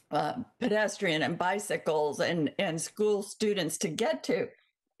pedestrian and bicycles and school students to get to.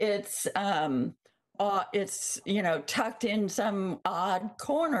 It's tucked in some odd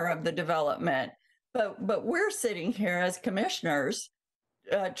corner of the development, but we're sitting here as commissioners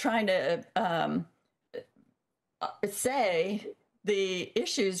trying to say the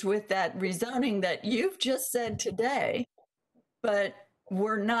issues with that rezoning that you've just said today, but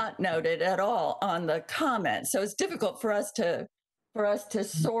were not noted at all on the comments. So it's difficult for us to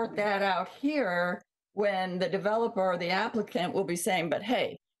sort that out here when the developer or the applicant will be saying, but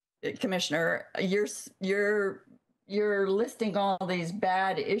hey, Commissioner, you're listing all these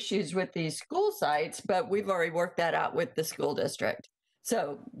bad issues with these school sites, but we've already worked that out with the school district.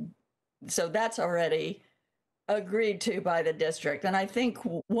 So that's already agreed to by the district. And I think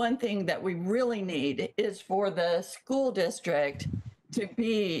one thing that we really need is for the school district to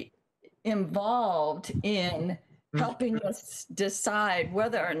be involved in helping us decide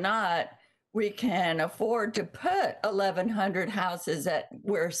whether or not we can afford to put 1,100 houses at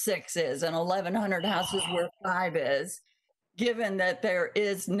where 6 is and 1,100 houses where 5 is, given that there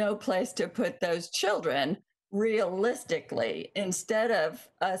is no place to put those children realistically, instead of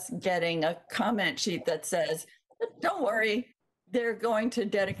us getting a comment sheet that says, don't worry, they're going to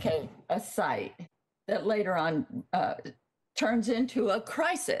dedicate a site that later on turns into a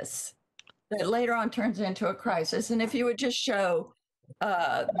crisis. And if you would just show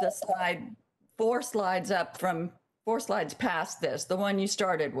the slide, 4 slides up from 4 slides past this, the one you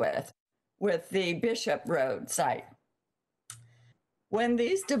started with the Bishop Road site. When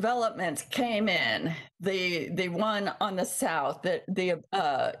these developments came in, the one on the south,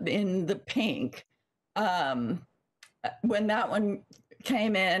 in the pink, when that one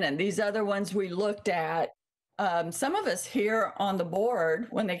came in and these other ones we looked at, some of us here on the board,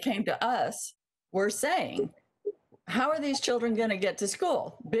 when they came to us, were saying, how are these children going to get to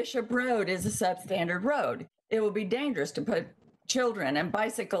school? Bishop Road is a substandard road. It will be dangerous to put children and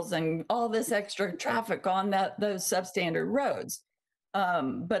bicycles and all this extra traffic on those substandard roads.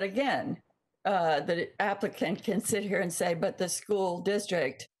 But again, the applicant can sit here and say, but the school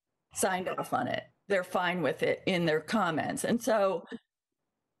district signed off on it. They're fine with it in their comments. And so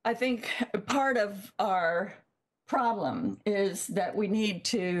I think part of our problem is that we need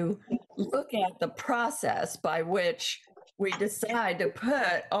to look at the process by which we decide to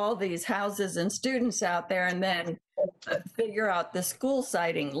put all these houses and students out there and then figure out the school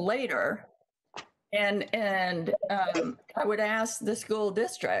siting later. And I would ask the school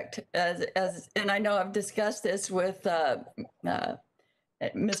district, and I know I've discussed this with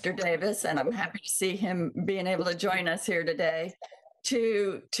Mr. Davis, and I'm happy to see him being able to join us here today,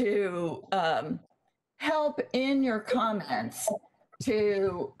 to help in your comments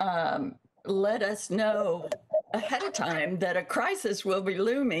to let us know ahead of time that a crisis will be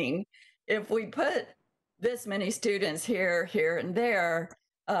looming if we put this many students here, here, and there,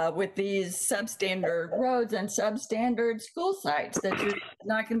 with these substandard roads and substandard school sites that you're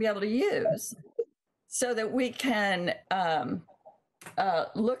not going to be able to use, so that we can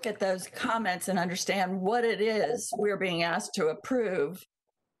look at those comments and understand what it is we're being asked to approve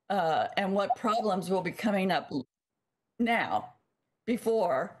and what problems will be coming up now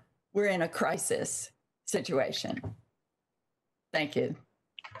before we're in a crisis situation. Thank you.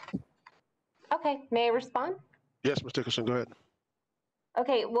 Okay, may I respond? Yes, Ms. Dickerson, go ahead.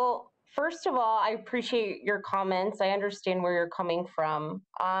 Okay, well, first of all, I appreciate your comments. I understand where you're coming from.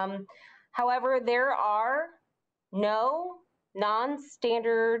 However, there are no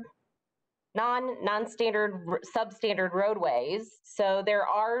non-standard substandard roadways. So there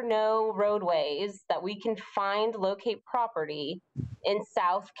are no roadways that we can find, locate property in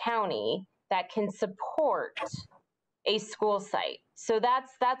South County that can support a school site. So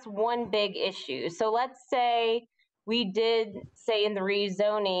that's one big issue. So let's say we did say in the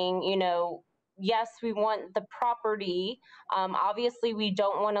rezoning, you know, yes, we want the property. Obviously, we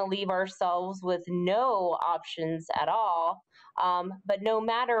don't want to leave ourselves with no options at all. But no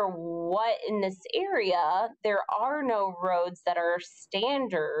matter what in this area, there are no roads that are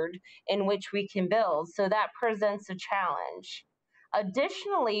standard in which we can build. So that presents a challenge.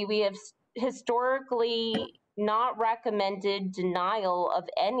 Additionally, we have historically not recommended denial of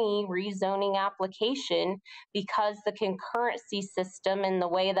any rezoning application because the concurrency system and the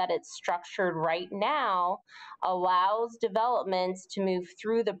way that it's structured right now allows developments to move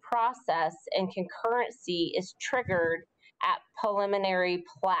through the process, and concurrency is triggered at preliminary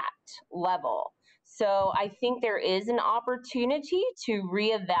plat level. So I think there is an opportunity to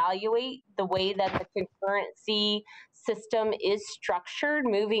reevaluate the way that the concurrency system is structured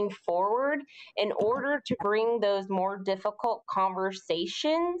moving forward in order to bring those more difficult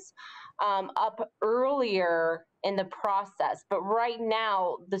conversations up earlier in the process. But right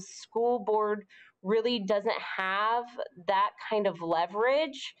now, the school board really doesn't have that kind of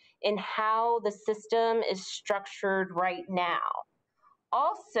leverage in how the system is structured right now.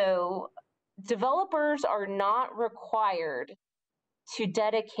 Also, developers are not required to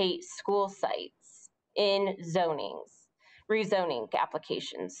dedicate school sites in rezoning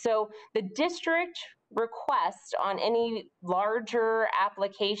applications. So the district request on any larger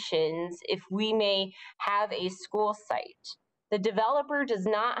applications, if we may have a school site, the developer does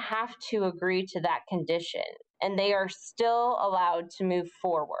not have to agree to that condition, and they are still allowed to move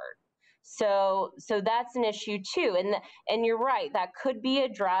forward. So that's an issue too. And you're right, that could be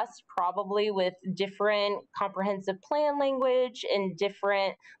addressed probably with different comprehensive plan language and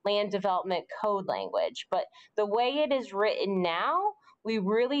different land development code language. But the way it is written now, we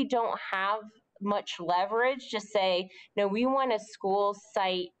really don't have much leverage to say, no, we want a school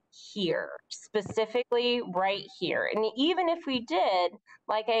site here, specifically right here. And even if we did,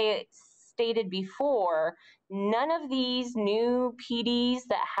 like I stated before, none of these new PDs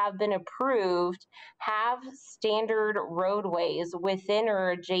that have been approved have standard roadways within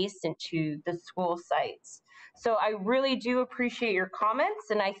or adjacent to the school sites. So I really do appreciate your comments,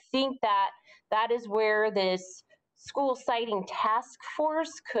 and I think that that is where this school siting task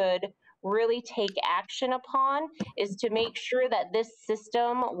force could really take action upon, is to make sure that this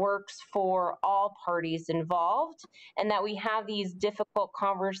system works for all parties involved and that we have these difficult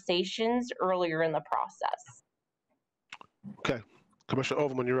conversations earlier in the process. Okay. Commissioner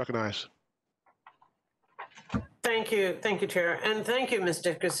Overman, you recognize. Thank you, Chair. And thank you, Ms.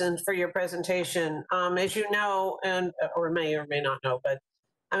 Dickerson, for your presentation. As you know, or may not know, but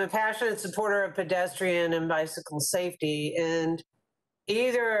I'm a passionate supporter of pedestrian and bicycle safety, and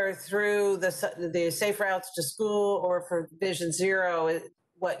either through the Safe Routes to School or for Vision Zero,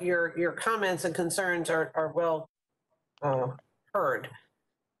 what your comments and concerns are well heard.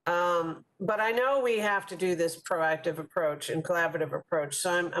 But I know we have to do this proactive approach and collaborative approach.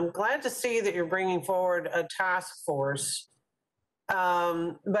 So I'm glad to see that you're bringing forward a task force,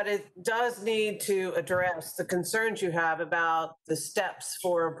 but it does need to address the concerns you have about the steps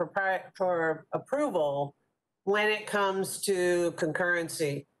for approval when it comes to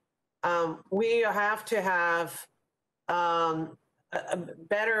concurrency. We have to have a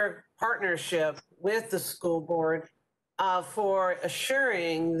better partnership with the school board for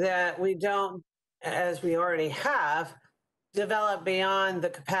assuring that we don't, as we already have, develop beyond the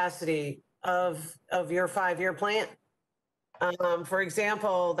capacity of your 5-year plan. For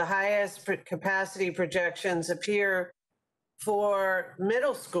example, the highest capacity projections appear for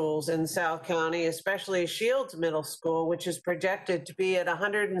middle schools in South County, especially Shields Middle School, which is projected to be at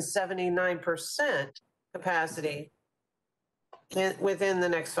 179% capacity within the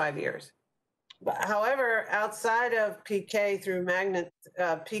next 5 years. However, outside of PK through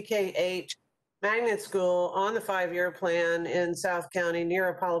PK8 magnet school on the 5-year plan in South County near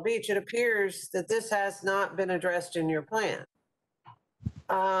Apollo Beach, it appears that this has not been addressed in your plan.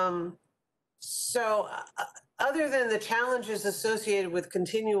 So other than the challenges associated with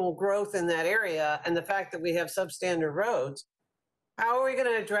continual growth in that area and the fact that we have substandard roads, how are we going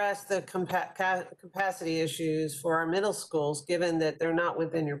to address the capacity issues for our middle schools, given that they're not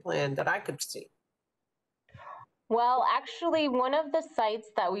within your plan that I could see? Well, actually, one of the sites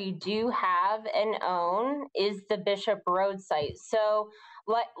that we do have and own is the Bishop Road site. So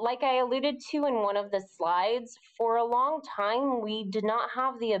like I alluded to in one of the slides, for a long time, we did not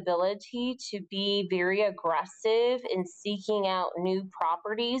have the ability to be very aggressive in seeking out new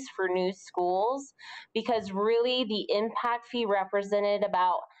properties for new schools, because really the impact fee represented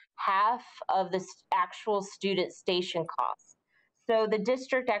about half of the actual student station costs. So the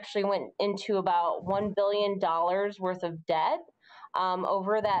district actually went into about $1 billion worth of debt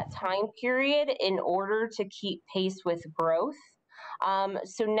over that time period in order to keep pace with growth.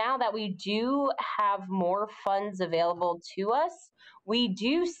 So now that we do have more funds available to us, we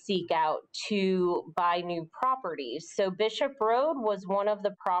do seek out to buy new properties. So Bishop Road was one of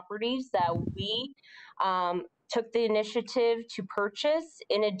the properties that we took the initiative to purchase.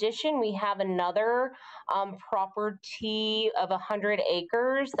 In addition, we have another property of 100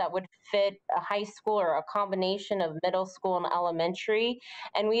 acres that would fit a high school or a combination of middle school and elementary.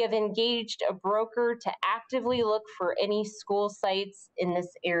 And we have engaged a broker to actively look for any school sites in this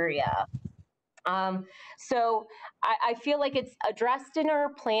area. So I feel like it's addressed in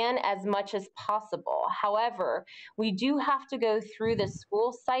our plan as much as possible. However, we do have to go through the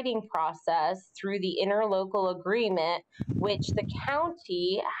school siting process through the interlocal agreement, which the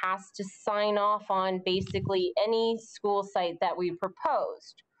county has to sign off on basically any school site that we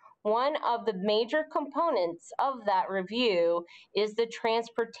proposed. One of the major components of that review is the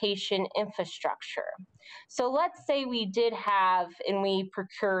transportation infrastructure. So let's say we did have, and we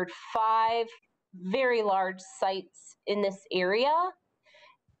procured 5 very large sites in this area.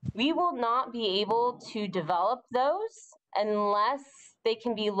 We will not be able to develop those unless they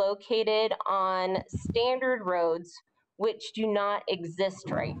can be located on standard roads, which do not exist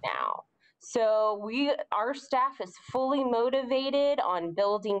right now. So our staff is fully motivated on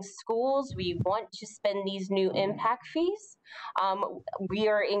building schools. We want to spend these new impact fees. We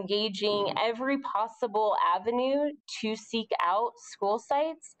are engaging every possible avenue to seek out school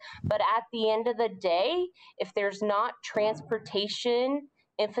sites. But at the end of the day, if there's not transportation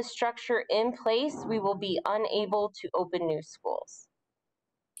infrastructure in place, we will be unable to open new schools.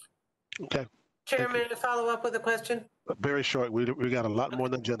 Okay. Chairman, to follow up with a question? Very short. We got a lot more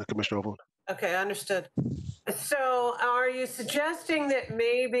than agenda, Commissioner Overland. Okay, understood. So are you suggesting that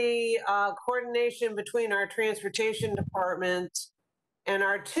maybe coordination between our transportation department and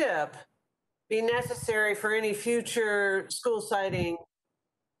our TIP be necessary for any future school siting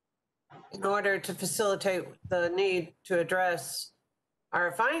in order to facilitate the need to address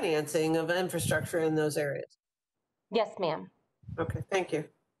our financing of infrastructure in those areas? Yes, ma'am. Okay, thank you.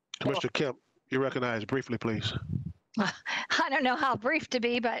 Commissioner Kemp, you're recognized briefly, please. I don't know how brief to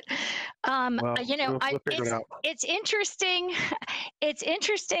be, but you know, it's interesting. It's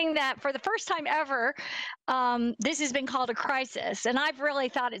interesting that for the first time ever, this has been called a crisis, and I've really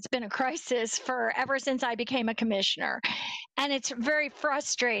thought it's been a crisis ever since I became a commissioner, and it's very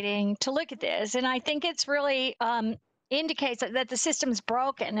frustrating to look at this. And I think it's really indicates that the system's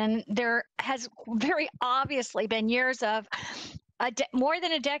broken, and there has very obviously been years of more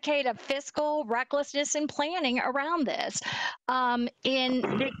than a decade of fiscal recklessness and planning around this. In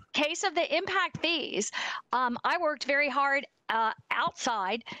the case of the impact fees, I worked very hard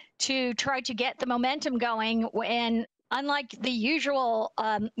outside to try to get the momentum going when, unlike the usual,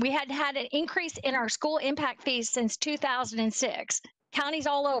 we had had an increase in our school impact fees since 2006. Counties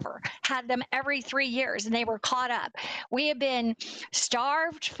all over had them every 3 years, and they were caught up. We have been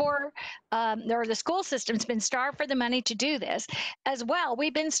starved for, or the school system's been starved for the money to do this. As well,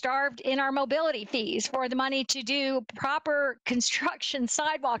 we've been starved in our mobility fees for the money to do proper construction,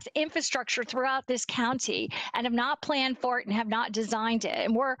 sidewalks, infrastructure throughout this county, and have not planned for it and have not designed it.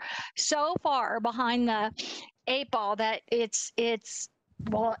 And we're so far behind the 8 ball that it's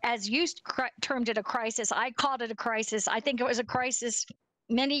well, as you termed it, a crisis, I called it a crisis. I think it was a crisis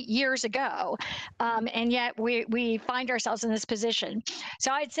many years ago, and yet we find ourselves in this position.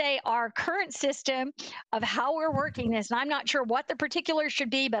 So I'd say our current system of how we're working this, and I'm not sure what the particulars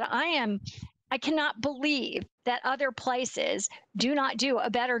should be, but I am I cannot believe that other places do not do a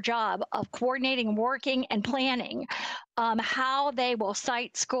better job of coordinating, working, and planning how they will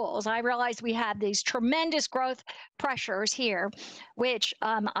site schools. I realize we have these tremendous growth pressures here, which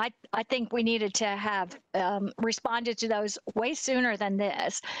I think we needed to have responded to those way sooner than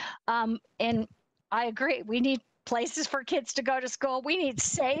this. And I agree, we need places for kids to go to school. We need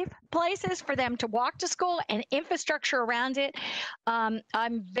safe places for them to walk to school and infrastructure around it.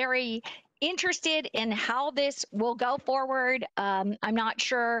 I'm very interested in how this will go forward. I'm not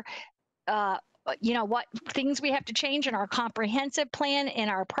sure, what things we have to change in our comprehensive plan, in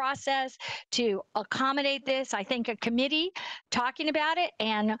our process to accommodate this. I think a committee talking about it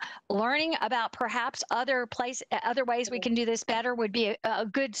and learning about perhaps other ways we can do this better would be a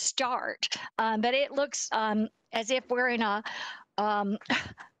good start. But it looks as if we're in a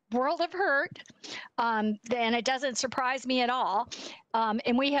world of hurt, then it doesn't surprise me at all.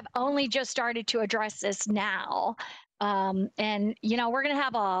 And we have only just started to address this now. And, we're going to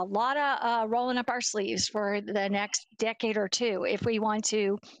have a lot of rolling up our sleeves for the next decade or two if we want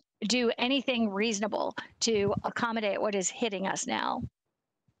to do anything reasonable to accommodate what is hitting us now.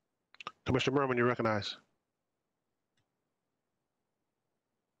 Commissioner Merman, you recognize.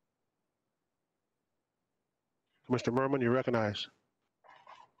 Commissioner Merman, you recognize.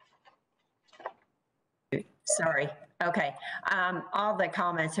 Sorry. Okay. All the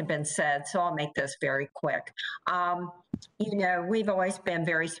comments have been said, so I'll make this very quick. We've always been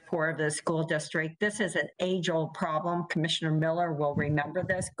very supportive of the school district. This is an age-old problem. Commissioner Miller will remember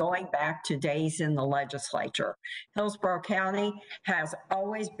this going back to days in the legislature. Hillsborough County has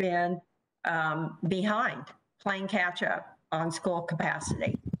always been behind, playing catch-up on school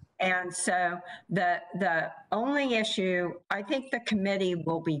capacity. And so the only issue, I think the committee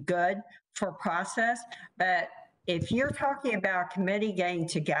will be good for process, but if you're talking about committee getting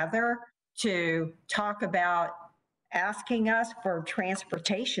together to talk about asking us for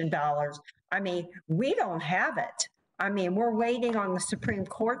transportation dollars, we don't have it. We're waiting on the Supreme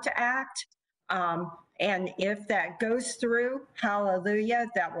Court to act. And if that goes through, hallelujah,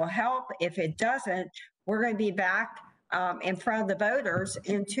 that will help. If it doesn't, we're going to be back in front of the voters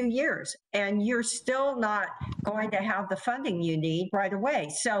in 2 years, and you're still not going to have the funding you need right away.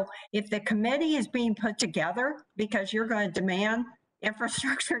 So if the committee is being put together because you're going to demand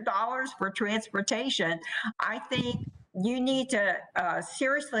infrastructure dollars for transportation, I think you need to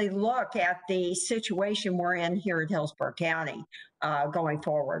seriously look at the situation we're in here at Hillsborough County going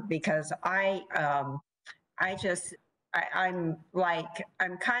forward, because I'm kind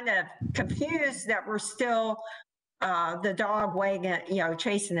of confused that we're still the dog wagging,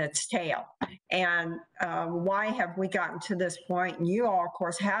 chasing its tail. And why have we gotten to this point? And you all, of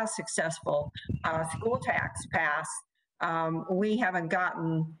course, have successful school tax passed. We haven't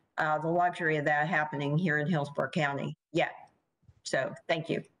gotten the luxury of that happening here in Hillsborough County yet. So thank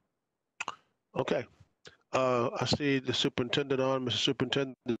you. Okay. I see the superintendent on. Mr.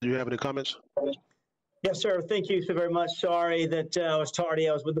 Superintendent, do you have any comments? Yes, sir. Thank you so very much. Sorry that I was tardy.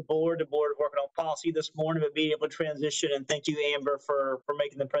 I was with the board. The board working on policy this morning, but being able to transition. And thank you, Amber, for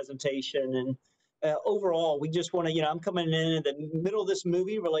making the presentation. And overall, we just want to, I'm coming in the middle of this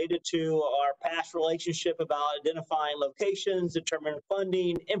movie related to our past relationship about identifying locations, determining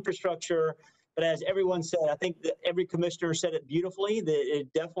funding, infrastructure. But as everyone said, I think that every commissioner said it beautifully, that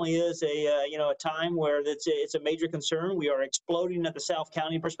it definitely is a time where it's a major concern. We are exploding at the South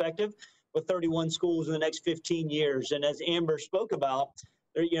County perspective with 31 schools in the next 15 years. And as Amber spoke about,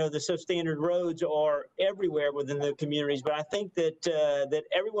 the substandard roads are everywhere within the communities. But I think that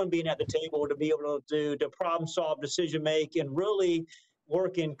everyone being at the table to be able to problem solve, decision make, and really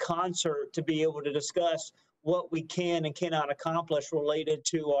work in concert to be able to discuss what we can and cannot accomplish related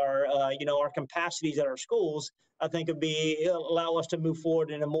to our our capacities at our schools, I think allow us to move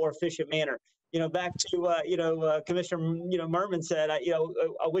forward in a more efficient manner. Back to Commissioner Merman said, I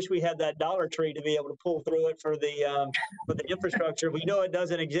wish we had that Dollar Tree to be able to pull through it for the infrastructure. We know it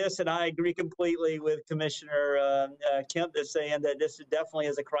doesn't exist, and I agree completely with Commissioner Kemp that's saying that this definitely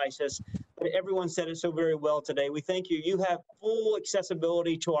is a crisis. But everyone said it so very well today. We thank you. You have full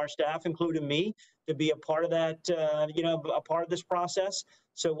accessibility to our staff, including me, to be a part of that, a part of this process.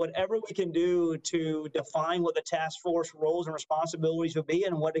 So whatever we can do to define what the task force roles and responsibilities will be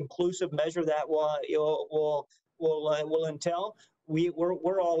and what inclusive measure that will entail,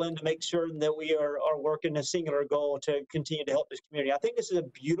 we're all in to make certain that we are working a singular goal to continue to help this community. I think this is a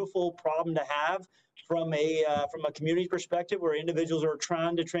beautiful problem to have from a community perspective, where individuals are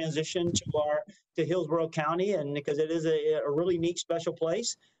trying to transition to Hillsborough County, and because it is a really neat, special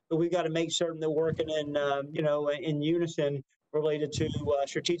place. But we've got to make certain that we're working in unison related to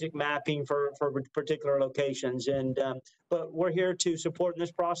strategic mapping for particular locations. And but we're here to support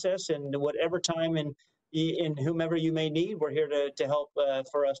this process, and whatever time and whomever you may need, we're here to help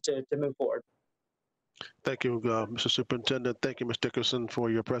for us to move forward. Thank you, Mr. Superintendent. Thank you, Ms. Dickerson, for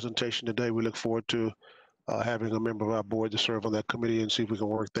your presentation today. We look forward to having a member of our board to serve on that committee and see if we can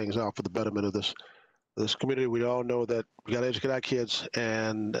work things out for the betterment of this community. We all know that we got to educate our kids,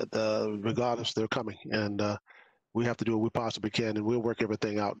 and regardless, they're coming, and we have to do what we possibly can, and we'll work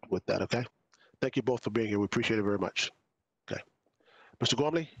everything out with that. Okay. Thank you both for being here. We appreciate it very much. Okay, Mr.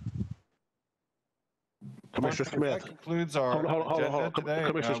 Gormley. Commissioner Smith. That concludes our agenda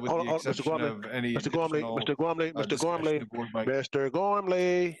today, with the exception of any Mr. Gormley, Mr.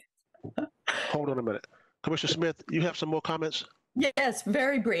 Gormley. Hold on a minute. Commissioner Smith, you have some more comments? Yes,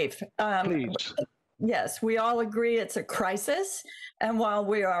 very brief. Please. Yes, we all agree it's a crisis. And while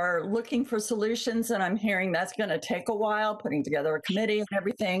we are looking for solutions, and I'm hearing that's going to take a while, putting together a committee and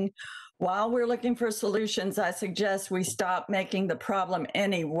everything, while we're looking for solutions, I suggest we stop making the problem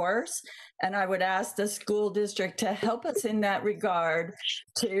any worse. And I would ask the school district to help us in that regard,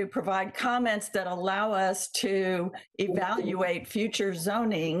 to provide comments that allow us to evaluate future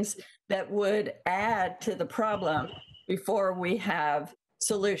zonings that would add to the problem before we have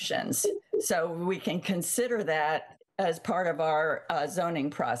solutions. So we can consider that as part of our zoning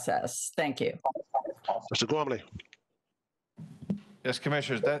process. Thank you. Mr. Gormley. Yes,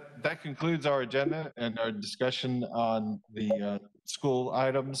 Commissioners, that concludes our agenda and our discussion on the school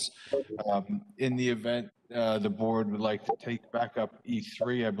items. In the event the board would like to take back up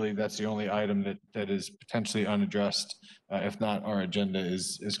E3, I believe that's the only item that is potentially unaddressed. If not, our agenda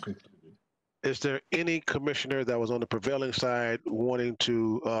is concluded. Is there any commissioner that was on the prevailing side wanting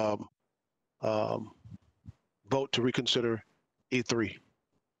to vote to reconsider E3?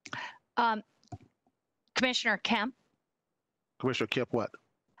 Commissioner Kemp. Commissioner Kemp, what?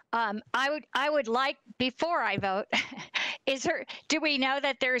 I would like, before I vote, do we know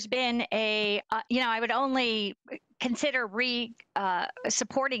that there's been a, I would only consider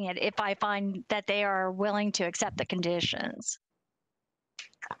supporting it if I find that they are willing to accept the conditions.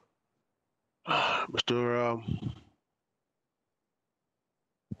 Mr.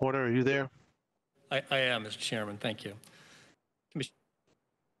 Horner, are you there? I am, Mr. Chairman. Thank you.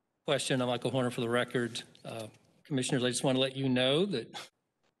 Question, I'm Michael Horner for the record. Commissioners, I just want to let you know that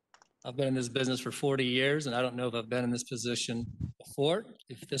I've been in this business for 40 years, and I don't know if I've been in this position before.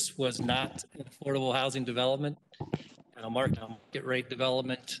 If this was not an affordable housing development and a market rate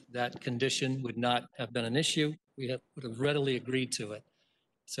development, that condition would not have been an issue. We would have readily agreed to it.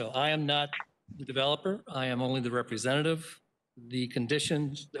 So I am not the developer. I am only the representative. The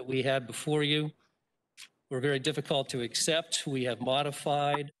conditions that we had before you were very difficult to accept. We have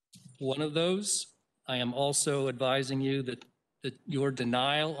modified one of those. I am also advising you that your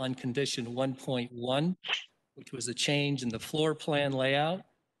denial on condition 1.1, which was a change in the floor plan layout,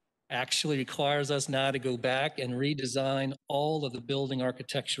 actually requires us now to go back and redesign all of the building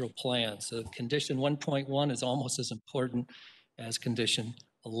architectural plans. So condition 1.1 is almost as important as condition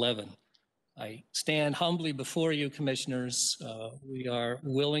 11. I stand humbly before you, commissioners. We are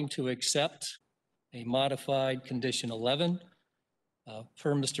willing to accept a modified condition 11.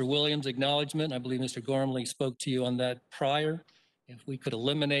 Per Mr. Williams' acknowledgement, I believe Mr. Gormley spoke to you on that prior. If we could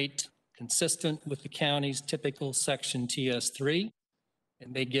eliminate, consistent with the county's typical section TS3, it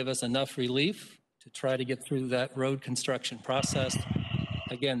may give us enough relief to try to get through that road construction process.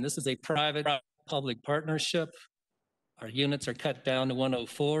 Again, this is a private-public partnership. Our units are cut down to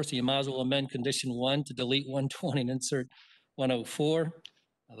 104, so you might as well amend condition 1 to delete 120 and insert 104.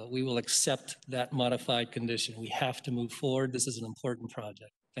 But we will accept that modified condition. We have to move forward. This is an important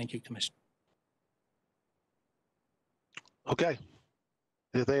project. Thank you, Commissioner. Okay.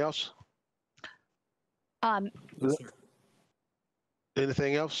 Anything else?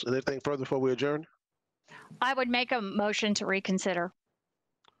 Anything else? Anything further before we adjourn? I would make a motion to reconsider.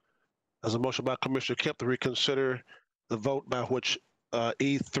 There's a motion by Commissioner Kemp to reconsider the vote by which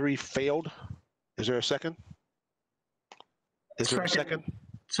E3 failed. Is there a second? Is there a second?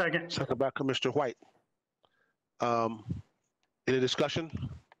 Second. Second by Commissioner White. Any discussion?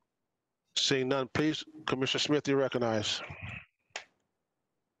 Seeing none, please, Commissioner Smith, you recognize.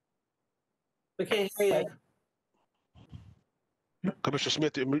 We can't hear you. Commissioner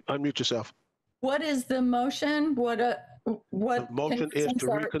Smith, unmute yourself. What is the motion? What the motion is to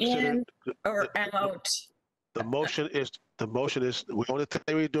reconsider in or out? The motion is the only thing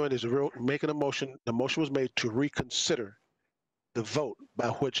we're doing is making a motion. The motion was made to reconsider the vote by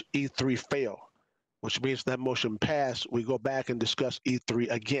which E3 failed, which means that motion passed. We go back and discuss E3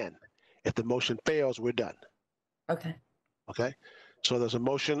 again. If the motion fails, we're done. Okay. Okay. So there's a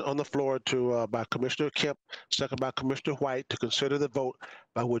motion on the floor to by Commissioner Kemp, second by Commissioner White, to consider the vote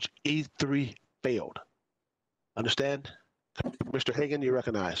by which E3 failed. Understand? Mr. Hagan, you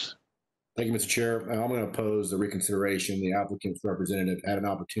recognize. Thank you, Mr. Chair. I'm going to oppose the reconsideration. The applicant's representative had an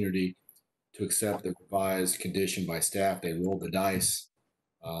opportunity to accept the revised condition by staff. They rolled the dice.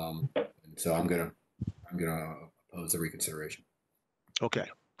 And so I'm going to oppose the reconsideration. Okay.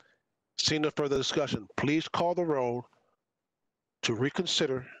 Seeing no further discussion, please call the roll to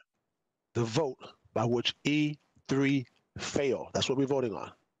reconsider the vote by which E3 failed. That's what we're voting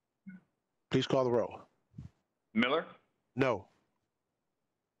on. Please call the roll. Miller? No.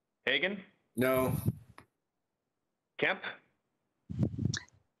 Hagan? No. Kemp?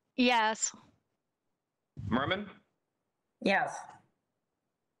 Yes. Merman? Yes.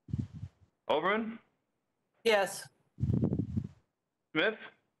 Overman? Yes. Smith?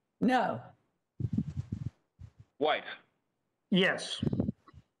 No. White? Yes.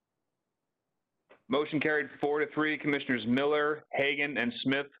 Motion carried 4-3. Commissioners Miller, Hagan, and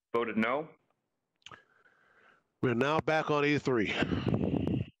Smith voted no. We're now back on E3.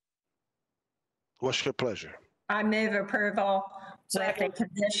 What's your pleasure? I move approval with the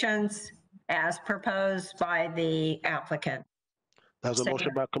conditions as proposed by the applicant. That was a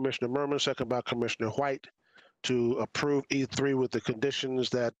motion by Commissioner Merman, second by Commissioner White, to approve E3 with the conditions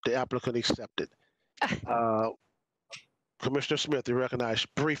that the applicant accepted. Commissioner Smith, you recognize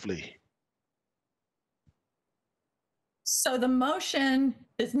briefly. So the motion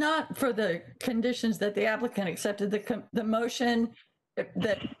is not for the conditions that the applicant accepted. The motion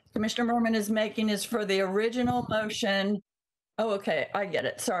that Commissioner Merman is making is for the original motion. Oh, okay, I get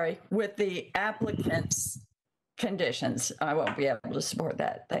it. Sorry, with the applicant's conditions. I won't be able to support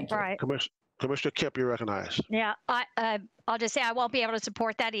that. Thank you. Right. Commissioner Kemp, you recognize. Yeah, I'll just say I won't be able to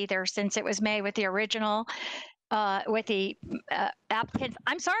support that either, since it was made with the original, with the applicant.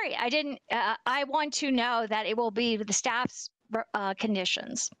 I'm sorry, I didn't. I want to know that it will be the staff's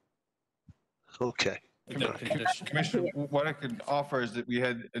conditions. Okay. Commissioner, what I could offer is that we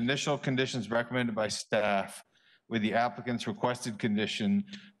had initial conditions recommended by staff with the applicant's requested condition.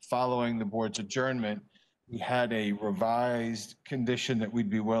 Following the board's adjournment, we had a revised condition that we'd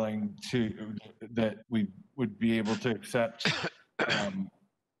be willing to, that we would be able to accept,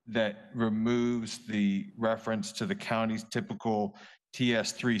 that removes the reference to the county's typical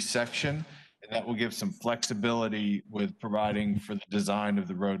TS3 section, and that will give some flexibility with providing for the design of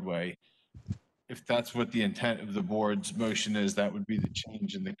the roadway. If that's what the intent of the board's motion is, that would be the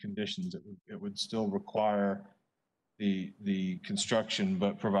change in the conditions. It would still require the construction,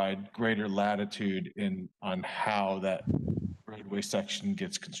 but provide greater latitude on how that roadway section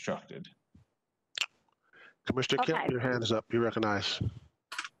gets constructed. Commissioner Kemp, your hand is up. You recognize.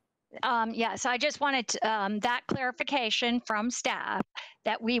 Yes, I just wanted that clarification from staff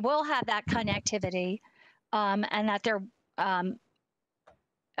that we will have that connectivity, and that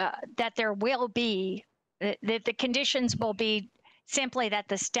there will be, that the conditions will be simply that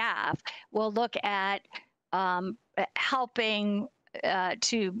the staff will look at helping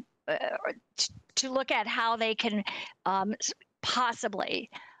to look at how they can possibly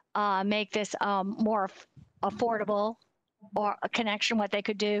make this more affordable, or a connection, what they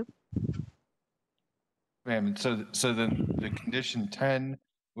could do. Ma'am, so then the condition 10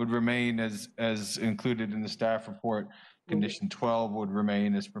 would remain as included in the staff report. Condition 12 would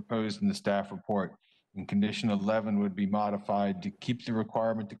remain as proposed in the staff report. And condition 11 would be modified to keep the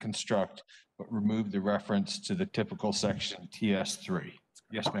requirement to construct, but remove the reference to the typical section TS3.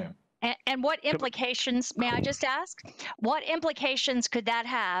 Yes, ma'am. And what implications, may I just ask, what implications could that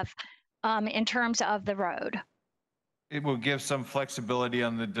have in terms of the road? It will give some flexibility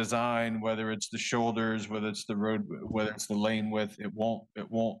on the design, whether it's the shoulders, whether it's the road, whether it's the lane width. It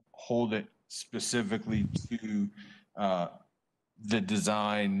won't hold it specifically to the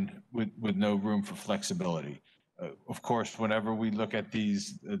design with no room for flexibility. Of course, whenever we look at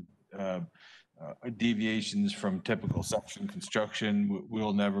these deviations from typical section construction,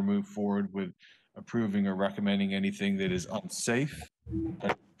 we'll never move forward with approving or recommending anything that is unsafe,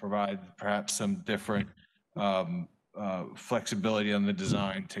 but provide perhaps some different flexibility on the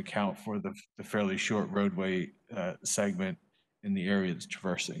design to account for the fairly short roadway segment in the area it's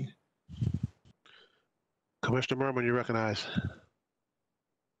traversing. Commissioner Merman, you recognize.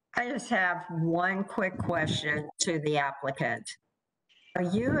 I just have one quick question to the applicant. Are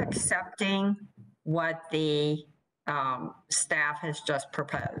you accepting what the staff has just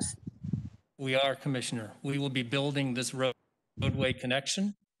proposed? We are, Commissioner. We will be building this roadway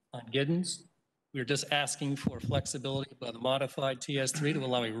connection on Giddings We're just asking for flexibility by the modified TS3 to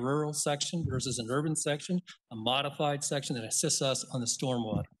allow a rural section versus an urban section, a modified section that assists us on the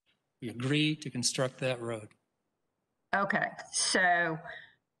stormwater. We agree to construct that road. Okay, so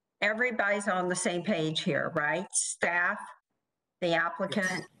everybody's on the same page here, right? Staff, the applicant,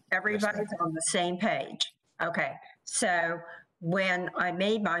 Yes. everybody's on the same page. Okay, so when I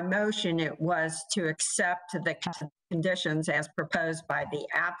made my motion, it was to accept the conditions as proposed by the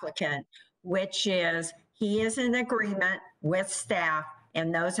applicant, which is he is in agreement with staff,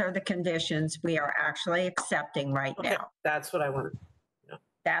 and those are the conditions we are actually accepting right now. That's what I wanted.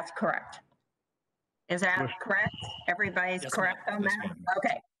 That's correct. Is that correct? Everybody's Yes, correct on Yes, that? ma'am.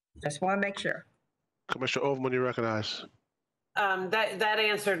 Okay, just want to make sure. Commissioner Overman, you recognize. That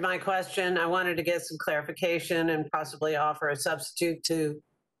answered my question. I wanted to get some clarification and possibly offer a substitute to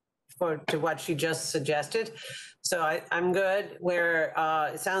what she just suggested. So I'm good where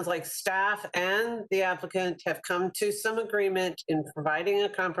it sounds like staff and the applicant have come to some agreement in providing a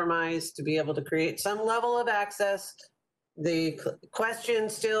compromise to be able to create some level of access. The question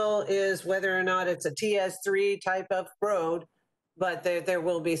still is whether or not it's a TS3 type of road, but there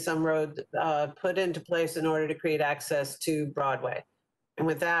will be some road put into place in order to create access to Broadway. And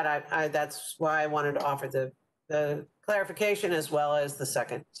with that, that's why I wanted to offer the clarification as well as the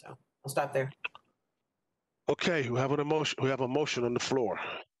second. So I'll stop there. Okay, we have an emotion. We have a motion on the floor.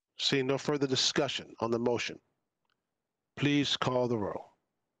 Seeing no further discussion on the motion, please call the roll.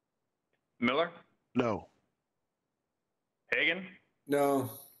 Miller, No. Hagan, No.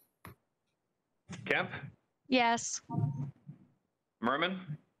 Kemp, Yes.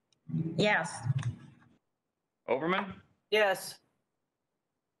 Merman, Yes. Overman, Yes.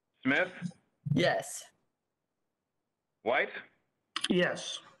 Smith, Yes. White.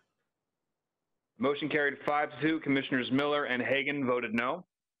 Yes. Motion carried 5-2. Commissioners Miller and Hagan voted no.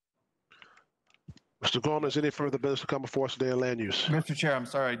 Mr. Gorman, is any further business to come before us today in land use? Mr. Chair, I'm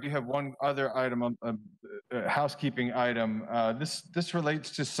sorry, I do have one other item, housekeeping item. This relates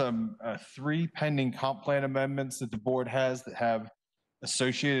to some 3 pending comp plan amendments that the board has that have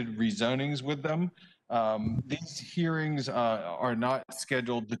associated rezonings with them. These hearings are not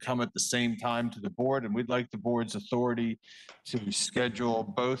scheduled to come at the same time to the board, and we'd like the board's authority to schedule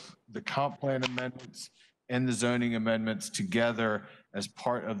both the comp plan amendments and the zoning amendments together as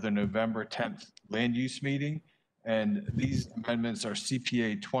part of the November 10th land use meeting. And these amendments are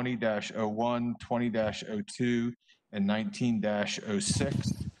CPA 20-01, 20-02, and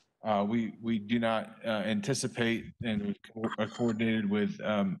 19-06. We do not anticipate, and we've coordinated with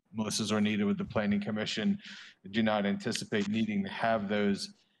Melissa Zornita with the Planning Commission, do not anticipate needing to have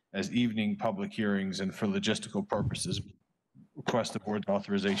those as evening public hearings, and for logistical purposes, request the board's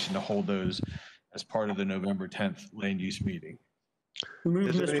authorization to hold those as part of the November 10th land use meeting.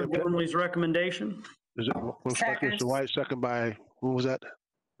 Move Mr. Gormley's recommendation. Is it motion by Mr. White, second by, who was that?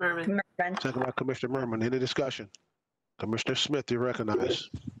 Merman. Second by Commissioner Merman. Any discussion? Commissioner Smith, you recognize.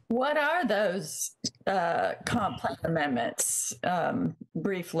 What are those comp plan amendments,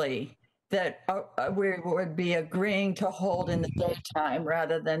 briefly, that we would be agreeing to hold in the daytime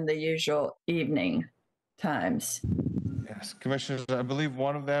rather than the usual evening times? Yes, Commissioners, I believe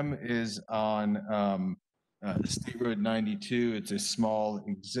one of them is on State Road 92. It's a small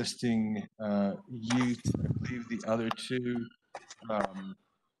existing use. I believe the other 2 are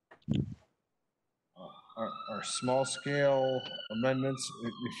small scale amendments.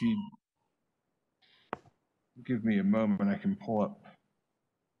 If you give me a moment, I can pull up.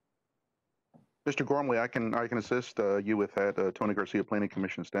 Mr. Gormley, I can assist you with that. Tony Garcia, Planning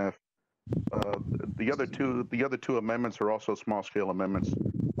Commission staff. The other two amendments are also small scale amendments.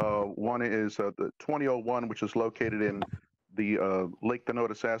 One is the 2001, which is located in the Lake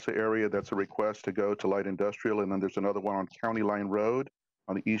Tenotasassa area. That's a request to go to light industrial, and then there's another one on County Line Road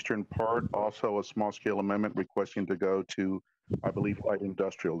on the eastern part, also a small scale amendment requesting to go to, I believe, light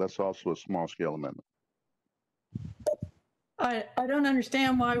industrial. That's also a small scale amendment. I don't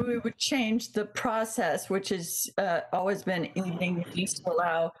understand why we would change the process, which has always been evening to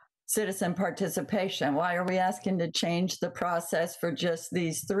allow citizen participation. Why are we asking to change the process for just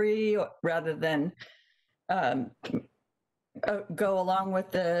these 3 rather than go along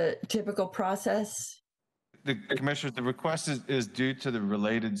with the typical process? The Commissioner, the request is due to the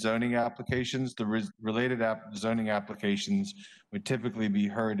related zoning applications. The related zoning applications would typically be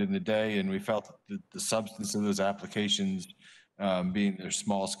heard in the day, and we felt that the substance of those applications, being their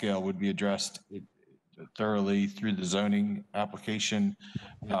small scale, would be addressed thoroughly through the zoning application.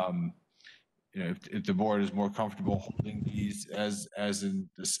 If the board is more comfortable holding these as in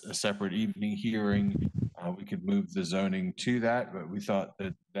a separate evening hearing, we could move the zoning to that. But we thought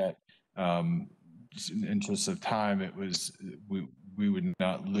that in interest of time, it was, we would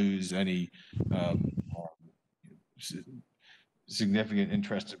not lose any significant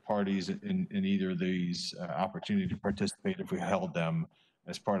interested parties in either of these opportunity to participate if we held them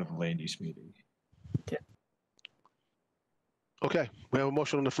as part of the land use meeting. Okay, we have a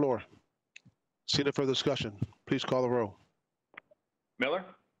motion on the floor. See no further discussion. Please call the roll. Miller,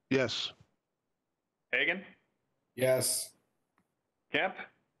 Yes. Hagan, Yes. Kemp,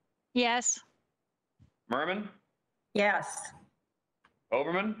 Yes. Merman, Yes.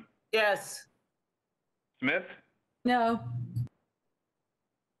 Overman, Yes. Smith, No.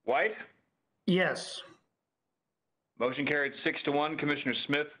 White. Yes. Motion carried 6-1. Commissioner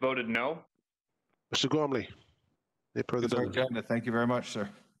Smith voted no. Mr. Gormley. Thank you very much, sir.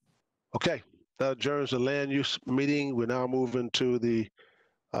 Okay. That adjourns the land use meeting. We're now moving to the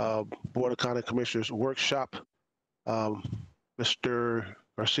Board of County Commissioners workshop. Mr.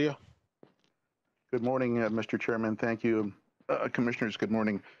 Garcia. Good morning, Mr. Chairman. Thank you. Commissioners, good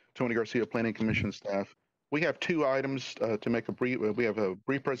morning. Tony Garcia, Planning Commission staff. We have two items to make a brief, we have a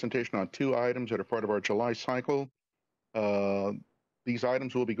brief presentation on two items that are part of our July cycle. These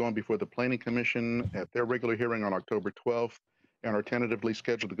items will be going before the Planning Commission at their regular hearing on October 12th and are tentatively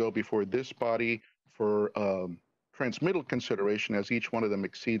scheduled to go before this body for transmittal consideration as each one of them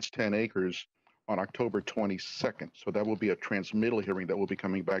exceeds 10 acres on October 22nd. So that will be a transmittal hearing that will be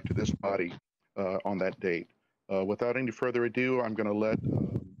coming back to this body on that date. Without any further ado, I'm going to let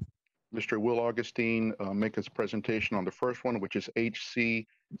Mr. Will Augustine make his presentation on the first one, which is HC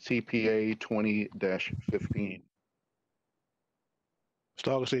CPA 20-15. Mr.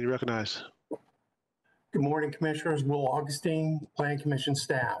 Augustine, you recognize. Good morning, Commissioners. Will Augustine, Planning Commission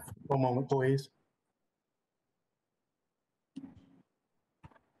staff. One moment, please.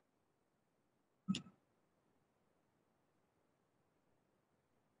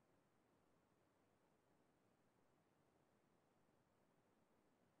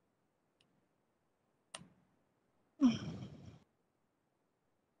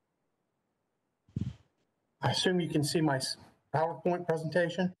 I assume you can see my PowerPoint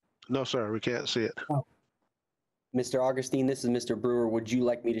presentation? No, sir, we can't see it. Oh. Mr. Augustine, this is Mr. Brewer. Would you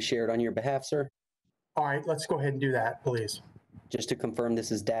like me to share it on your behalf, sir? All right, let's go ahead and do that, please. Just to confirm,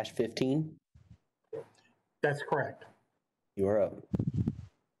 this is -15? That's correct. You are up.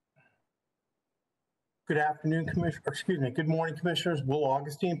 Good afternoon, Commissioner, excuse me, good morning, Commissioners. Will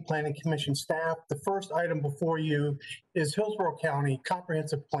Augustine, Planning Commission staff. The first item before you is Hillsborough County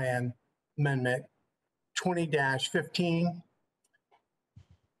Comprehensive Plan Amendment 20-15.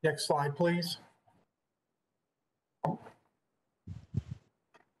 Next slide, please.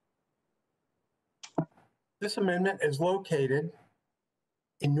 This amendment is located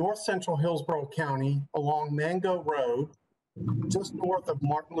in north central Hillsborough County along Mango Road, just north of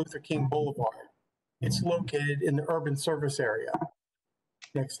Martin Luther King Boulevard. It's located in the urban service area.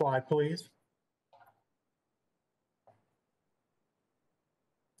 Next slide, please.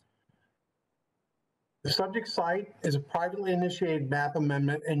 The subject site is a privately initiated map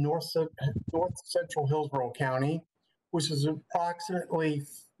amendment in north central Hillsborough County, which is approximately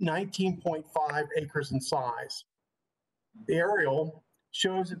 19.5 acres in size. The aerial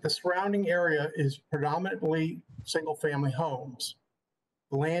shows that the surrounding area is predominantly single-family homes.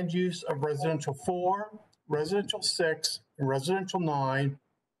 The land use of residential 4, residential 6, and residential 9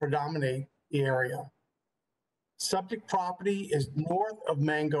 predominate the area. Subject property is north of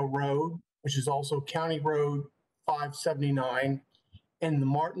Mango Road, which is also County Road 579, and the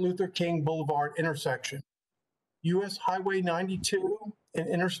Martin Luther King Boulevard intersection. US Highway 92 and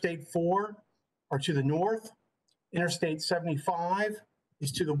Interstate 4 are to the north, Interstate 75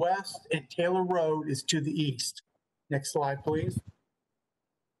 is to the west, and Taylor Road is to the east. Next slide, please.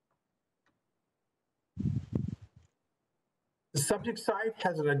 The subject site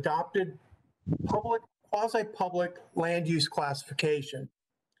has an adopted public, quasi-public land use classification.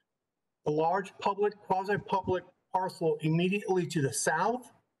 The large public, quasi-public parcel immediately to the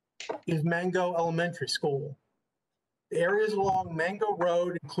south is Mango Elementary School. The areas along Mango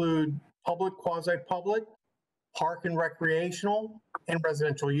Road include public, quasi-public, park and recreational, and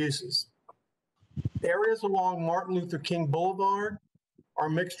residential uses. The areas along Martin Luther King Boulevard are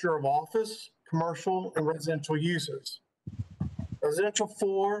a mixture of office, commercial, and residential uses. Residential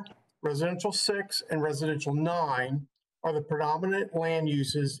 4, residential 6, and residential 9 are the predominant land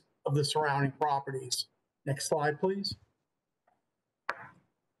uses of the surrounding properties. Next slide, please.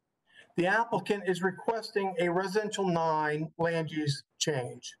 The applicant is requesting a residential 9 land use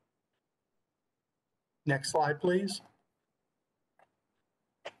change. Next slide, please.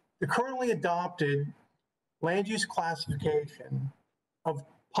 The currently adopted land use classification of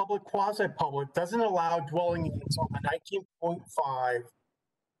public, quasi-public, doesn't allow dwelling units on the 19.5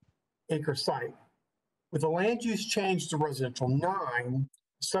 acre site. With the land use change to residential 9, the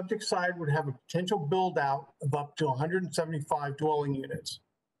subject site would have a potential build out of up to 175 dwelling units.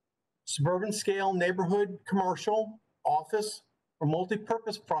 Suburban scale neighborhood, commercial, office, or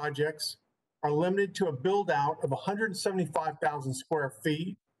multi-purpose projects are limited to a build out of 175,000 square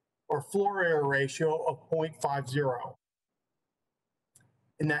feet or floor area ratio of 0.50.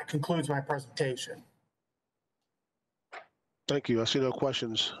 And that concludes my presentation. Thank you. I see no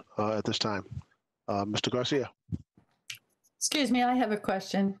questions at this time. Mr. Garcia. Excuse me, I have a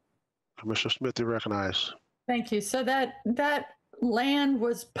question. Commissioner Smith, you recognize. Thank you. So that land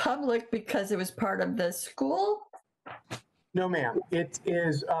was public because it was part of the school? No, ma'am. It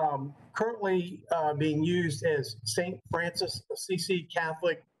is currently being used as St. Francis CC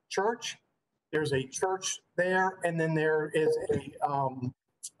Catholic Church. There's a church there, and then there is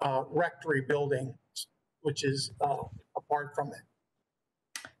a rectory building, which is apart from it.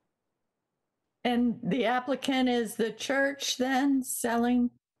 And the applicant is the church then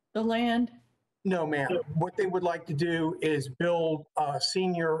selling the land? No, ma'am. What they would like to do is build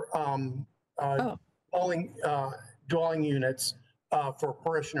senior dwelling units for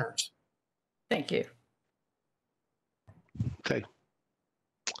parishioners. Thank you. Okay.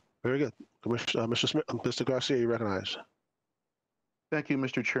 Very good. Mr. Smith, Mr. Garcia, you recognize. Thank you,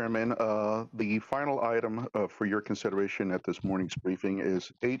 Mr. Chairman. The final item for your consideration at this morning's briefing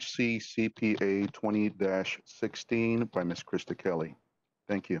is HCCPA 20-16 by Ms. Krista Kelly.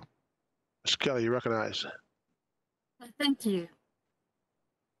 Thank you. Ms. Kelly, you recognize. Thank you.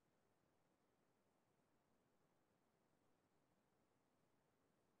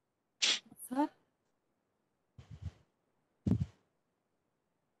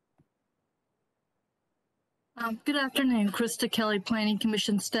 Good afternoon, Krista Kelly, Planning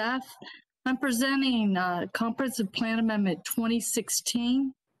Commission staff. I'm presenting Comprehensive Plan Amendment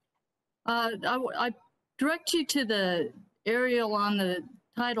 2016. I direct you to the aerial on the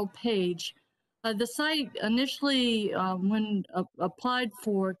title page. The site initially, when applied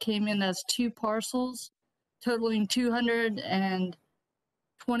for, came in as 2 parcels, totaling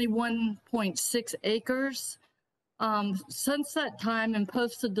 221.6 acres. Since that time and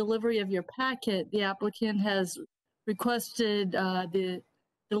post the delivery of your packet, the applicant has requested the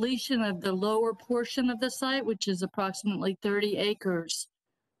deletion of the lower portion of the site, which is approximately 30 acres.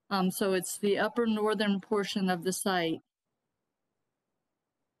 So it's the upper northern portion of the site.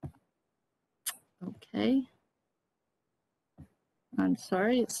 Okay. I'm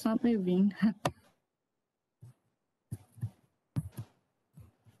sorry, it's not moving.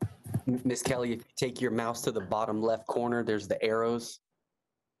 Ms. Kelly, if you take your mouse to the bottom left corner, there's the arrows.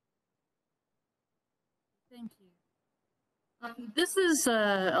 Thank you. This is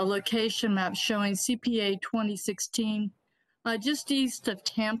a location map showing CPA 2016, just east of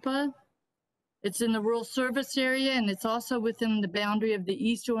Tampa. It's in the rural service area, and it's also within the boundary of the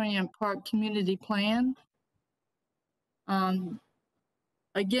East Orient Park Community Plan.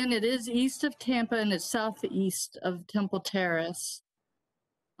 Again, it is east of Tampa, and it's southeast of Temple Terrace.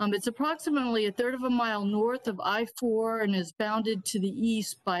 It's approximately 1/3 of a mile north of I-4 and is bounded to the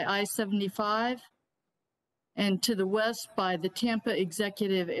east by I-75 and to the west by the Tampa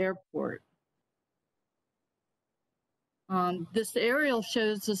Executive Airport. This aerial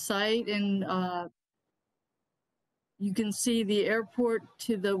shows the site, and you can see the airport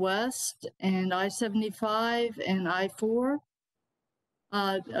to the west and I-75 and I-4.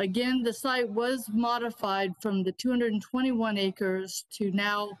 Again, the site was modified from the 221 acres to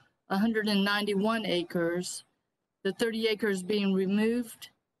now 191 acres, the 30 acres being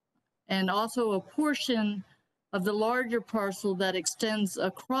removed, and also a portion of the larger parcel that extends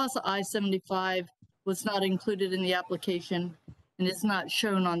across I-75 was not included in the application and is not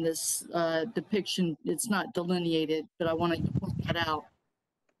shown on this depiction. It's not delineated, but I wanted to point that out.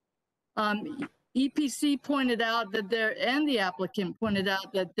 EPC pointed out that and the applicant pointed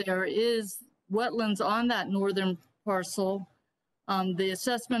out that there is wetlands on that northern parcel. The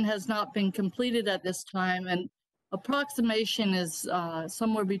assessment has not been completed at this time, and approximation is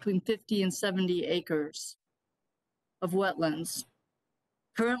somewhere between 50 and 70 acres of wetlands.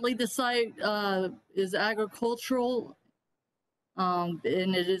 Currently, the site is agricultural, and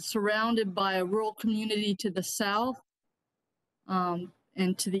it is surrounded by a rural community to the south.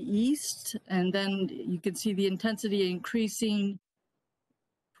 And to the east, and then you can see the intensity increasing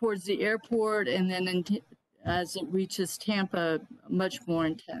towards the airport, and then as it reaches Tampa, much more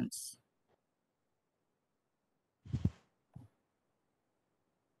intense.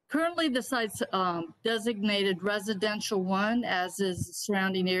 Currently, the site's designated residential 1, as is the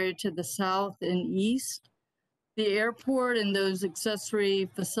surrounding area to the south and east. The airport and those accessory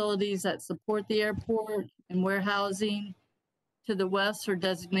facilities that support the airport and warehousing to the west are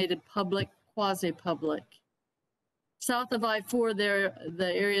designated public, quasi-public. South of I-4,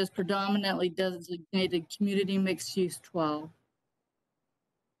 the area is predominantly designated community mixed-use 12.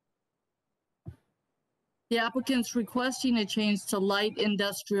 The applicant's requesting a change to light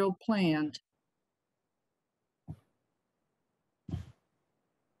industrial planned.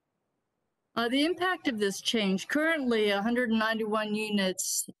 The impact of this change, currently 191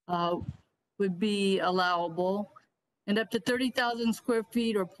 units would be allowable, and up to 30,000 square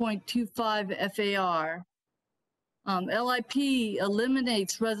feet or 0.25 FAR. LIP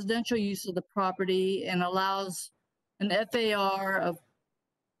eliminates residential use of the property and allows an FAR of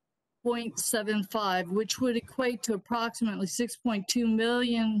 0.75, which would equate to approximately 6.2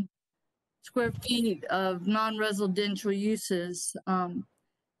 million square feet of non-residential uses.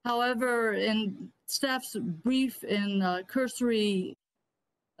 However, in staff's brief and cursory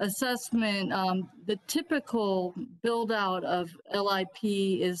assessment, the typical build out of LIP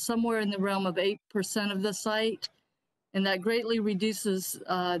is somewhere in the realm of 8% of the site, and that greatly reduces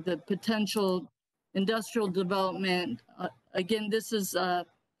the potential industrial development. Again, this is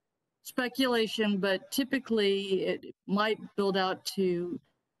speculation, but typically it might build out to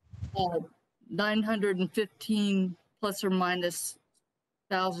 915 plus or minus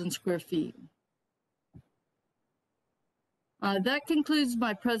 1,000 square feet. That concludes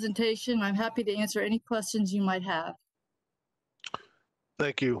my presentation. I'm happy to answer any questions you might have.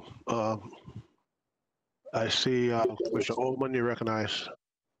 Thank you. I see Mr. Oldman, you recognize.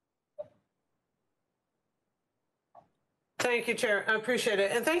 Thank you, Chair. I appreciate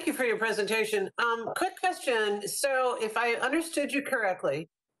it. And thank you for your presentation. Quick question. So if I understood you correctly,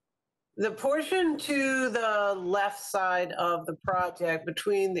 the portion to the left side of the project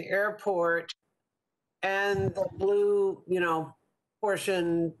between the airport and the blue,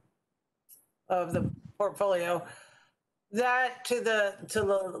 portion of the portfolio, that to the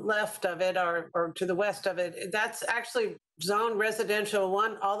left of it or to the west of it, that's actually zone residential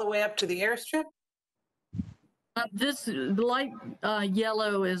 1 all the way up to the airstrip? This light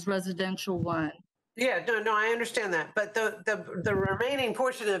yellow is residential 1. Yeah, no, I understand that. But the remaining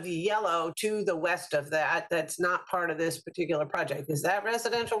portion of the yellow to the west of that, that's not part of this particular project, is that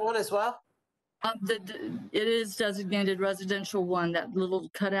residential 1 as well? It is designated residential 1, that little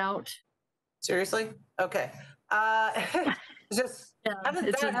cutout. Seriously? Okay. Just yeah, how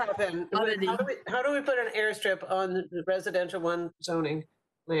did that happen? How do we put an airstrip on the residential 1 zoning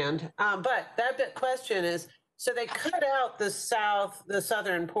land? But that question is, so they cut out the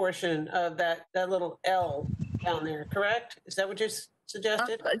southern portion of that little L down there, correct? Is that what you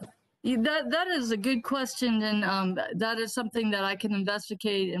suggested? That is a good question, and that is something that I can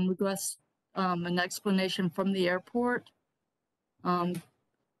investigate and request an explanation from the airport.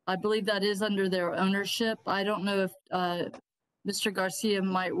 I believe that is under their ownership. I don't know if Mr. Garcia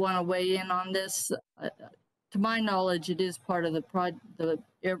might want to weigh in on this. To my knowledge, it is part of the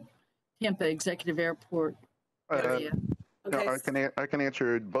Tampa Executive Airport area. Okay. No, I can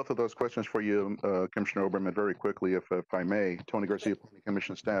answer both of those questions for you, Commissioner Oberman, very quickly, if I may. Tony Garcia, Planning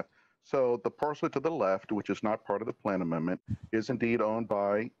Commission staff. So the parcel to the left, which is not part of the plan amendment, is indeed owned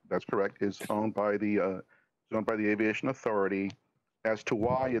by. That's correct. Is owned by the Aviation Authority. As to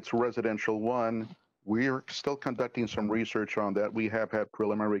why it's residential 1, we're still conducting some research on that. We have had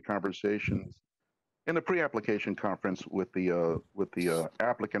preliminary conversations in a pre-application conference with the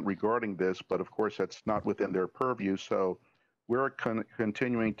applicant regarding this, but of course that's not within their purview. So we're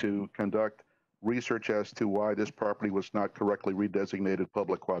continuing to conduct research as to why this property was not correctly redesignated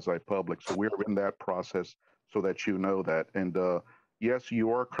public, quasi-public. So we're in that process so that you know that. And yes,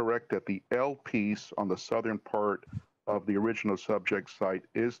 you are correct that the L piece on the southern part of the original subject site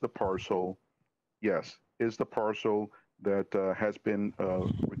is the parcel. Yes, is the parcel that has been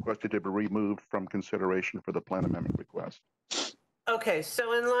requested to be removed from consideration for the plan amendment request. Okay,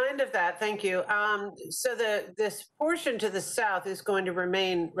 so in line of that, thank you. So this portion to the south is going to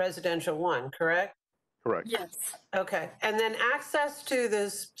remain residential 1, correct? Correct. Yes. Okay, and then access to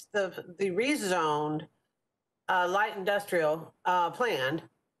the rezoned light industrial planned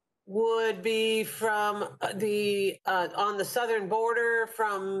would be from on the southern border,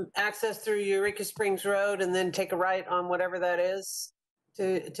 from access through Eureka Springs Road and then take a right on whatever that is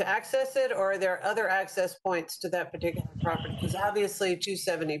to access it, or are there other access points to that particular property? Because obviously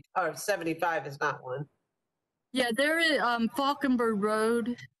 270 or 75 is not one. Yeah, there is Falkenberg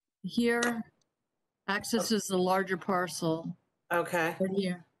Road here accesses the larger parcel. Okay. Right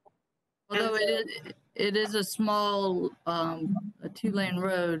here. Although it is a small, a 2-lane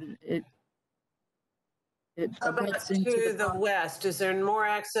road, it How about to the west? Is there more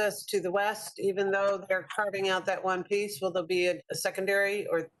access to the west, even though they're carving out that one piece? Will there be a secondary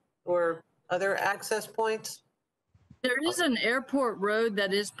or other access points? There is an airport road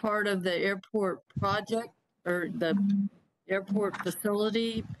that is part of the airport project or the airport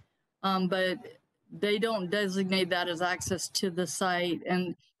facility, but they don't designate that as access to the site.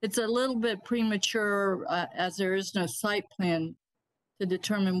 And it's a little bit premature as there is no site plan to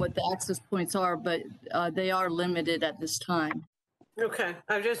determine what the access points are, but they are limited at this time. Okay,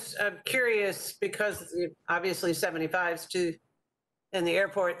 I'm curious because obviously 75's and the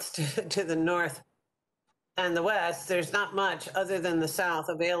airport's to the north and the west, there's not much other than the south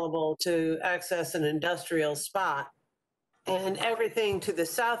available to access an industrial spot. And everything to the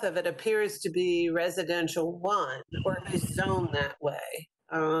south of it appears to be residential 1 or at least zoned that way.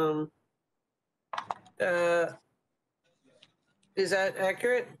 Is that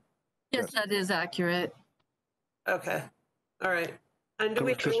accurate? Yes, that is accurate. Okay. All right. And do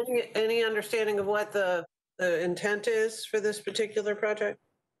we have any understanding of what the intent is for this particular project?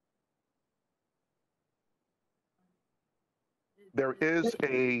 There is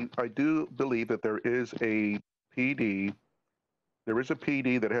I do believe that there is a PD. There is a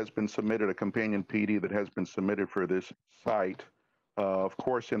PD that has been submitted, a companion PD that has been submitted for this site. Of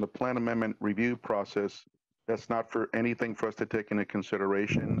course, in the plan amendment review process, that's not for anything for us to take into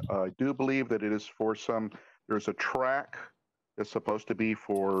consideration. I do believe that it is for there's a track that's supposed to be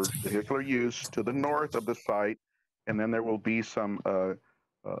for vehicular use to the north of the site, and then there will be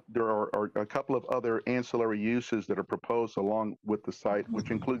there are a couple of other ancillary uses that are proposed along with the site, which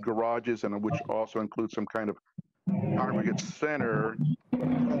include garages and which also include some kind of congregate center.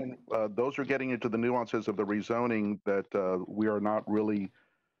 And those are getting into the nuances of the rezoning that we are not really,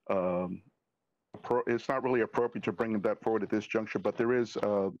 it's not really appropriate to bring that forward at this juncture, but there is,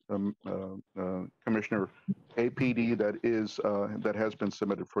 Commissioner, APD that has been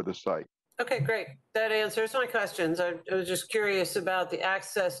submitted for the site. Okay, great. That answers my questions. I was just curious about the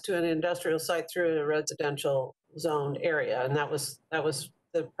access to an industrial site through a residential zoned area, and that was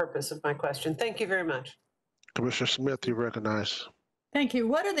the purpose of my question. Thank you very much. Commissioner Smith, you recognize. Thank you.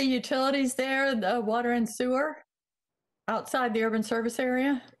 What are the utilities there, the water and sewer, outside the urban service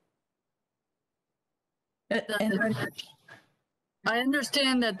area? I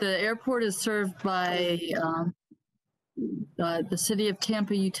understand that the airport is served by the City of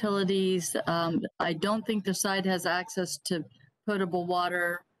Tampa utilities. I don't think the site has access to potable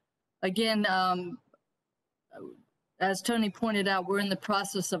water. Again, as Tony pointed out, we're in the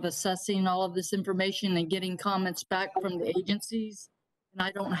process of assessing all of this information and getting comments back from the agencies. And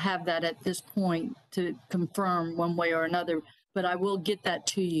I don't have that at this point to confirm one way or another, but I will get that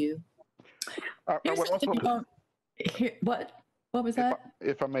to you. What was that?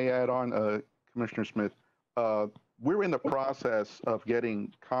 If I may add on, Commissioner Smith, we're in the process of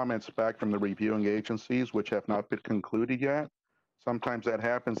getting comments back from the reviewing agencies, which have not been concluded yet. Sometimes that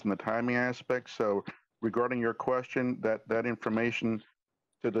happens in the timing aspect. So regarding your question, that information,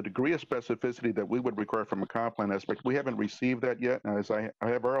 to the degree of specificity that we would require from a comp plan aspect, we haven't received that yet. Now, as I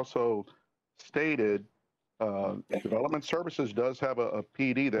have also stated, Development Services does have a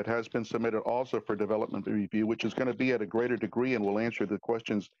PD that has been submitted also for development review, which is going to be at a greater degree and will answer the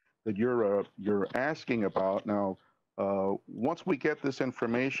questions that you're asking about. Now, once we get this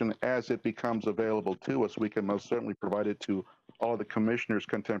information as it becomes available to us, we can most certainly provide it to all the commissioners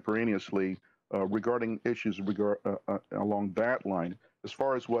contemporaneously regarding issues along that line. As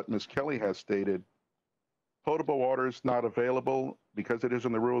far as what Ms. Kelly has stated, potable water is not available because it is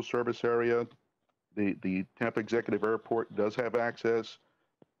in the rural service area. The Tampa Executive Airport does have access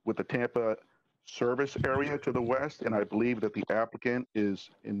with the Tampa service area to the west, and I believe that the applicant is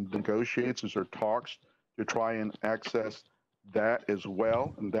in negotiations or talks to try and access that as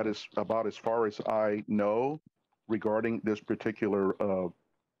well, and that is about as far as I know regarding this particular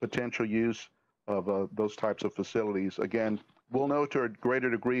potential use of those types of facilities. Again, we'll know to a greater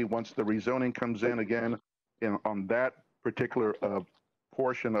degree once the rezoning comes in again on that particular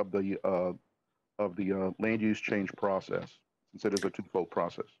portion of the land use change process, since it is a twofold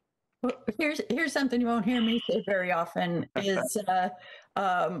process. Well, here's something you won't hear me say very often is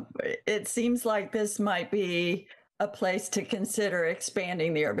it seems like this might be a place to consider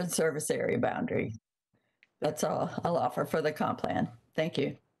expanding the urban service area boundary. That's all I'll offer for the comp plan. Thank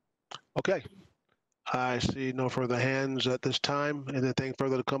you. Okay. I see no further hands at this time. Anything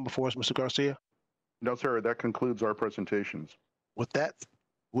further to come before us, Mr. Garcia? No, sir. That concludes our presentations. With that,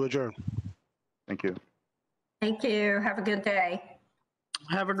 we'll adjourn. Thank you. Thank you. Have a good day.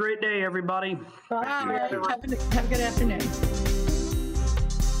 Have a great day, everybody. Bye. Have a good afternoon.